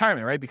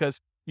retirement, right? Because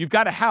you've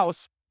got a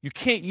house, you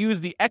can't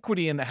use the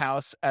equity in the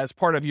house as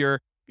part of your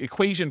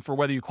equation for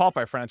whether you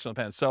qualify for financial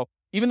independence. So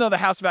even though the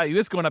house value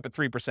is going up at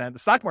 3%, the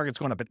stock market's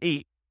going up at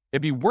 8%.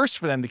 It'd be worse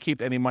for them to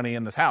keep any money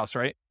in this house,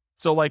 right?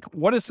 So like,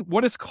 what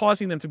is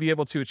causing them to be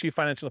able to achieve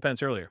financial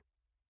independence earlier?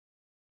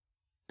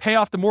 Pay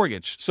off the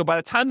mortgage. So by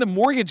the time the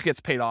mortgage gets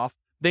paid off,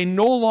 they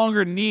no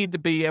longer need to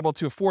be able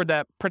to afford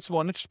that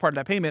principal and interest part of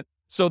that payment.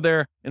 So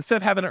they're, instead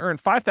of having to earn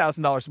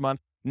 $5,000 a month,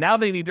 now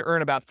they need to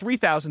earn about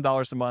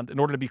 $3,000 a month in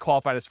order to be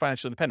qualified as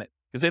financially independent,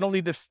 because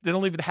they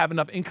don't even have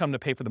enough income to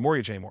pay for the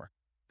mortgage anymore.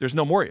 There's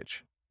no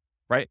mortgage,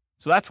 right?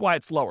 So that's why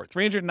it's lower.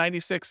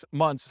 396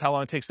 months is how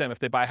long it takes them if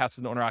they buy a house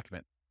as an owner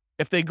occupant.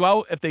 If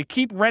they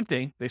keep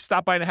renting, they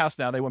stop buying a house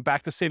now, they went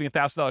back to saving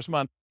 $1,000 a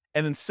month,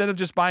 and instead of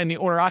just buying the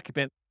owner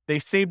occupant, they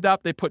saved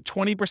up, they put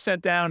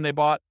 20% down, they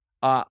bought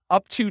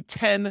up to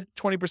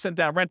 20%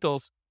 down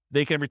rentals,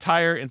 they can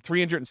retire in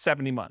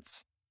 370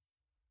 months.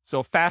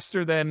 So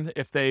faster than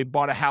if they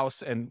bought a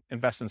house and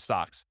invest in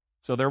stocks.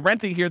 So they're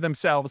renting here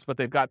themselves, but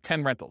they've got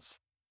 10 rentals,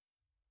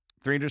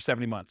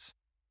 370 months.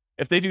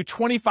 If they do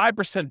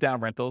 25%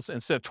 down rentals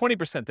instead of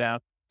 20% down,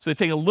 so they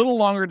take a little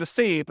longer to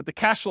save, but the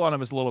cash flow on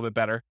them is a little bit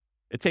better,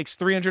 it takes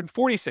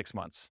 346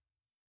 months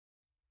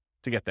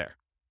to get there.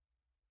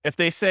 If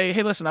they say,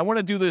 hey, listen, I want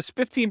to do this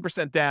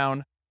 15%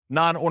 down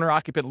non-owner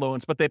occupant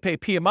loans, but they pay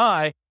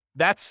PMI,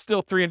 that's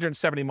still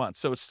 370 months.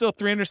 So it's still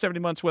 370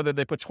 months whether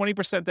they put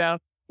 20% down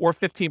or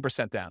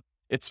 15% down.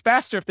 It's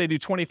faster if they do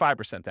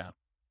 25% down.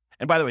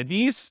 And by the way,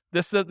 this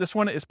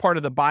one is part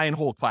of the buy and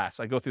hold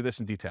class. I go through this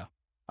in detail.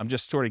 I'm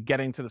just sort of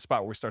getting to the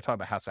spot where we start talking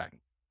about house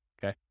hacking.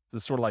 Okay.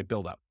 This is sort of like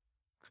build up.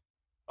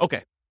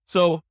 Okay.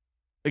 So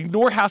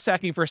ignore house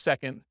hacking for a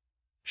second.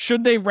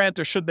 Should they rent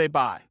or should they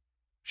buy?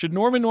 Should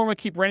Norm and Norma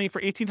keep renting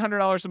for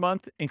 $1,800 a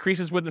month,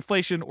 increases with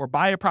inflation, or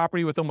buy a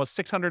property with almost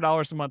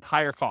 $600 a month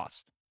higher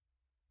cost?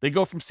 They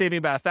go from saving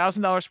about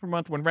 $1,000 per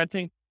month when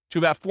renting to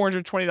about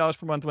 $420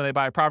 per month when they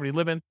buy a property to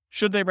live in.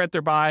 Should they rent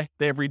or buy?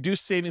 They have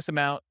reduced savings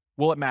amount.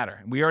 Will it matter?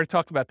 And we already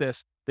talked about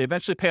this. They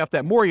eventually pay off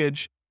that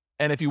mortgage.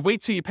 And if you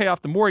wait till you pay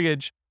off the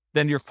mortgage,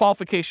 then your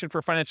qualification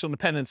for financial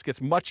independence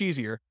gets much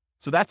easier.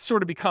 So that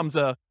sort of becomes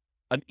an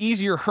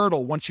easier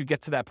hurdle once you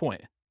get to that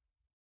point.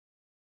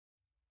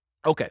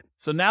 Okay,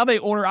 so now they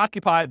owner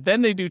occupy,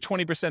 then they do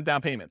 20%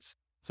 down payments.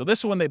 So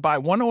this one, they buy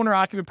one owner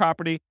occupant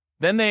property,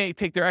 then they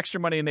take their extra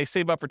money and they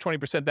save up for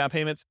 20% down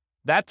payments.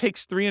 That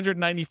takes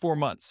 394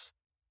 months.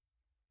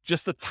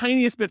 Just the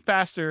tiniest bit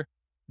faster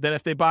than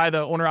if they buy the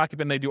owner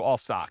occupant and they do all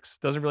stocks.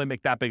 Doesn't really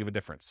make that big of a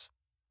difference.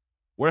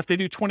 What if they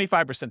do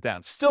 25%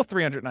 down? Still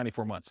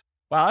 394 months.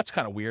 Wow, that's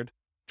kind of weird.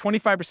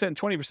 25% and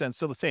 20% is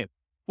still the same.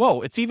 Whoa,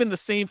 it's even the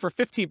same for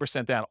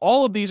 15% down.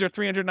 All of these are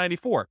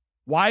 394.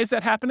 Why is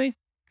that happening?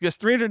 Because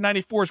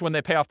 394 is when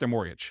they pay off their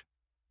mortgage.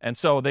 And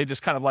so they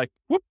just kind of like,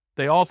 whoop,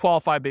 they all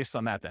qualify based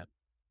on that then.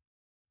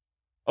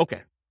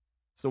 Okay,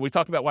 so we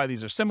talked about why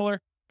these are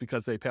similar,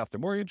 because they pay off their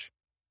mortgage.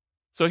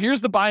 So here's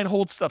the buy and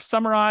hold stuff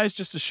summarized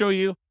just to show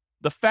you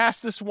the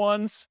fastest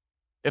ones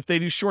if they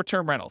do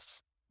short-term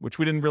rentals, which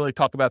we didn't really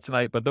talk about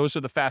tonight, but those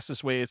are the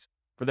fastest ways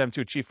for them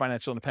to achieve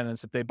financial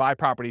independence if they buy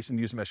properties and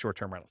use them as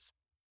short-term rentals.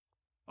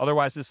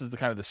 Otherwise, this is the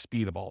kind of the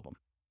speed of all of them.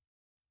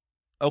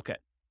 Okay,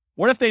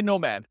 what if they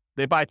nomad?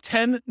 They buy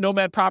 10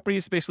 nomad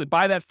properties, basically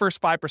buy that first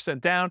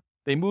 5% down.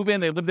 They move in,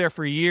 they live there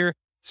for a year.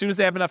 As soon as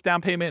they have enough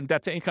down payment and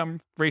debt to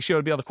income ratio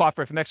to be able to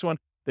qualify for the next one,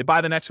 they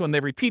buy the next one. They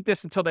repeat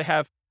this until they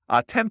have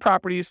 10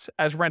 properties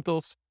as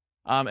rentals.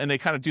 And they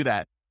kind of do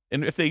that.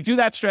 And if they do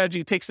that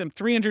strategy, it takes them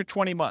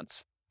 320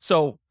 months.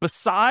 So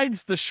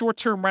besides the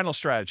short-term rental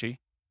strategy,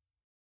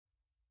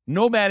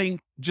 nomading,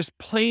 just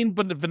plain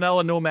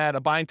vanilla nomad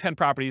of buying 10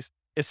 properties,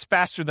 is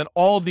faster than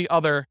all the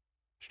other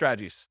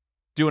strategies.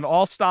 Doing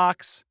all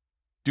stocks,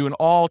 doing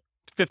all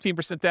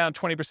 15% down,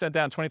 20%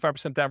 down,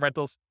 25% down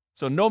rentals.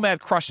 So nomad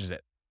crushes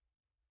it.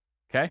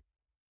 Okay?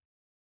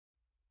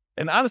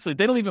 And honestly,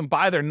 they don't even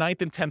buy their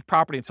 9th and 10th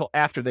property until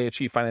after they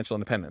achieve financial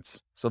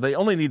independence. So they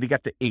only need to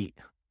get to 8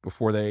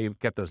 before they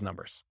get those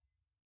numbers.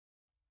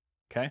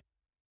 Okay?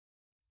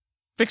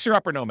 Fixer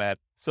Upper Nomad.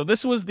 So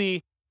this was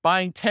the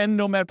buying 10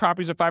 nomad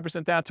properties at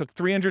 5% down, took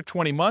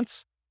 320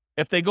 months.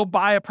 If they go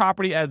buy a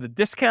property at the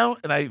discount,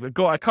 and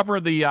I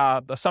cover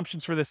the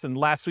assumptions for this in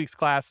last week's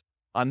class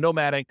on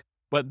nomading,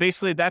 but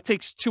basically that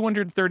takes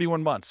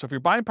 231 months. So if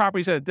you're buying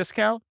properties at a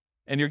discount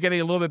and you're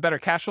getting a little bit better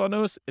cash flow on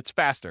those, it's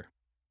faster.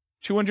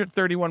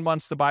 231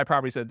 months to buy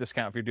properties at a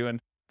discount if you're doing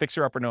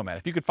Fixer Upper Nomad,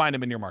 if you could find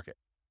them in your market.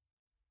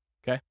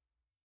 Okay.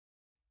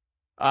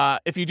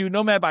 If you do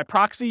nomad by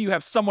proxy, you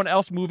have someone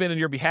else move in on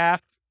your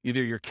behalf,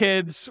 either your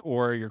kids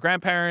or your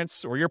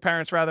grandparents, or your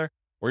parents rather,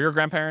 or your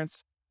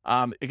grandparents.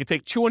 It could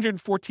take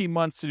 214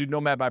 months to do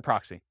nomad by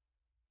proxy.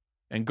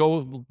 And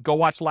go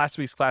watch last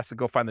week's class to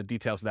go find the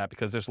details of that,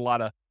 because there's a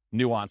lot of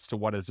nuance to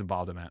what is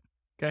involved in that.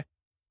 Okay.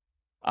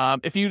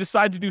 If you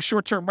decide to do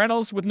short-term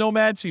rentals with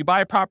nomad, so you buy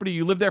a property,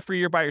 you live there for a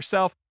year by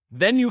yourself,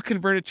 then you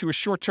convert it to a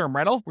short-term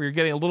rental where you're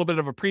getting a little bit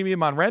of a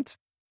premium on rent.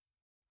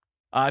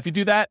 If you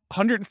do that,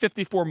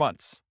 154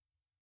 months.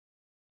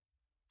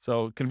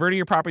 So converting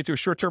your property to a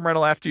short-term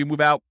rental after you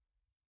move out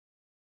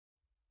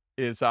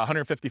is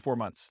 154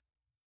 months.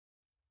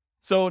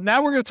 So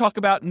now we're going to talk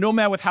about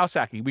nomad with house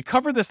hacking. We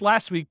covered this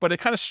last week, but it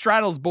kind of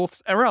straddles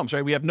both realms,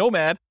 right? We have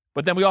nomad,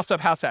 but then we also have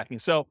house hacking.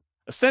 So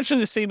essentially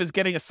the same as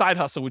getting a side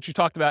hustle, which you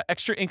talked about,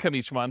 extra income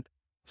each month.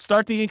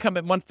 Start the income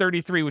at month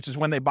 33, which is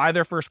when they buy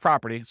their first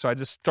property. So I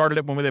just started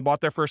it when they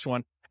bought their first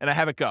one, and I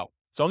have it go.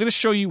 So I'm going to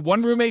show you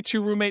 1 roommate,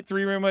 2 roommate,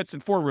 3 roommates,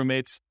 and 4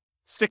 roommates,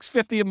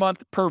 $650 a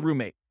month per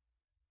roommate.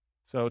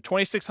 So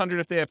 $2,600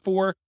 if they have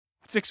 4,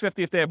 $650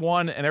 if they have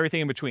 1, and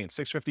everything in between,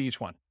 $650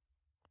 each one.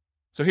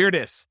 So here it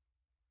is.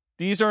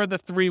 These are the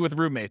 3 with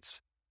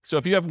roommates. So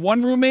if you have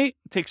 1 roommate,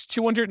 it takes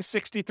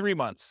 263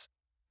 months.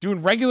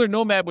 Doing regular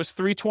nomad was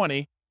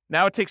 320.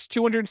 Now it takes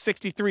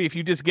 263 if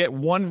you just get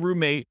 1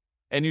 roommate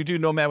and you do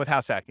nomad with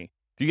house hacking.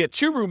 If you get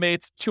 2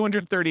 roommates,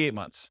 238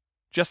 months,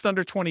 just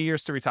under 20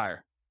 years to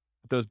retire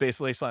with those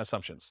baseline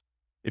assumptions.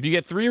 If you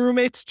get 3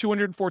 roommates,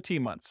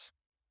 214 months.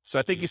 So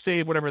I think you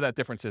save whatever that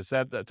difference is.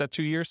 That's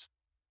 2 years,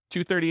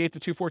 238 to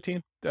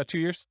 214, 2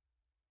 years.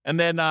 And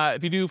then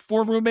if you do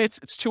 4 roommates,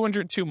 it's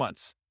 202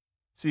 months.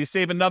 So you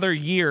save another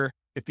year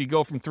if you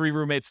go from 3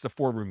 roommates to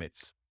 4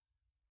 roommates.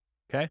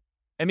 Okay.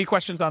 Any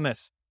questions on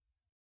this?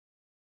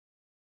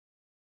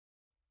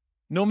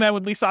 Nomad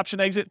with lease option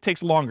exit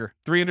takes longer,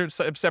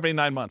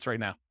 379 months right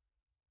now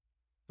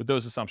with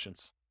those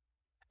assumptions.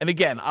 And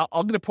again, I'm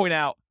going to point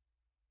out,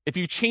 if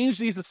you change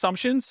these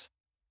assumptions,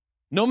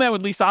 nomad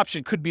with lease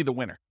option could be the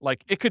winner.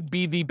 Like, it could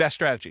be the best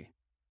strategy.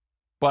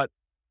 But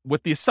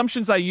with the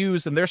assumptions I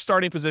use and their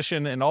starting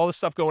position and all this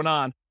stuff going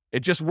on, it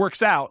just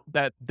works out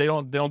that they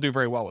don't do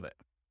very well with it.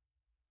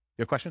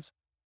 You have questions?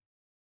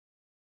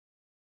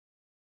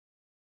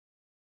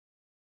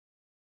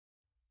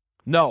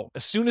 No.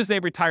 As soon as they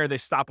retire, they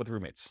stop with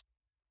roommates.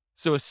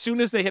 So as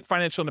soon as they hit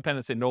financial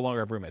independence, they no longer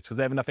have roommates because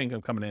they have enough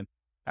income coming in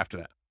after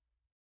that.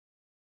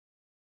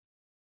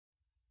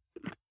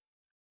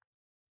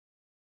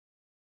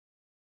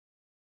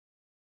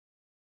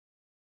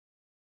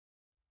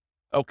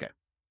 Okay.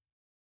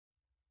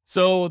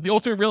 So the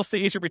ultimate real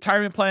estate agent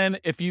retirement plan,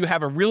 if you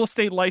have a real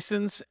estate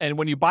license and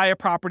when you buy a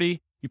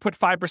property, you put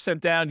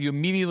 5% down, you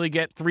immediately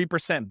get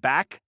 3%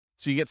 back.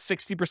 So you get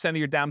 60% of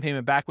your down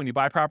payment back when you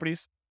buy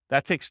properties.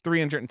 That takes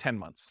 310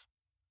 months.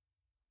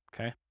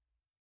 Okay.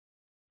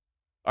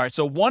 All right.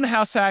 So 1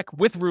 house hack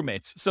with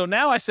roommates. So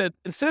now I said,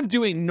 instead of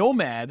doing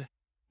nomad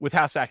with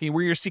house hacking,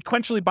 where you're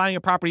sequentially buying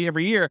a property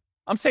every year,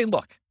 I'm saying,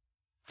 look,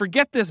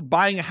 forget this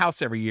buying a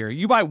house every year.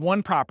 You buy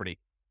 1 property.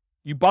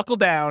 You buckle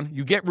down,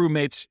 you get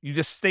roommates, you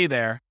just stay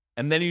there,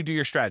 and then you do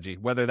your strategy,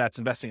 whether that's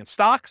investing in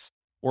stocks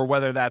or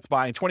whether that's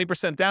buying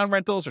 20% down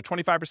rentals or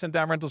 25%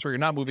 down rentals where you're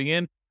not moving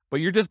in, but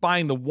you're just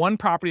buying the 1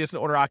 property as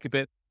an owner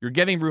occupant, you're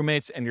getting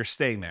roommates, and you're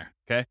staying there,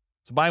 okay?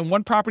 So buying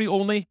 1 property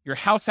only, you're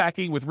house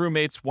hacking with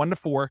roommates, 1 to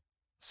 4,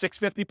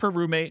 $650 per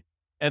roommate,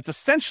 and it's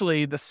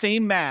essentially the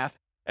same math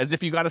as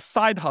if you got a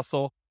side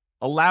hustle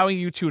allowing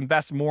you to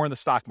invest more in the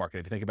stock market,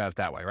 if you think about it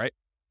that way, right?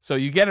 So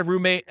you get a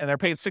roommate and they're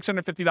paying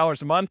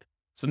 $650 a month.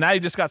 So now you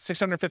just got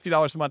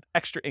 $650 a month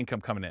extra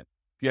income coming in.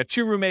 If you had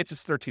 2 roommates,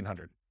 it's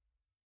 $1,300.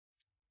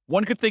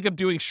 One could think of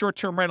doing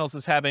short-term rentals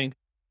as having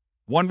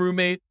 1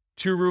 roommate,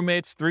 2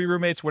 roommates, 3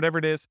 roommates, whatever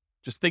it is.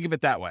 Just think of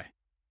it that way.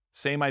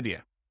 Same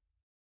idea.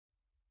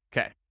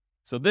 Okay.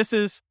 So this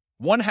is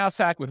 1 house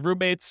hack with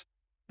roommates.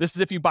 This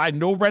is if you buy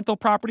no rental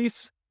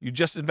properties, you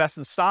just invest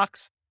in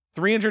stocks,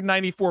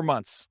 394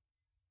 months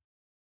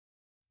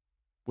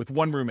with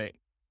 1 roommate.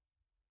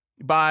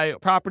 You buy a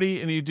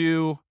property and you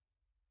do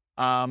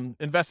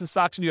Invest in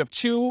stocks and you have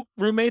 2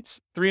 roommates,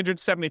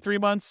 373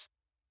 months.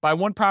 Buy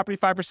 1 property,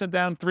 5%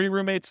 down, 3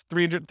 roommates,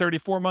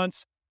 334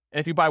 months. And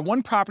if you buy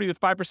 1 property with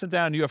 5%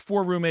 down, you have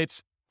 4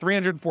 roommates,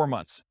 304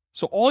 months.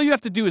 So all you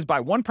have to do is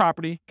buy 1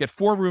 property, get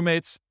 4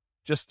 roommates,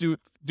 just do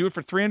it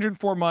for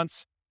 304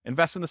 months,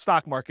 invest in the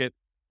stock market,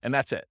 and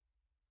that's it.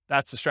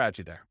 That's the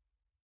strategy there.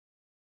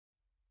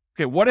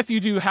 Okay, what if you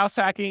do house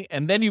hacking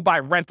and then you buy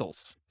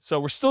rentals? So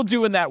we're still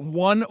doing that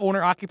 1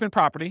 owner-occupant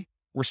property.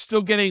 We're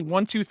still getting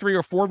 1, 2, 3,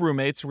 or 4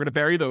 roommates. We're going to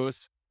vary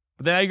those.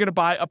 But then you're going to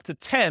buy up to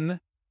 10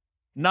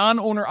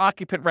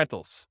 non-owner-occupant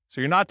rentals.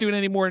 So you're not doing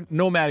any more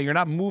nomading. You're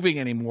not moving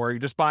anymore. You're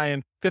just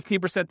buying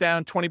 15%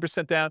 down,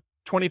 20% down,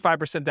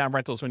 25% down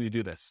rentals when you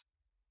do this.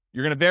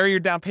 You're going to vary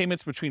your down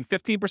payments between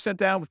 15%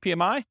 down with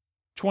PMI,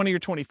 20 or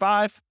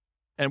 25.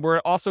 And we're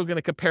also going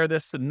to compare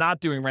this to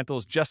not doing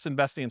rentals, just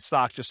investing in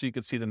stocks, just so you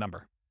can see the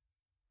number.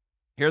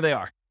 Here they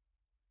are.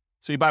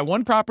 So you buy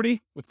 1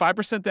 property with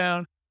 5%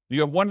 down,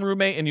 you have 1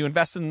 roommate, and you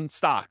invest in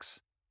stocks,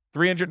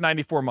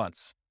 394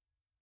 months.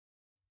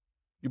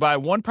 You buy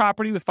 1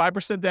 property with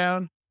 5%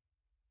 down,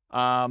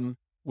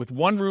 with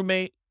 1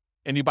 roommate,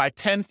 and you buy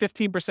 10,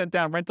 15%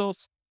 down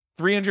rentals,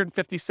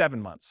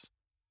 357 months.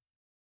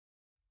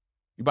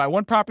 You buy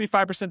 1 property,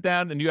 5%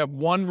 down, and you have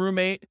 1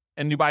 roommate,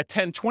 and you buy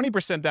 10,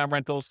 20% down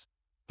rentals,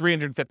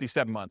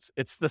 357 months.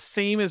 It's the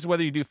same as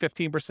whether you do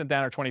 15%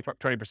 down or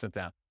 20%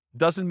 down.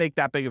 Doesn't make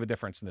that big of a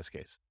difference in this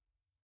case.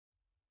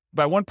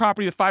 Buy 1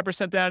 property with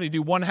 5% down, you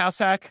do 1 house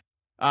hack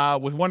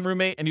with 1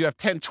 roommate, and you have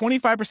 10,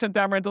 25%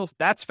 down rentals.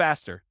 That's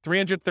faster,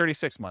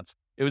 336 months.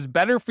 It was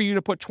better for you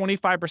to put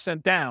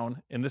 25%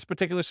 down in this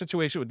particular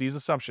situation with these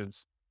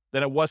assumptions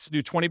than it was to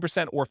do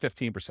 20% or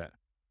 15%.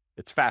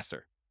 It's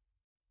faster.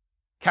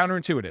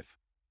 Counterintuitive.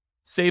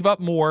 Save up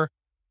more,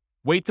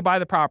 wait to buy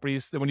the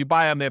properties, then when you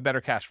buy them, they have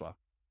better cash flow.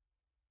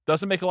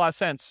 Doesn't make a lot of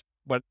sense,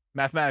 but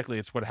mathematically,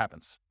 it's what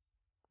happens.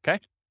 Okay?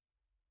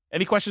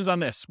 Any questions on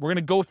this? We're going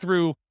to go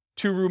through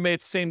 2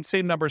 roommates, same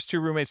numbers, 2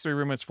 roommates, 3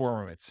 roommates, 4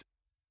 roommates.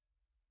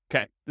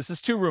 Okay, this is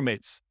 2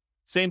 roommates.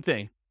 Same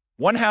thing.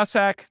 1 house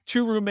hack,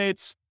 2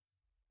 roommates,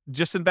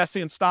 just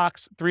investing in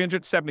stocks,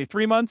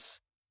 373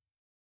 months.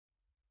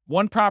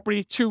 1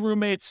 property, 2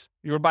 roommates,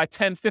 you would buy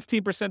 10,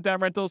 15% down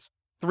rentals,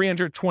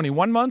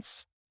 321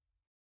 months.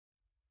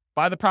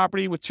 Buy the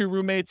property with 2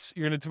 roommates,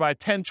 you're going to buy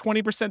 10,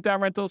 20%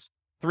 down rentals,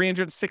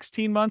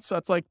 316 months. So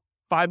that's like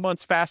 5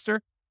 months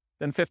faster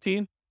than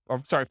 15. Or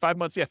sorry, 5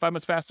 months. Yeah, 5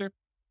 months faster.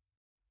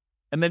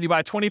 And then you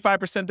buy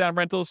 25% down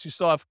rentals. You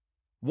still have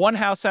 1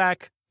 house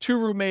hack, 2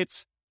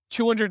 roommates,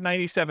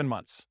 297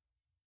 months.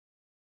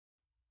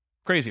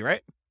 Crazy,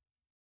 right?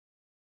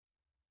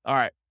 All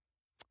right.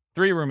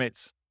 3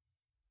 roommates.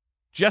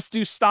 Just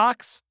do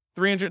stocks,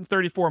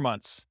 334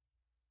 months.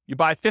 You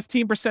buy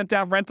 15%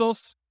 down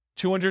rentals,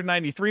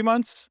 293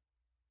 months.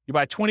 You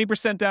buy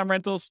 20% down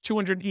rentals,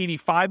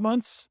 285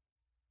 months.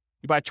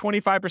 You buy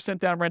 25%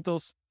 down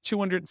rentals,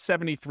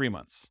 273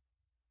 months.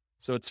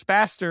 So it's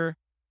faster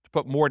to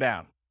put more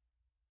down.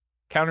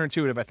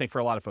 Counterintuitive, I think, for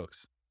a lot of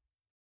folks.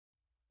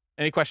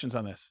 Any questions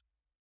on this?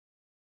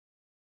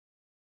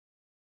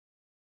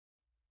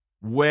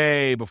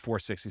 Way before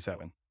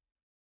 67.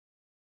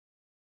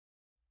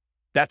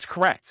 That's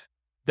correct.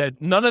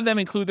 That none of them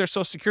include their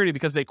Social Security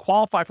because they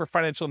qualify for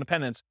financial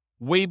independence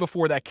way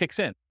before that kicks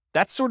in.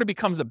 That sort of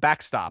becomes a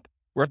backstop,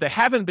 where if they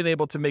haven't been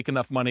able to make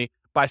enough money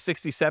by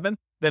 67,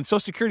 then Social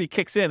Security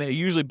kicks in and it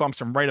usually bumps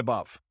them right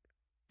above.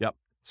 Yep.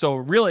 So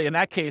really, in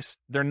that case,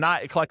 they're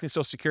not collecting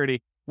Social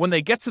Security. When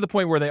they get to the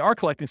point where they are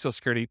collecting Social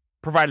Security,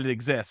 provided it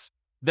exists,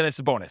 then it's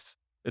a bonus.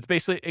 It's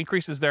basically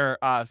increases their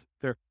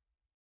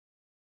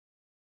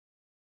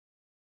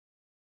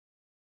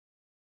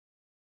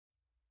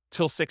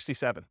till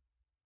 67.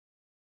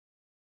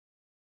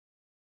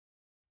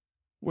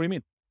 What do you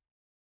mean?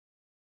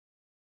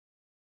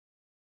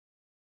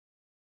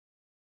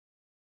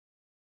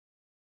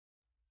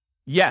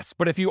 Yes,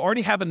 but if you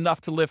already have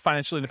enough to live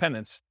financial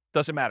independence,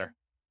 doesn't matter.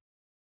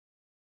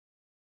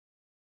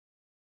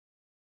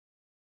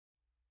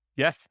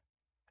 Yes.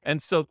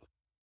 And so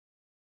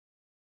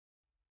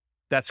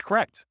that's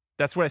correct.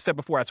 That's what I said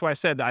before. That's why I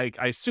said I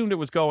assumed it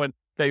was going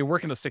that you're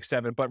working to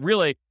 6-7, but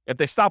really, if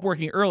they stop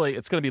working early,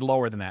 it's going to be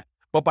lower than that.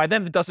 But by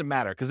then, it doesn't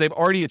matter because they've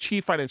already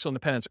achieved financial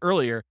independence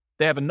earlier.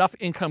 They have enough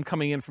income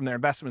coming in from their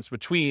investments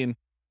between,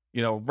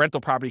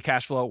 rental property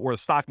cash flow or the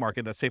stock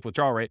market, that safe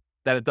withdrawal rate,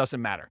 that it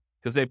doesn't matter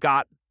because they've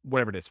got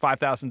whatever it is,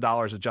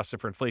 $5,000 adjusted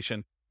for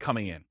inflation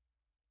coming in.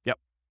 Yep.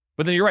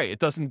 But then you're right. It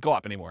doesn't go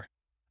up anymore.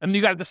 And then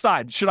you got to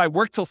decide, should I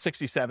work till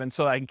 67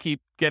 so that I can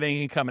keep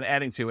getting income and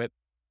adding to it?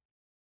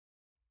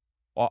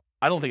 Well,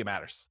 I don't think it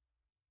matters.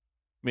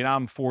 I mean,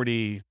 I'm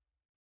 47.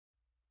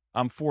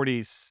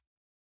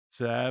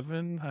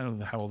 I don't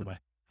know. How old am I?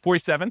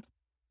 47.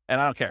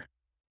 And I don't care.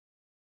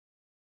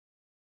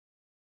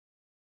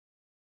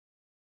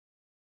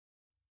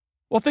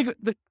 Well,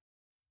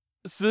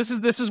 so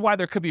this is why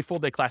there could be a full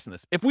day class in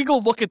this. If we go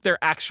look at their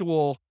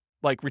actual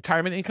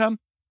retirement income,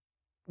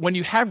 when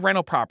you have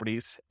rental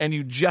properties and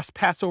you just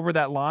pass over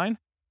that line,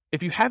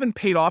 if you haven't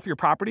paid off your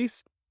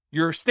properties,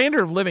 your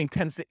standard of living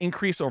tends to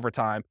increase over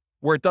time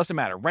where it doesn't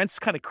matter. Rents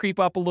kind of creep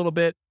up a little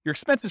bit. Your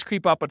expenses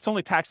creep up, but it's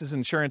only taxes,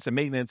 insurance, and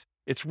maintenance.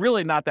 It's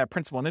really not that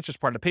principal and interest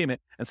part of the payment.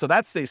 And so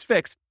that stays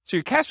fixed. So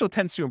your cash flow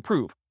tends to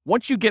improve.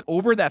 Once you get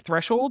over that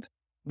threshold,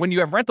 when you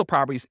have rental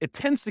properties, it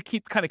tends to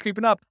keep kind of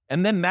creeping up.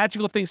 And then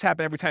magical things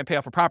happen every time you pay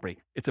off a property.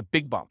 It's a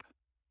big bump,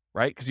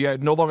 right? Because you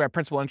no longer have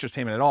principal and interest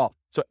payment at all.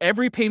 So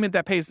every payment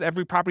that pays,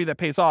 every property that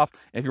pays off,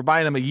 if you're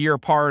buying them a year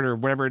apart or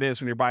whatever it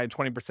is, when you're buying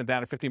 20%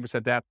 down or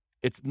 15% down,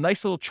 it's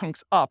nice little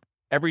chunks up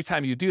every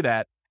time you do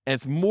that. And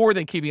it's more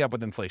than keeping up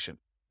with inflation.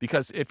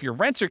 Because if your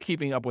rents are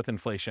keeping up with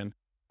inflation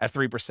at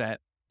 3%,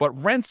 but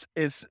rent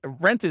is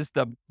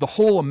the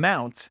whole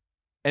amount,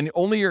 and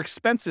only your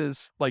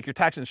expenses, like your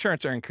tax and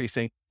insurance, are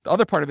increasing, the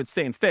other part of it's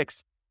staying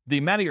fixed, the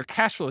amount of your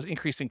cash flow is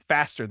increasing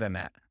faster than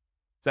that.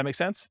 Does that make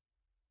sense?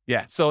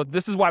 Yeah. So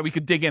this is why we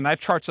could dig in. I have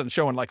charts on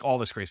showing like all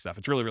this crazy stuff.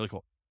 It's really, really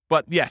cool.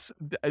 But yes,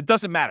 it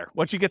doesn't matter.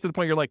 Once you get to the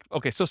point, you're like,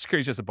 okay, Social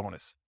Security is just a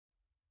bonus.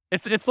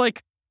 It's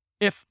like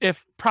if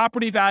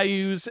property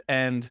values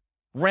and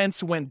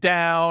rents went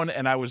down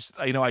and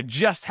I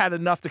just had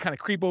enough to kind of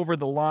creep over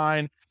the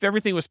line. If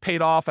everything was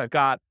paid off, I've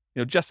got,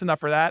 just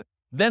enough for that.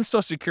 Then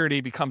Social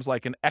Security becomes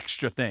like an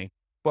extra thing.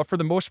 But for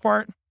the most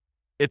part,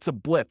 it's a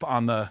blip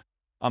on the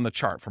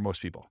chart for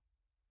most people.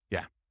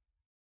 Yeah.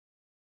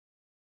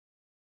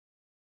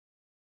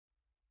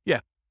 Yeah.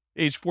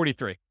 Age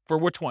 43. For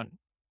which one?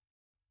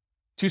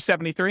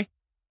 273?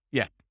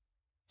 Yeah.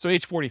 So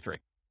age 43.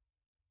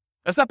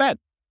 That's not bad.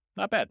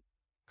 Not bad.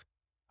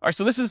 All right.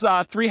 So this is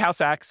 3 house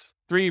hacks,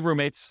 3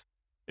 roommates.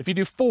 If you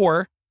do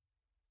 4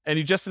 and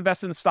you just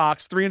invest in the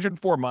stocks,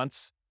 304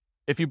 months.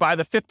 If you buy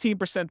the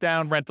 15%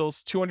 down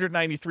rentals,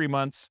 293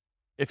 months.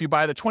 If you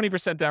buy the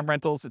 20% down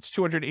rentals, it's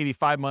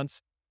 285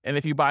 months. And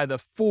if you buy the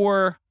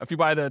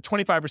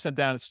 25%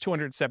 down, it's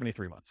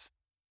 273 months.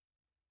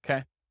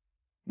 Okay.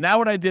 Now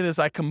what I did is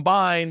I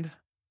combined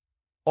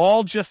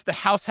all just the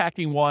house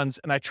hacking ones,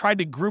 and I tried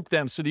to group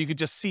them so that you could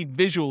just see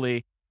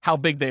visually how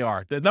big they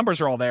are. The numbers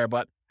are all there,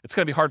 but it's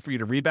going to be hard for you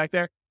to read back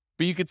there.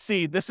 But you could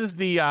see this is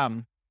the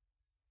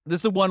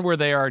one where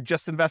they are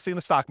just investing in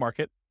the stock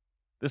market.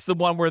 This is the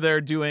one where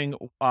they're doing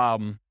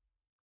one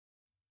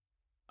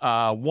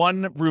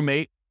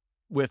roommate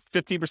with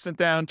 15%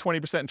 down,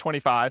 20%, and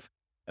 25.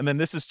 And then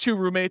this is 2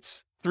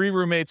 roommates, 3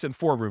 roommates, and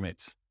 4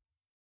 roommates.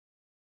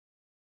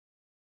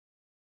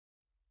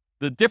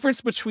 The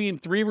difference between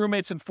 3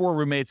 roommates and 4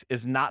 roommates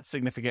is not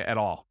significant at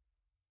all.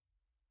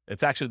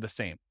 It's actually the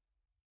same.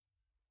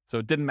 So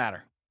it didn't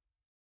matter.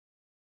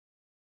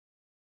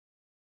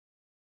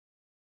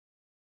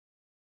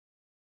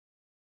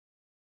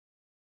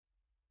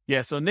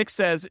 Yeah, so Nick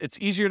says it's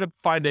easier to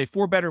find a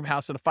 4-bedroom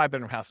house than a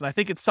 5-bedroom house. And I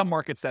think in some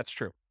markets that's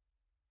true.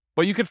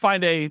 But you could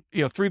find a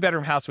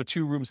 3-bedroom house with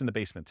 2 rooms in the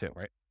basement too,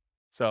 right?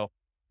 So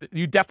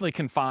you definitely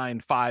can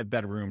find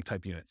 5-bedroom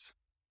type units.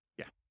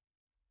 Yeah.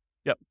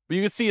 Yep. But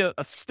you can see a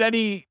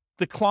steady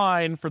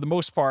decline for the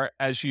most part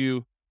as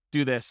you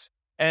do this.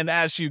 And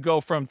as you go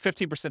from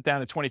 15%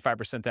 down to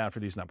 25% down for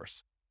these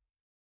numbers.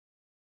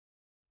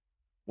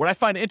 What I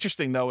find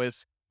interesting though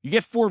is you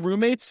get 4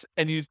 roommates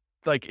and you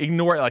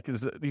ignore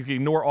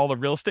all the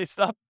real estate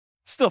stuff,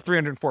 still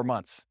 304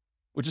 months,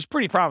 which is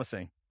pretty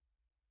promising,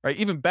 right?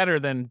 Even better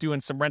than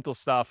doing some rental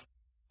stuff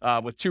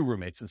with 2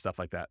 roommates and stuff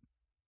like that.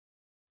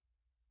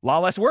 A lot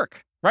less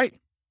work, right?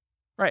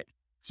 Right.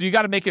 So you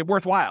got to make it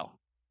worthwhile.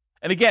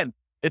 And again,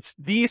 it's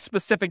these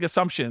specific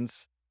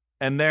assumptions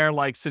and their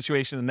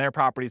situation and their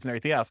properties and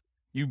everything else.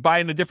 You buy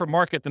in a different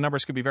market, the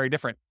numbers could be very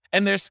different.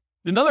 And there's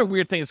another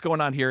weird thing that's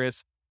going on here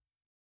is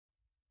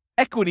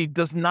equity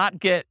does not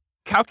get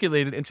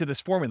calculated into this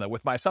formula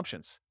with my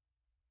assumptions.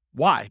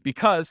 Why?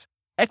 Because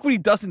equity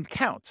doesn't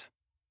count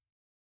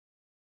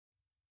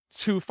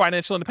to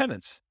financial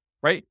independence,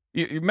 right?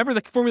 You remember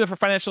the formula for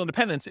financial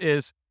independence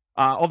is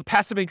all the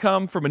passive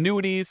income from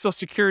annuities, Social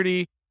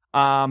Security,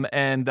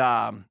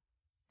 and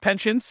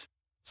pensions.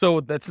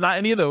 So that's not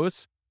any of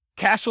those.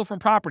 Cash flow from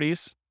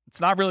properties,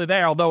 it's not really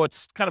there, although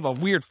it's kind of a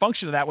weird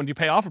function of that when you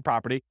pay off a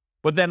property.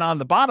 But then on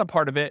the bottom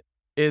part of it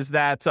is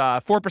that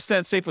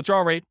 4% safe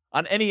withdrawal rate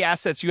on any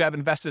assets you have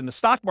invested in the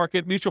stock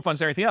market, mutual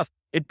funds, and everything else.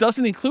 It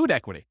doesn't include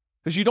equity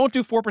because you don't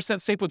do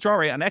 4% safe withdrawal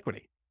rate on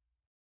equity.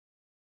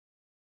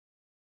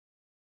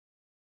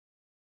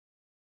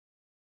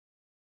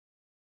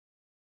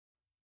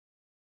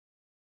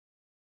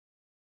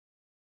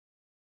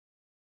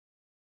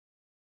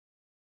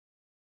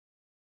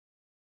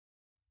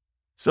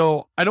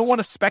 So I don't want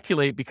to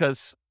speculate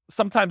because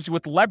sometimes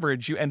with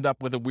leverage, you end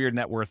up with a weird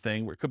net worth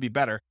thing where it could be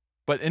better.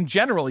 But in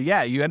general,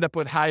 yeah, you end up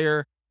with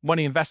higher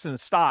money invested in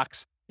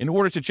stocks in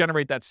order to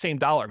generate that same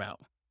dollar amount.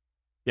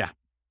 Yeah.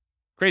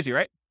 Crazy,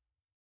 right?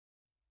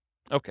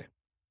 Okay.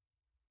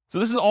 So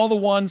this is all the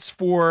ones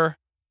for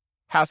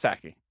house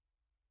hacking.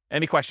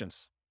 Any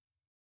questions?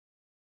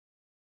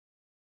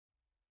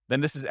 Then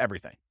this is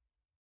everything.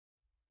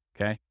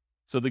 Okay.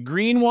 So the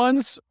green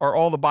ones are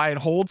all the buy and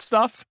hold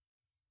stuff.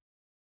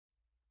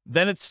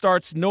 Then it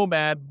starts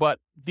Nomad, but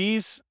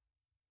these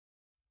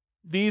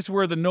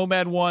were the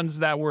Nomad ones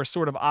that were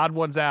sort of odd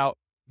ones out.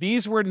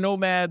 These were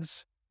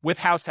Nomads with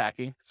house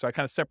hacking. So I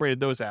kind of separated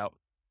those out.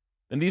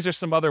 And these are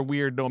some other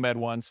weird Nomad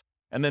ones.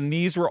 And then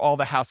these were all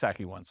the house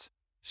hacking ones.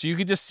 So you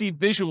could just see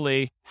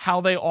visually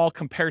how they all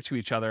compare to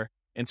each other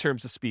in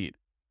terms of speed.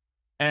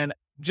 And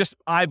just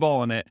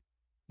eyeballing it,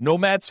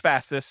 Nomad's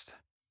fastest,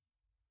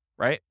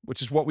 right?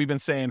 Which is what we've been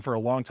saying for a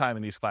long time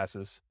in these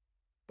classes.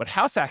 But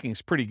house hacking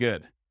is pretty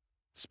good,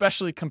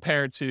 especially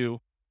compared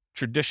to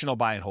traditional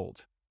buy and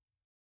hold,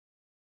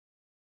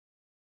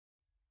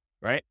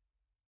 right?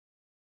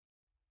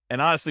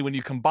 And honestly, when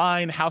you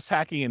combine house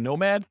hacking and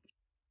Nomad,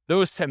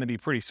 those tend to be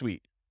pretty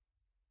sweet.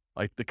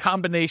 Like the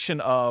combination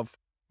of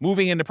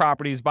moving into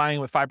properties, buying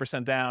with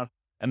 5% down,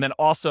 and then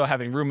also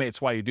having roommates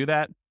while you do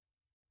that,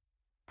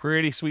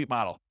 pretty sweet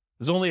model.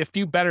 There's only a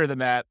few better than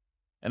that,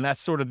 and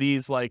that's sort of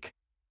these like,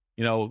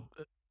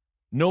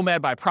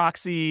 Nomad by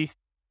proxy,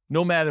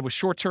 Nomad with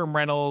short-term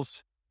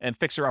rentals, and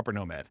fixer-upper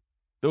Nomad.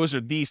 Those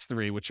are these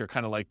three, which are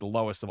kind of like the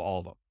lowest of all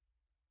of them.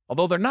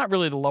 Although they're not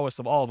really the lowest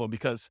of all of them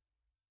because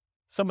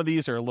some of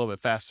these are a little bit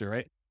faster,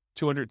 right?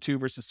 202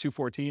 versus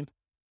 214.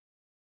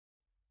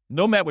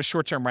 Nomad with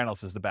short-term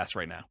rentals is the best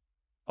right now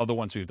of the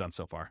ones we've done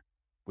so far.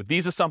 With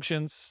these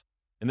assumptions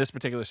in this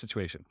particular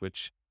situation,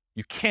 which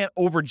you can't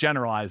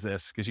overgeneralize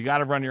this because you got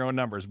to run your own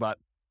numbers. But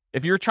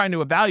if you're trying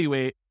to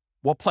evaluate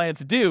what plan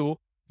to do,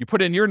 you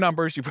put in your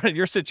numbers, you put in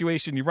your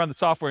situation, you run the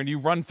software, and you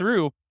run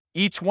through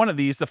each one of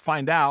these to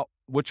find out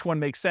which one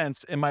makes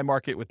sense in my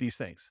market with these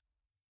things.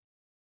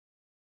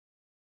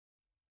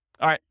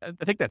 All right,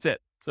 I think that's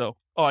it. So,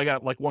 I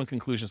got like one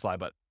conclusion slide,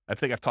 but I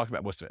think I've talked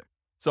about most of it.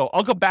 So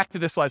I'll go back to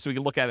this slide so we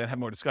can look at it and have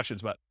more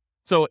discussions. But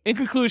so in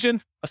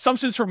conclusion,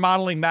 assumptions for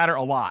modeling matter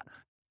a lot.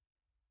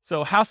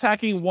 So house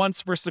hacking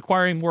once versus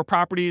acquiring more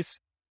properties,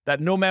 that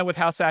Nomad with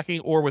house hacking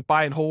or with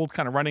buy and hold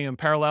kind of running in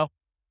parallel.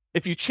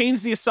 If you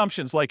change the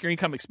assumptions like your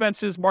income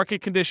expenses,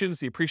 market conditions,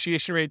 the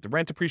appreciation rate, the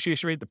rent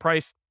appreciation rate, the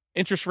price,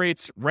 interest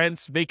rates,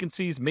 rents,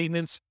 vacancies,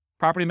 maintenance,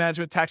 property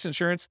management, tax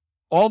insurance,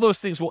 all those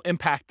things will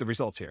impact the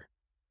results here.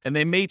 And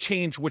they may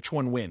change which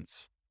one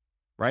wins,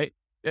 right?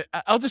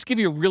 I'll just give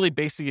you a really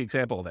basic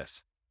example of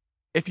this.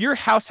 If you're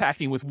house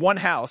hacking with one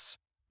house,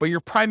 but you're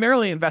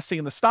primarily investing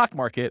in the stock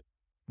market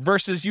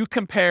versus you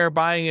compare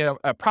buying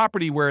a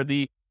property where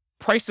the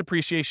price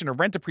appreciation or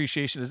rent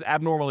appreciation is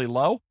abnormally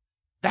low,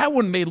 that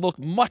one may look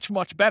much,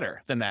 much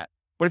better than that.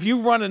 But if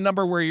you run a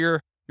number where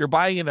you're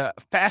buying in a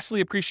fastly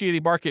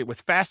appreciating market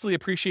with fastly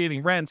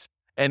appreciating rents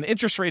and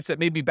interest rates that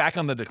may be back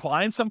on the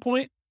decline at some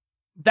point,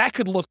 that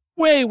could look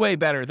way, way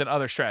better than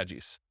other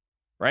strategies,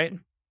 right?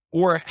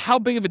 Or how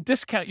big of a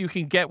discount you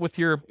can get with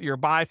your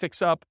buy,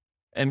 fix up,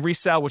 and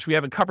resell, which we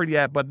haven't covered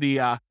yet, but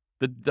the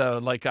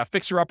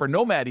fixer up or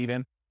Nomad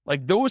even,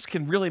 like those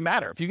can really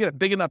matter. If you get a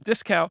big enough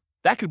discount,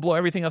 that could blow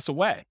everything else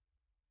away.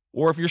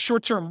 Or if your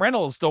short-term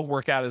rentals don't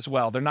work out as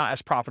well, they're not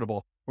as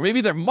profitable, or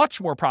maybe they're much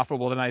more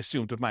profitable than I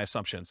assumed with my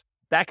assumptions.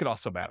 That could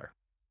also matter.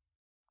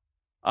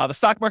 The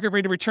stock market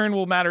rate of return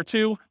will matter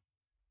too.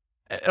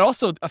 It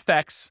also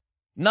affects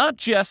not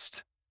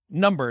just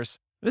numbers.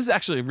 This is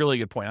actually a really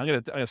good point. I'm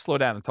going to slow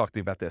down and talk to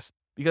you about this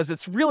because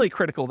it's really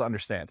critical to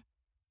understand.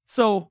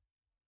 So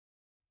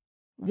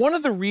one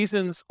of the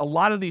reasons a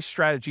lot of these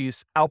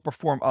strategies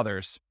outperform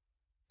others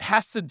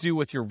has to do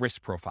with your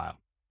risk profile.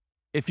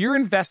 If you're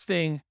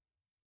investing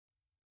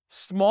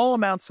small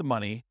amounts of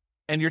money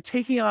and you're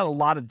taking on a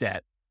lot of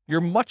debt,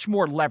 you're much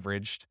more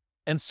leveraged.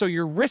 And so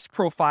your risk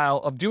profile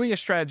of doing a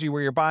strategy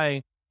where you're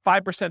buying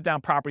 5%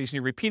 down properties and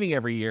you're repeating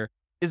every year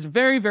is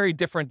very, very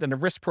different than the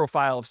risk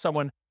profile of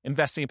someone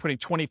investing and putting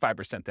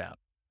 25% down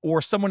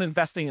or someone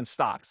investing in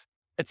stocks.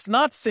 It's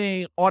not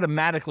saying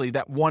automatically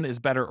that one is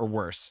better or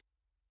worse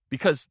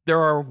because there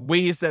are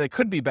ways that it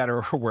could be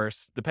better or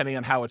worse depending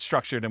on how it's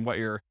structured and what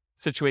your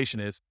situation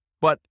is,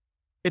 but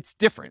it's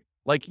different.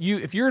 Like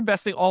if you're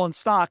investing all in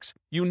stocks,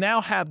 you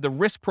now have the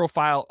risk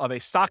profile of a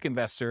stock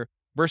investor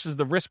versus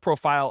the risk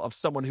profile of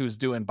someone who's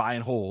doing buy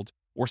and hold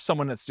or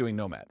someone that's doing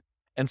Nomad.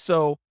 And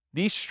so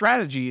these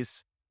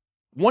strategies,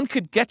 one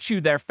could get you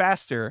there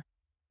faster,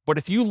 but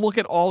if you look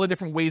at all the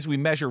different ways we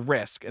measure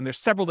risk, and there's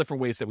several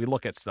different ways that we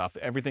look at stuff,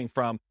 everything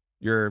from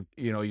your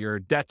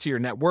debt to your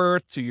net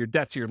worth, to your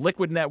debt to your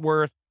liquid net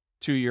worth,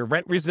 to your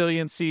rent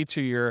resiliency,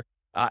 to your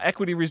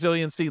equity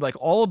resiliency, like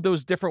all of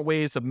those different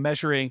ways of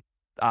measuring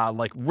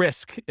like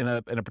risk in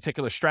a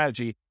particular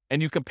strategy,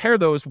 and you compare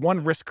those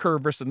one risk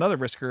curve versus another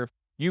risk curve,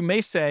 you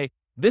may say,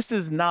 this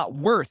is not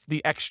worth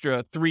the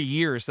extra 3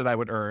 years that I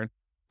would earn.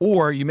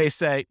 Or you may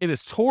say, it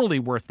is totally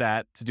worth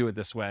that to do it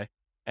this way.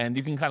 And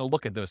you can kind of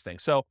look at those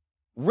things. So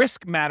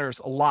risk matters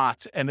a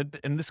lot. And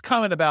this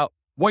comment about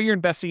what you're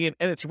investing in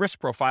and its risk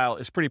profile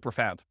is pretty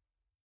profound.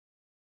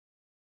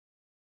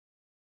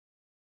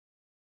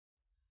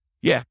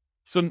 Yeah.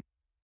 So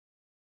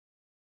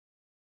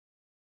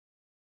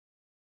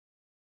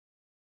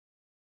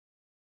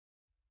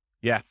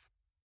yeah.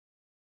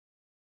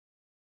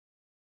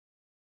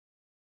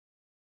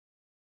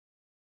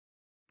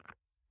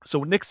 So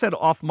what Nick said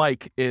off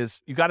mic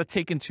is you got to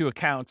take into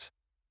account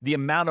the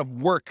amount of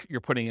work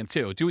you're putting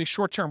into. Doing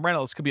short-term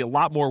rentals could be a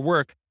lot more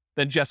work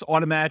than just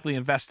automatically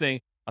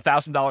investing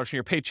 $1,000 from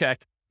your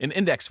paycheck in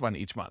index fund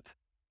each month.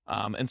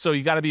 And so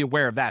you got to be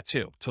aware of that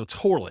too. So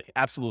totally,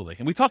 absolutely.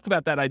 And we talked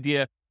about that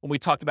idea when we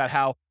talked about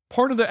how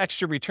part of the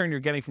extra return you're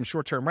getting from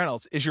short-term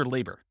rentals is your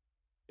labor.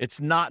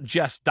 It's not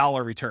just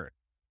dollar return.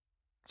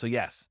 So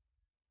yes.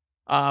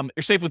 Your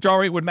safe withdrawal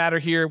rate would matter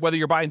here. Whether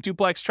you're buying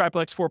duplex,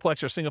 triplex,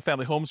 fourplex, or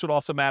single-family homes would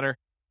also matter.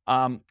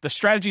 The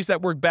strategies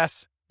that work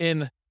best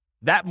in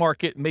that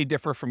market may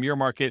differ from your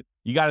market.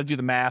 You got to do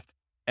the math.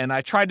 And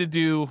I tried to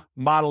do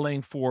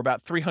modeling for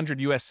about 300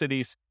 U.S.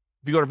 cities.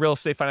 If you go to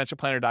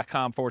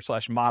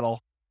realestatefinancialplanner.com/model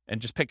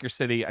and just pick your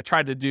city, I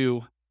tried to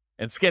do,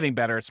 and it's getting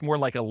better. It's more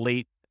like a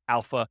late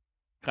alpha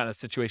kind of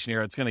situation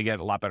here. It's going to get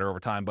a lot better over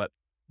time. But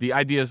the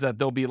idea is that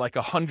there'll be like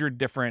 100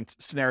 different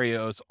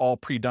scenarios all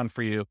pre-done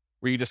for you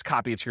where you just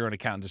copy it to your own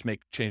account and just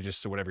make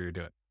changes to whatever you're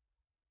doing.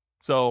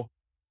 So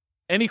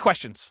any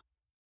questions?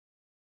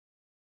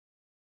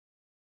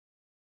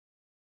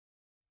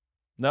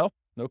 No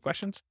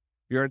questions?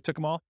 You already took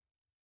them all?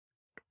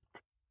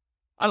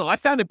 I don't know. I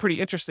found it pretty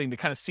interesting to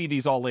kind of see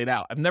these all laid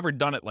out. I've never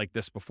done it like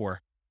this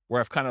before,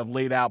 where I've kind of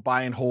laid out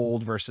buy and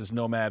hold versus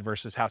nomad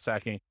versus house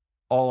hacking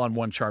all on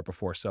one chart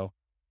before. So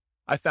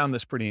I found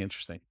this pretty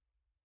interesting.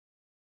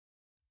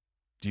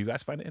 Do you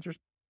guys find it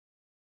interesting?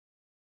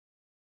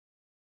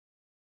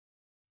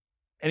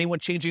 Anyone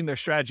changing their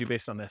strategy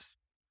based on this?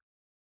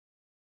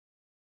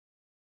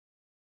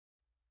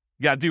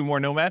 You got to do more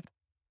nomad?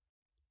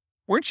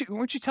 Weren't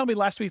you telling me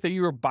last week that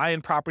you were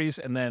buying properties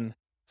and then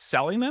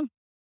selling them?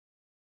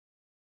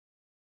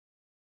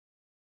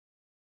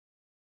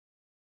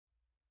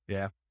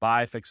 Yeah.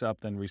 Buy, fix up,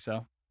 then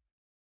resell.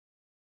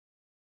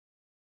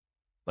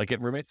 Like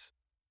get roommates?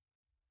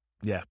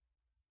 Yeah.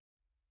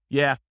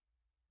 Yeah.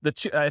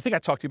 I think I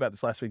talked to you about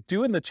this last week.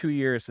 Doing the 2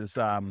 years is,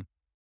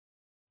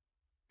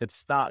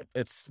 it's not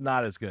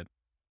as good,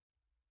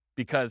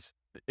 because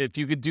if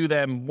you could do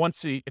them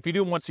if you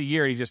do them once a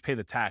year, you just pay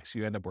the tax,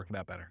 you end up working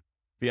out better.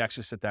 If you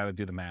actually sit down and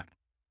do the math.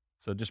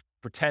 So just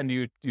pretend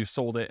you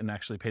sold it and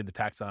actually paid the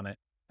tax on it.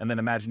 And then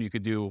imagine you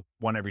could do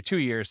one every 2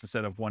 years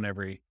instead of one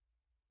every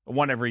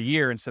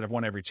year instead of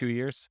one every 2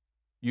 years.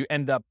 You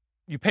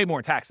pay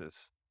more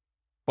taxes,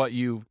 but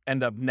you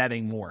end up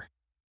netting more.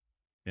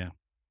 Yeah.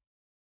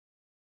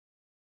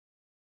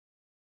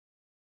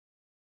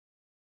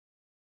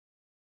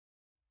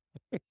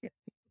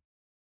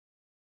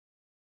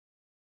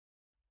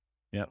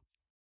 Yeah.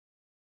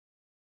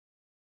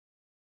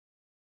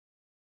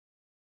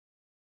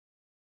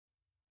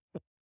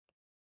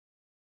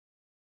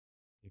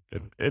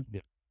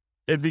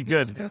 It'd be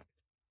good.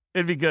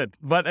 It'd be good.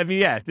 But I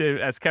mean, yeah,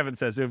 as Kevin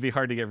says, it would be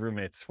hard to get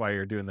roommates while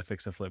you're doing the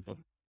fix and flip.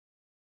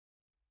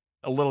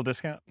 A little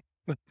discount.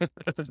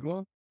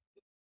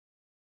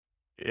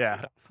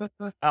 Yeah.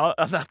 I'll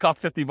knock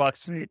off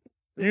 $50.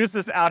 Use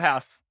this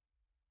outhouse.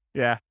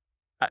 Yeah.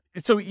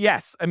 So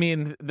yes, I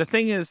mean, the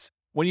thing is,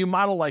 when you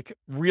model like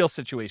real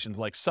situations,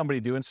 like somebody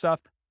doing stuff,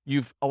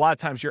 a lot of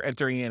times you're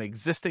entering in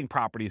existing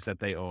properties that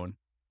they own.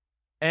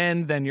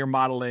 And then you're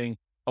modeling,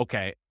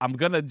 okay,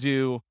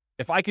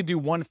 if I could do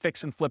one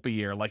fix and flip a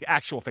year, like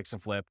actual fix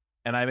and flip,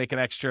 and I make an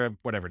extra,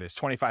 whatever it is,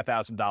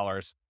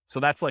 $25,000. So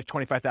that's like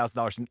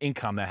 $25,000 in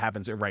income that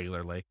happens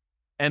irregularly.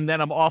 And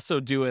then I'm also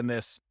doing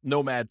this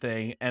nomad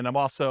thing, and I'm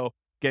also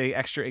getting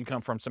extra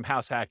income from some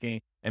house hacking,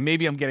 and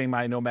maybe I'm getting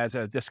my nomads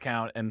at a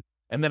discount. And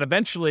then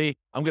eventually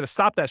I'm going to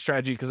stop that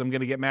strategy because I'm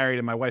going to get married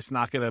and my wife's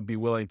not going to be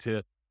willing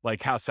to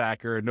like house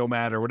hack or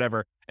nomad or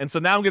whatever. And so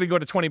now I'm going to go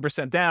to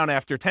 20% down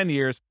after 10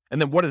 years. And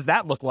then what does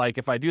that look like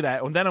if I do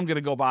that? And then I'm going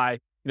to go buy,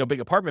 big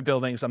apartment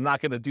buildings. I'm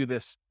not going to do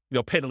this,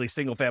 piddly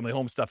single family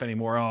home stuff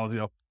anymore.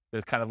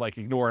 It's kind of like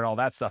ignoring all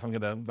that stuff. I'm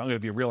going to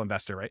be a real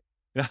investor, right?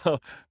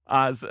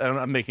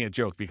 I'm making a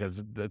joke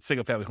because the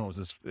single family homes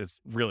is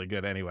really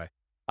good anyway.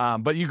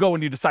 But you go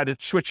and you decide to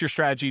switch your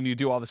strategy and you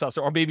do all this stuff.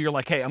 Or maybe you're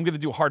like, hey, I'm going to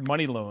do hard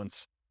money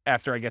loans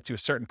after I get to a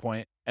certain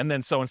point. And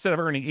then so instead of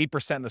earning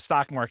 8% in the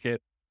stock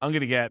market, I'm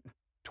going to get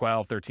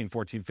 12, 13,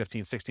 14,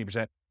 15,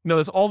 16%.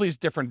 There's all these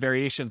different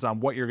variations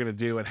on what you're going to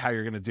do and how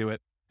you're going to do it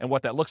and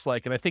what that looks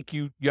like. And I think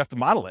you have to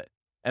model it.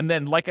 And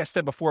then, like I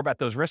said before about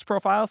those risk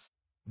profiles,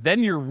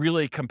 then you're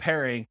really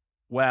comparing,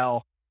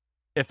 well,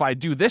 if I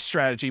do this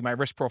strategy, my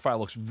risk profile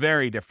looks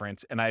very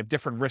different and I have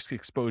different risk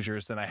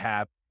exposures than I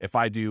have if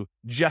I do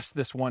just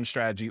this one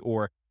strategy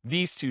or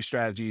these two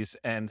strategies,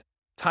 and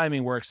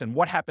timing works. And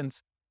what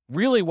happens,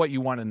 really what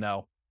you want to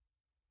know,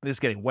 this is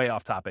getting way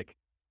off topic.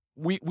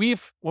 When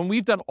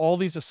we've done all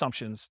these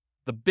assumptions,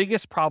 the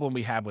biggest problem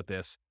we have with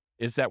this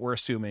is that we're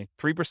assuming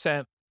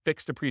 3%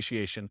 fixed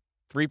appreciation,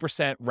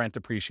 3% rent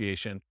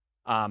appreciation,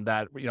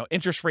 that,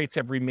 interest rates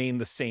have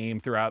remained the same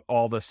throughout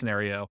all the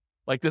scenario.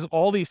 Like there's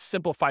all these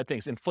simplified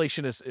things.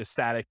 Inflation is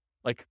static,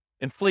 like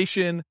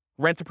inflation,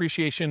 rent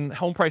appreciation,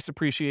 home price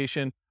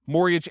appreciation,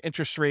 mortgage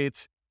interest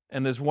rates,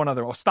 and there's one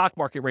other, stock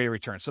market rate of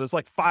return. So there's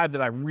like 5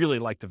 that I really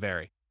like to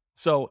vary.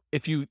 So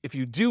if you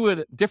do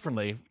it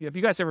differently, have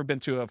you guys ever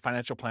been to a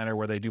financial planner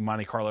where they do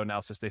Monte Carlo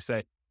analysis? They say,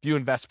 if you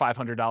invest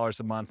 $500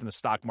 a month in the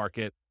stock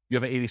market, you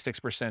have an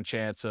 86%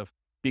 chance of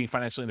being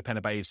financially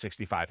independent by age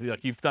 65.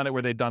 Like you've done it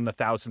where they've done the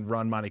 1,000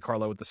 run Monte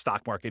Carlo with the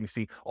stock market, and you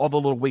see all the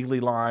little wiggly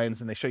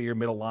lines, and they show you your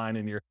middle line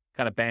and your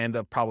kind of band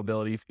of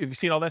probability. Have you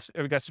seen all this?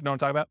 Have you guys know what I'm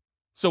talking about?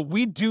 So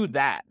we do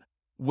that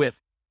with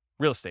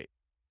real estate.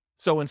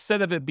 So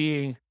instead of it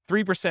being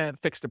 3%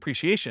 fixed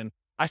appreciation,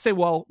 I say,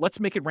 well, let's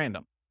make it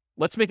random.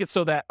 Let's make it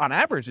so that on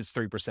average it's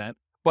 3%,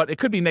 but it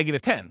could be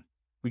negative 10.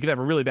 We could have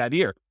a really bad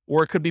year,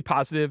 or it could be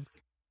positive.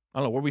 I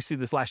don't know, where we see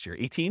this last year,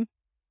 18.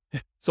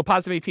 So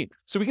positive 18.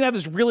 So we can have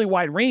this really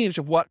wide range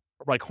of what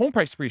like home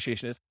price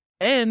appreciation is,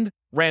 and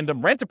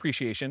random rent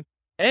appreciation,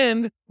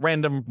 and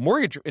random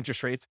mortgage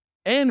interest rates,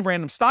 and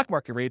random stock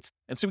market rates.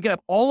 And so we can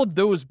have all of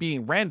those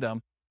being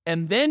random.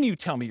 And then you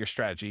tell me your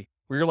strategy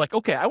where you're like,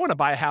 okay, I want to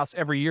buy a house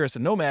every year as a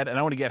nomad, and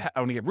I want to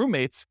get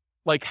roommates.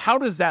 Like, how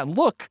does that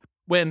look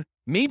when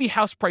maybe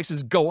house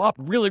prices go up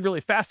really,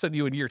 really fast on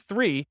you in year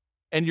 3,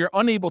 and you're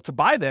unable to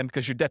buy them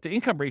because your debt to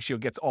income ratio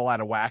gets all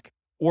out of whack?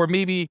 Or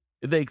maybe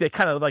they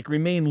kind of like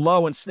remain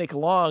low and snake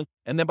along,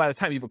 and then by the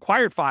time you've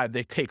acquired 5,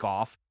 they take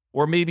off.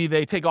 Or maybe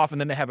they take off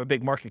and then they have a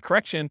big market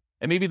correction,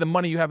 and maybe the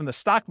money you have in the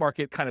stock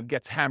market kind of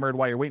gets hammered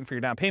while you're waiting for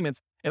your down payments.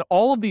 And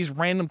all of these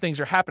random things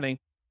are happening,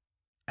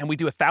 and we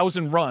do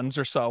 1,000 runs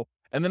or so,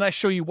 and then I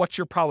show you what's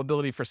your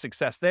probability for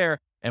success there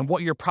and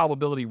what your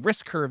probability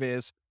risk curve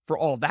is for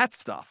all that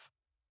stuff.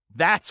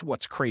 That's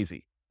what's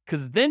crazy,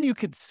 because then you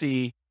could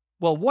see,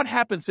 well, what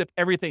happens if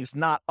everything's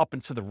not up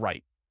and to the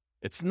right?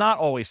 It's not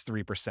always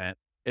 3%.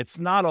 It's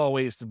not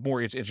always the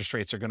mortgage interest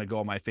rates are going to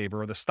go in my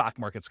favor, or the stock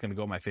market's going to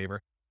go in my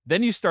favor.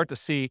 Then you start to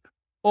see,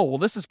 oh, well,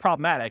 this is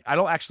problematic. I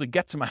don't actually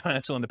get to my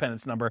financial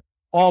independence number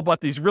all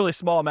but these really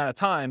small amount of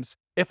times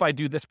if I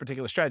do this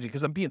particular strategy,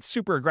 because I'm being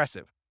super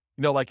aggressive.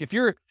 You know, like if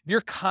you're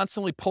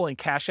constantly pulling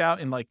cash out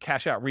and like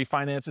cash out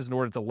refinances in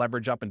order to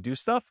leverage up and do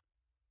stuff,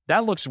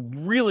 that looks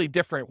really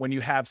different when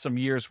you have some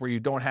years where you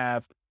don't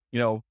have, you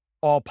know,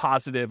 all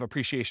positive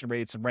appreciation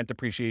rates and rent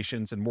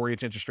appreciations and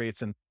mortgage interest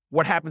rates. And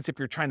what happens if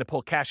you're trying to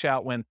pull cash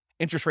out when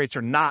interest rates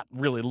are not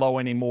really low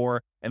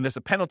anymore, and there's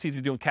a penalty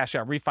to doing cash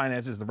out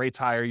refinances, the rate's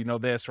higher, you know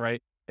this,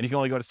 right? And you can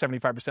only go to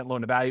 75%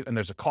 loan to value, and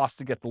there's a cost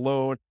to get the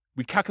loan.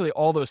 We calculate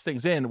all those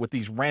things in with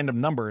these random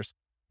numbers,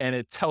 and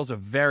it tells a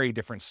very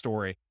different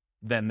story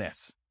than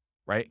this,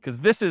 right? Because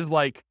this is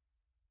like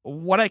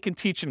what I can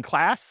teach in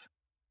class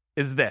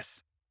is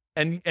this.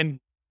 And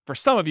for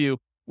some of you,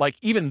 like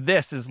even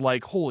this is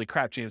like, holy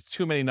crap, James,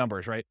 too many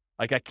numbers, right?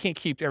 Like I can't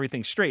keep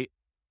everything straight.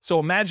 So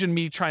imagine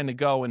me trying to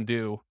go and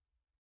do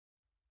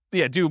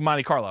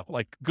Monte Carlo,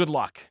 like good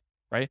luck,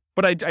 right?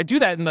 But I do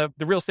that in the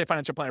Real Estate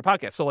Financial Planner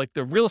podcast. So like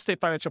the Real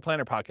Estate Financial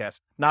Planner podcast,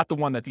 not the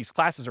one that these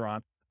classes are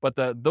on, but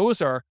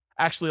those are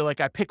actually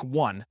like I pick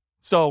one.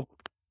 So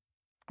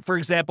for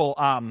example,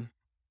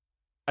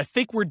 I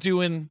think we're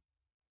doing,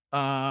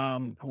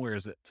 where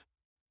is it?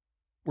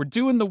 We're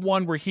doing the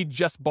one where he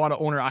just bought an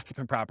owner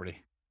occupant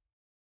property.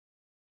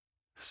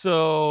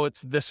 So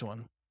it's this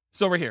one.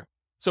 So over here.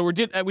 So we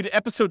did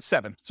episode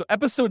 7. So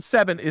episode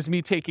 7 is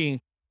me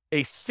taking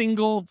a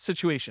single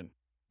situation.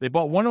 They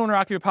bought one owner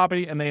occupant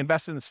property and they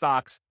invested in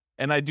stocks.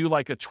 And I do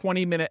like a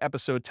 20-minute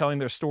episode telling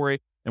their story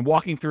and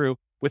walking through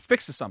with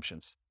fixed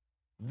assumptions.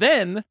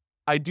 Then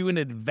I do an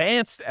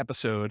advanced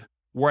episode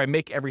where I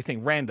make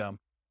everything random.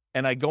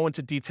 And I go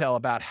into detail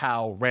about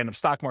how random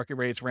stock market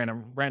rates,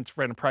 random rent,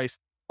 random price,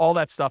 all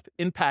that stuff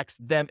impacts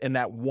them in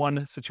that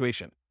one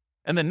situation.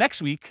 And then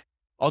next week,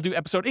 I'll do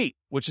episode 8,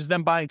 which is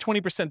them buying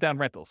 20% down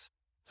rentals.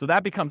 So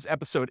that becomes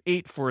episode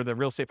 8 for the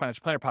Real Estate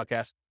Financial Planner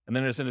podcast. And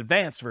then there's an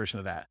advanced version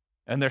of that.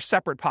 And they're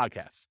separate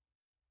podcasts.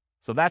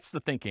 So that's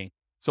the thinking.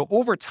 So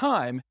over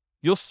time,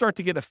 you'll start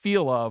to get a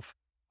feel of,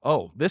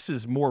 oh, this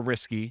is more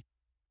risky,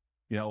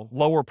 you know,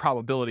 lower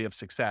probability of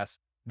success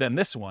than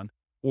this one.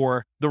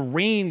 Or the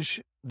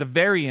range, the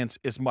variance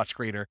is much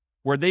greater,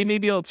 where they may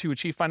be able to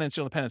achieve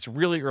financial independence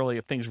really early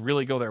if things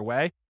really go their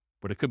way,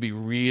 but it could be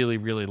really,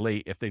 really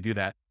late if they do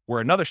that. Where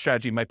another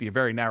strategy might be a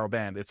very narrow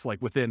band. It's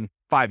like within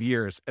 5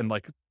 years, and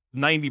like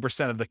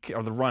 90%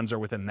 of the runs are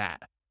within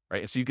that,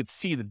 right? So you could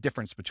see the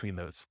difference between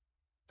those.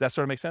 Does that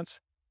sort of make sense?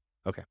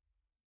 Okay.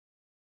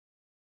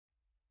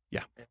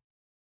 Yeah.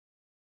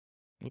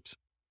 Oops.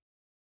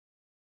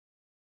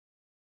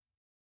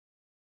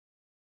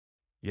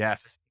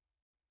 Yes.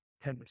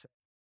 10%.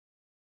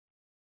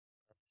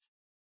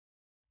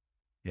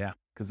 Yeah,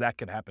 because that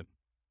could happen.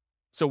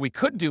 So we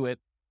could do it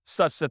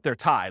such that they're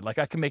tied. Like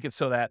I can make it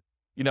so that,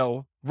 you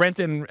know, rent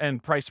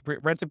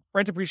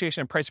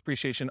appreciation and price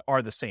appreciation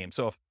are the same.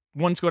 So if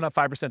one's going up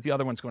 5%, the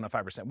other one's going up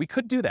 5%. We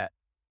could do that.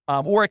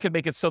 Or I could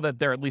make it so that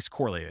they're at least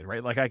correlated,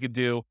 right? Like I could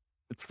do,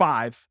 it's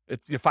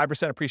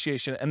 5%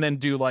 appreciation, and then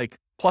do like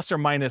plus or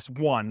minus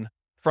 1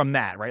 from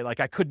that, right? Like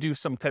I could do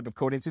some type of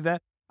coding to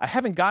that. I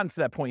haven't gotten to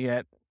that point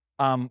yet,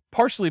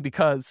 partially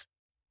because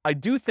I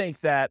do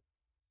think that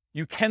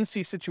you can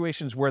see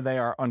situations where they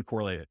are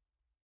uncorrelated.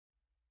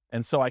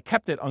 And so I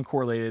kept it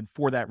uncorrelated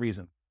for that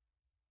reason.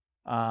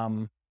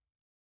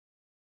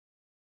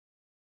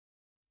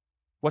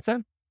 What's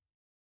that?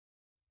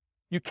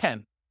 You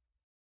can.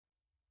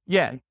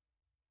 Yeah.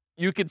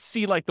 You could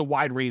see like the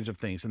wide range of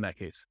things in that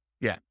case.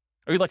 Yeah.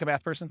 Are you like a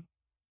math person?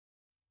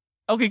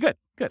 Okay, good.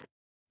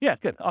 Yeah,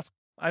 good. Awesome.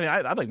 I mean,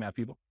 I like math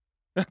people.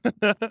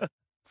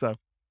 So,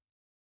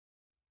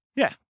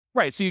 yeah,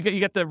 right. So you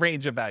get the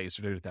range of values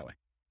to do it that way.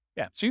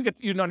 Yeah. So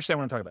you understand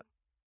what I'm talking about.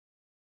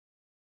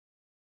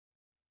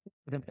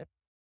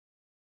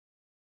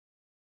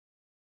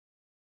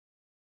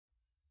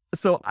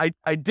 So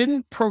I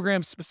didn't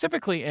program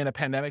specifically in a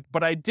pandemic,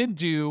 but I did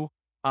do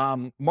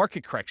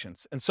market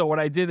corrections. And so what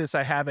I did is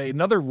I have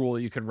another rule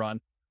you can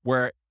run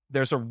where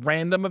there's a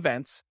random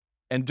event,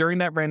 and during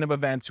that random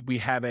event, we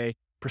have a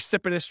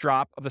precipitous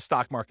drop of the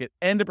stock market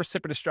and a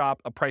precipitous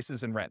drop of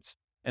prices and rents.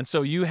 And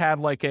so you have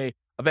like a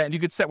event, you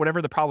could set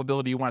whatever the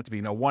probability you want it to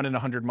be, 1 in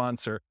 100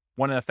 months or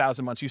 1 in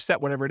 1,000 months, you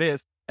set whatever it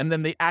is, and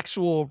then the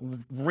actual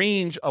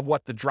range of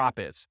what the drop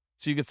is.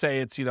 So you could say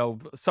it's,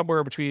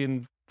 somewhere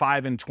between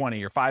 5 and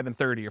 20 or 5 and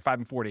 30 or 5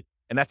 and 40,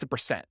 and that's a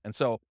percent. And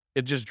so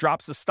it just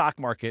drops the stock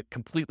market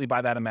completely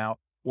by that amount,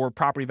 or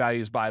property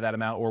values by that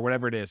amount, or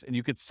whatever it is. And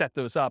you could set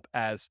those up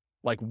as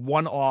like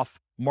one-off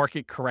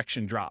market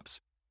correction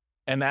drops.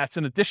 And that's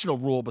an additional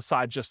rule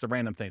besides just the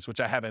random things, which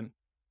I haven't,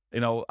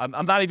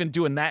 I'm not even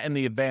doing that in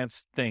the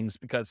advanced things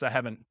because I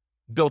haven't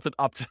built it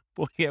up to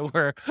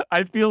where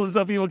I feel as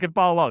though people can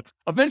follow along.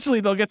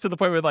 Eventually they'll get to the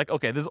point where like,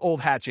 okay, this is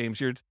old hat, James,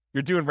 you're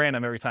doing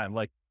random every time.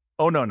 Like,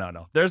 oh,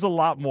 no. There's a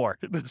lot more.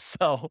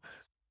 So,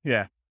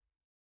 yeah.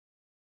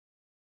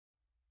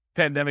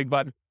 Pandemic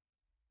button.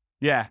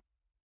 Yeah.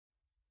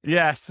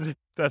 Yes,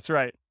 that's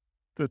right.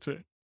 That's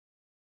right.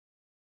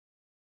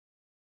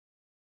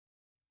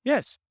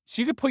 Yes.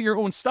 So you could put your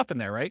own stuff in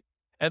there, right?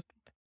 And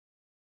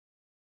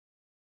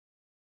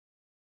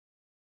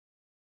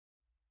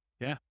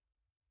yeah.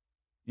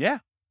 Yeah.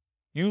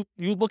 You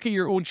look at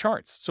your own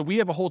charts. So we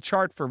have a whole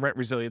chart for rent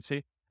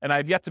resiliency, and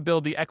I've yet to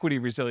build the equity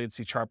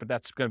resiliency chart, but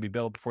that's going to be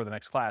built before the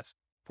next class,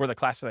 for the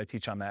class that I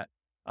teach on that.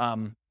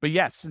 But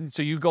yes,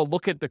 so you go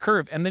look at the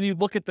curve, and then you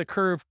look at the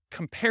curve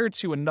compared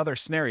to another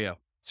scenario.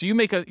 So you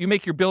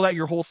build out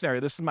your whole scenario.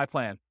 This is my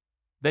plan.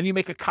 Then you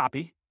make a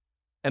copy,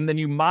 and then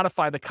you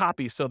modify the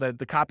copy so that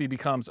the copy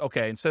becomes,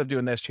 okay, instead of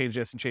doing this, change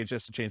this and change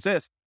this and change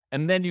this.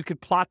 And then you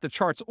could plot the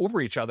charts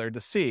over each other to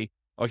see,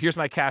 oh, here's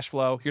my cash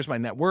flow, here's my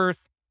net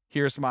worth,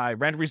 here's my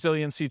rent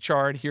resiliency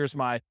chart, here's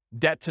my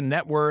debt to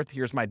net worth,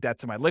 here's my debt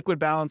to my liquid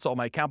balance, all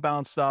my account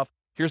balance stuff,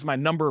 here's my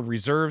number of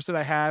reserves that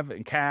I have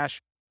in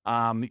cash.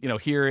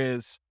 Here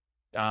is,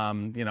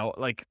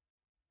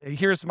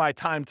 here's my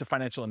time to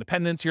financial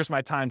independence, here's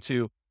my time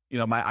to,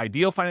 my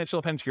ideal financial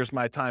independence, here's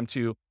my time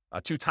to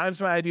 2 times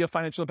my ideal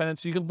financial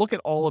independence. So you can look at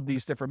all of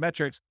these different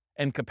metrics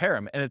and compare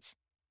them. And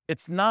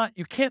it's not,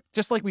 you can't,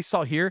 just like we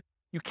saw here,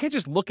 you can't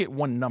just look at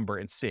one number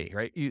and see,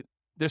 right?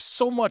 There's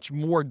so much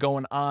more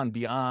going on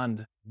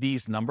beyond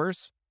these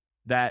numbers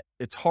that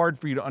it's hard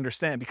for you to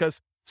understand,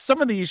 because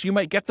some of these you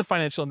might get to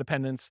financial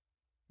independence,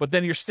 but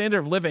then your standard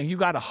of living, you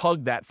got to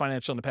hug that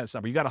financial independence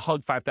number. You got to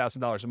hug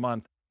 $5,000 a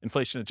month,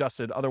 inflation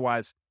adjusted.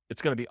 Otherwise,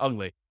 it's going to be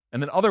ugly.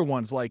 And then other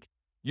ones, like,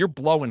 you're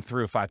blowing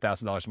through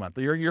 $5,000 a month.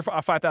 You're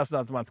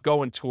 $5,000 a month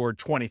going toward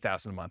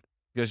 $20,000 a month,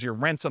 because your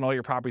rents on all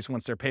your properties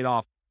once they're paid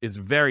off is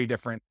very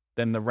different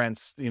than the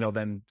rents,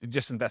 than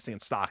just investing in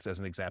stocks as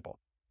an example.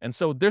 And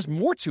so there's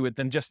more to it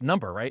than just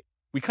number, right?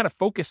 We kind of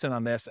focus in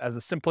on this as a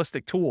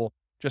simplistic tool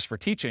just for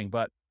teaching,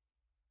 but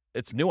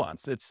it's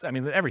nuance.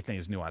 Everything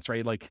is nuance,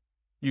 right? Like,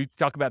 you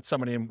talk about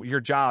somebody in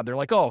your job, they're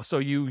like, oh, so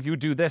you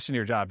do this in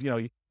your job.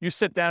 You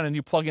sit down and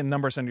you plug in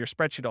numbers into your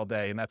spreadsheet all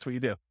day, and that's what you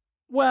do.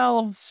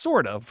 Well,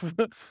 sort of.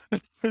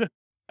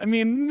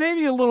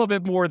 Maybe a little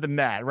bit more than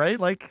that, right?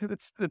 Like,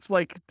 it's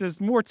like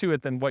there's more to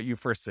it than what you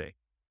first see.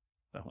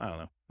 So I don't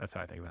know. That's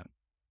how I think about it.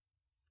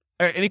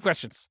 All right. Any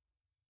questions?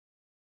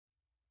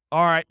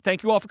 All right.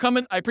 Thank you all for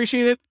coming. I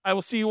appreciate it. I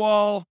will see you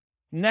all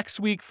next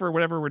week for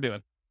whatever we're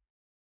doing.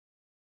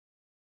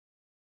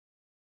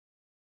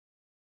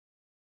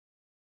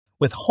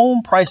 With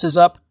home prices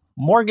up,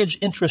 mortgage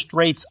interest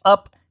rates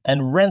up,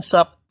 and rents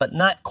up, but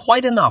not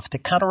quite enough to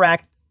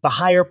counteract the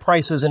higher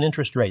prices and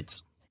interest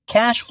rates,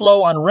 cash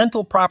flow on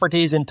rental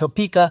properties in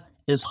Topeka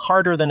is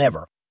harder than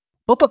ever.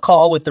 Book a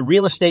call with the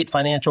Real Estate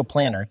Financial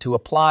Planner to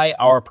apply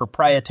our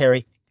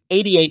proprietary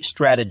 88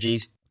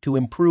 strategies to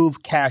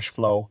improve cash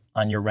flow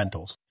on your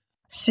rentals.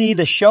 See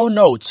the show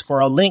notes for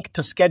a link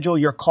to schedule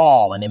your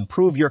call and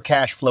improve your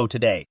cash flow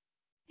today.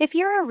 If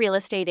you're a real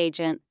estate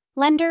agent,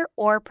 lender,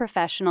 or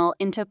professional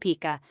in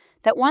Topeka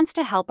that wants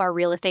to help our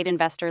real estate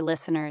investor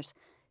listeners,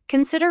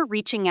 consider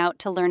reaching out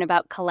to learn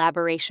about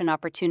collaboration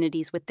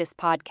opportunities with this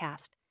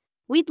podcast.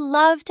 We'd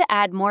love to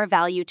add more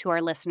value to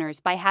our listeners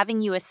by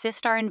having you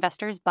assist our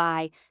investors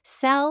buy,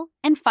 sell,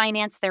 and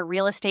finance their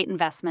real estate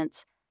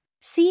investments.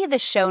 See the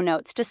show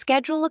notes to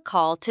schedule a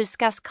call to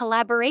discuss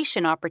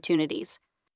collaboration opportunities.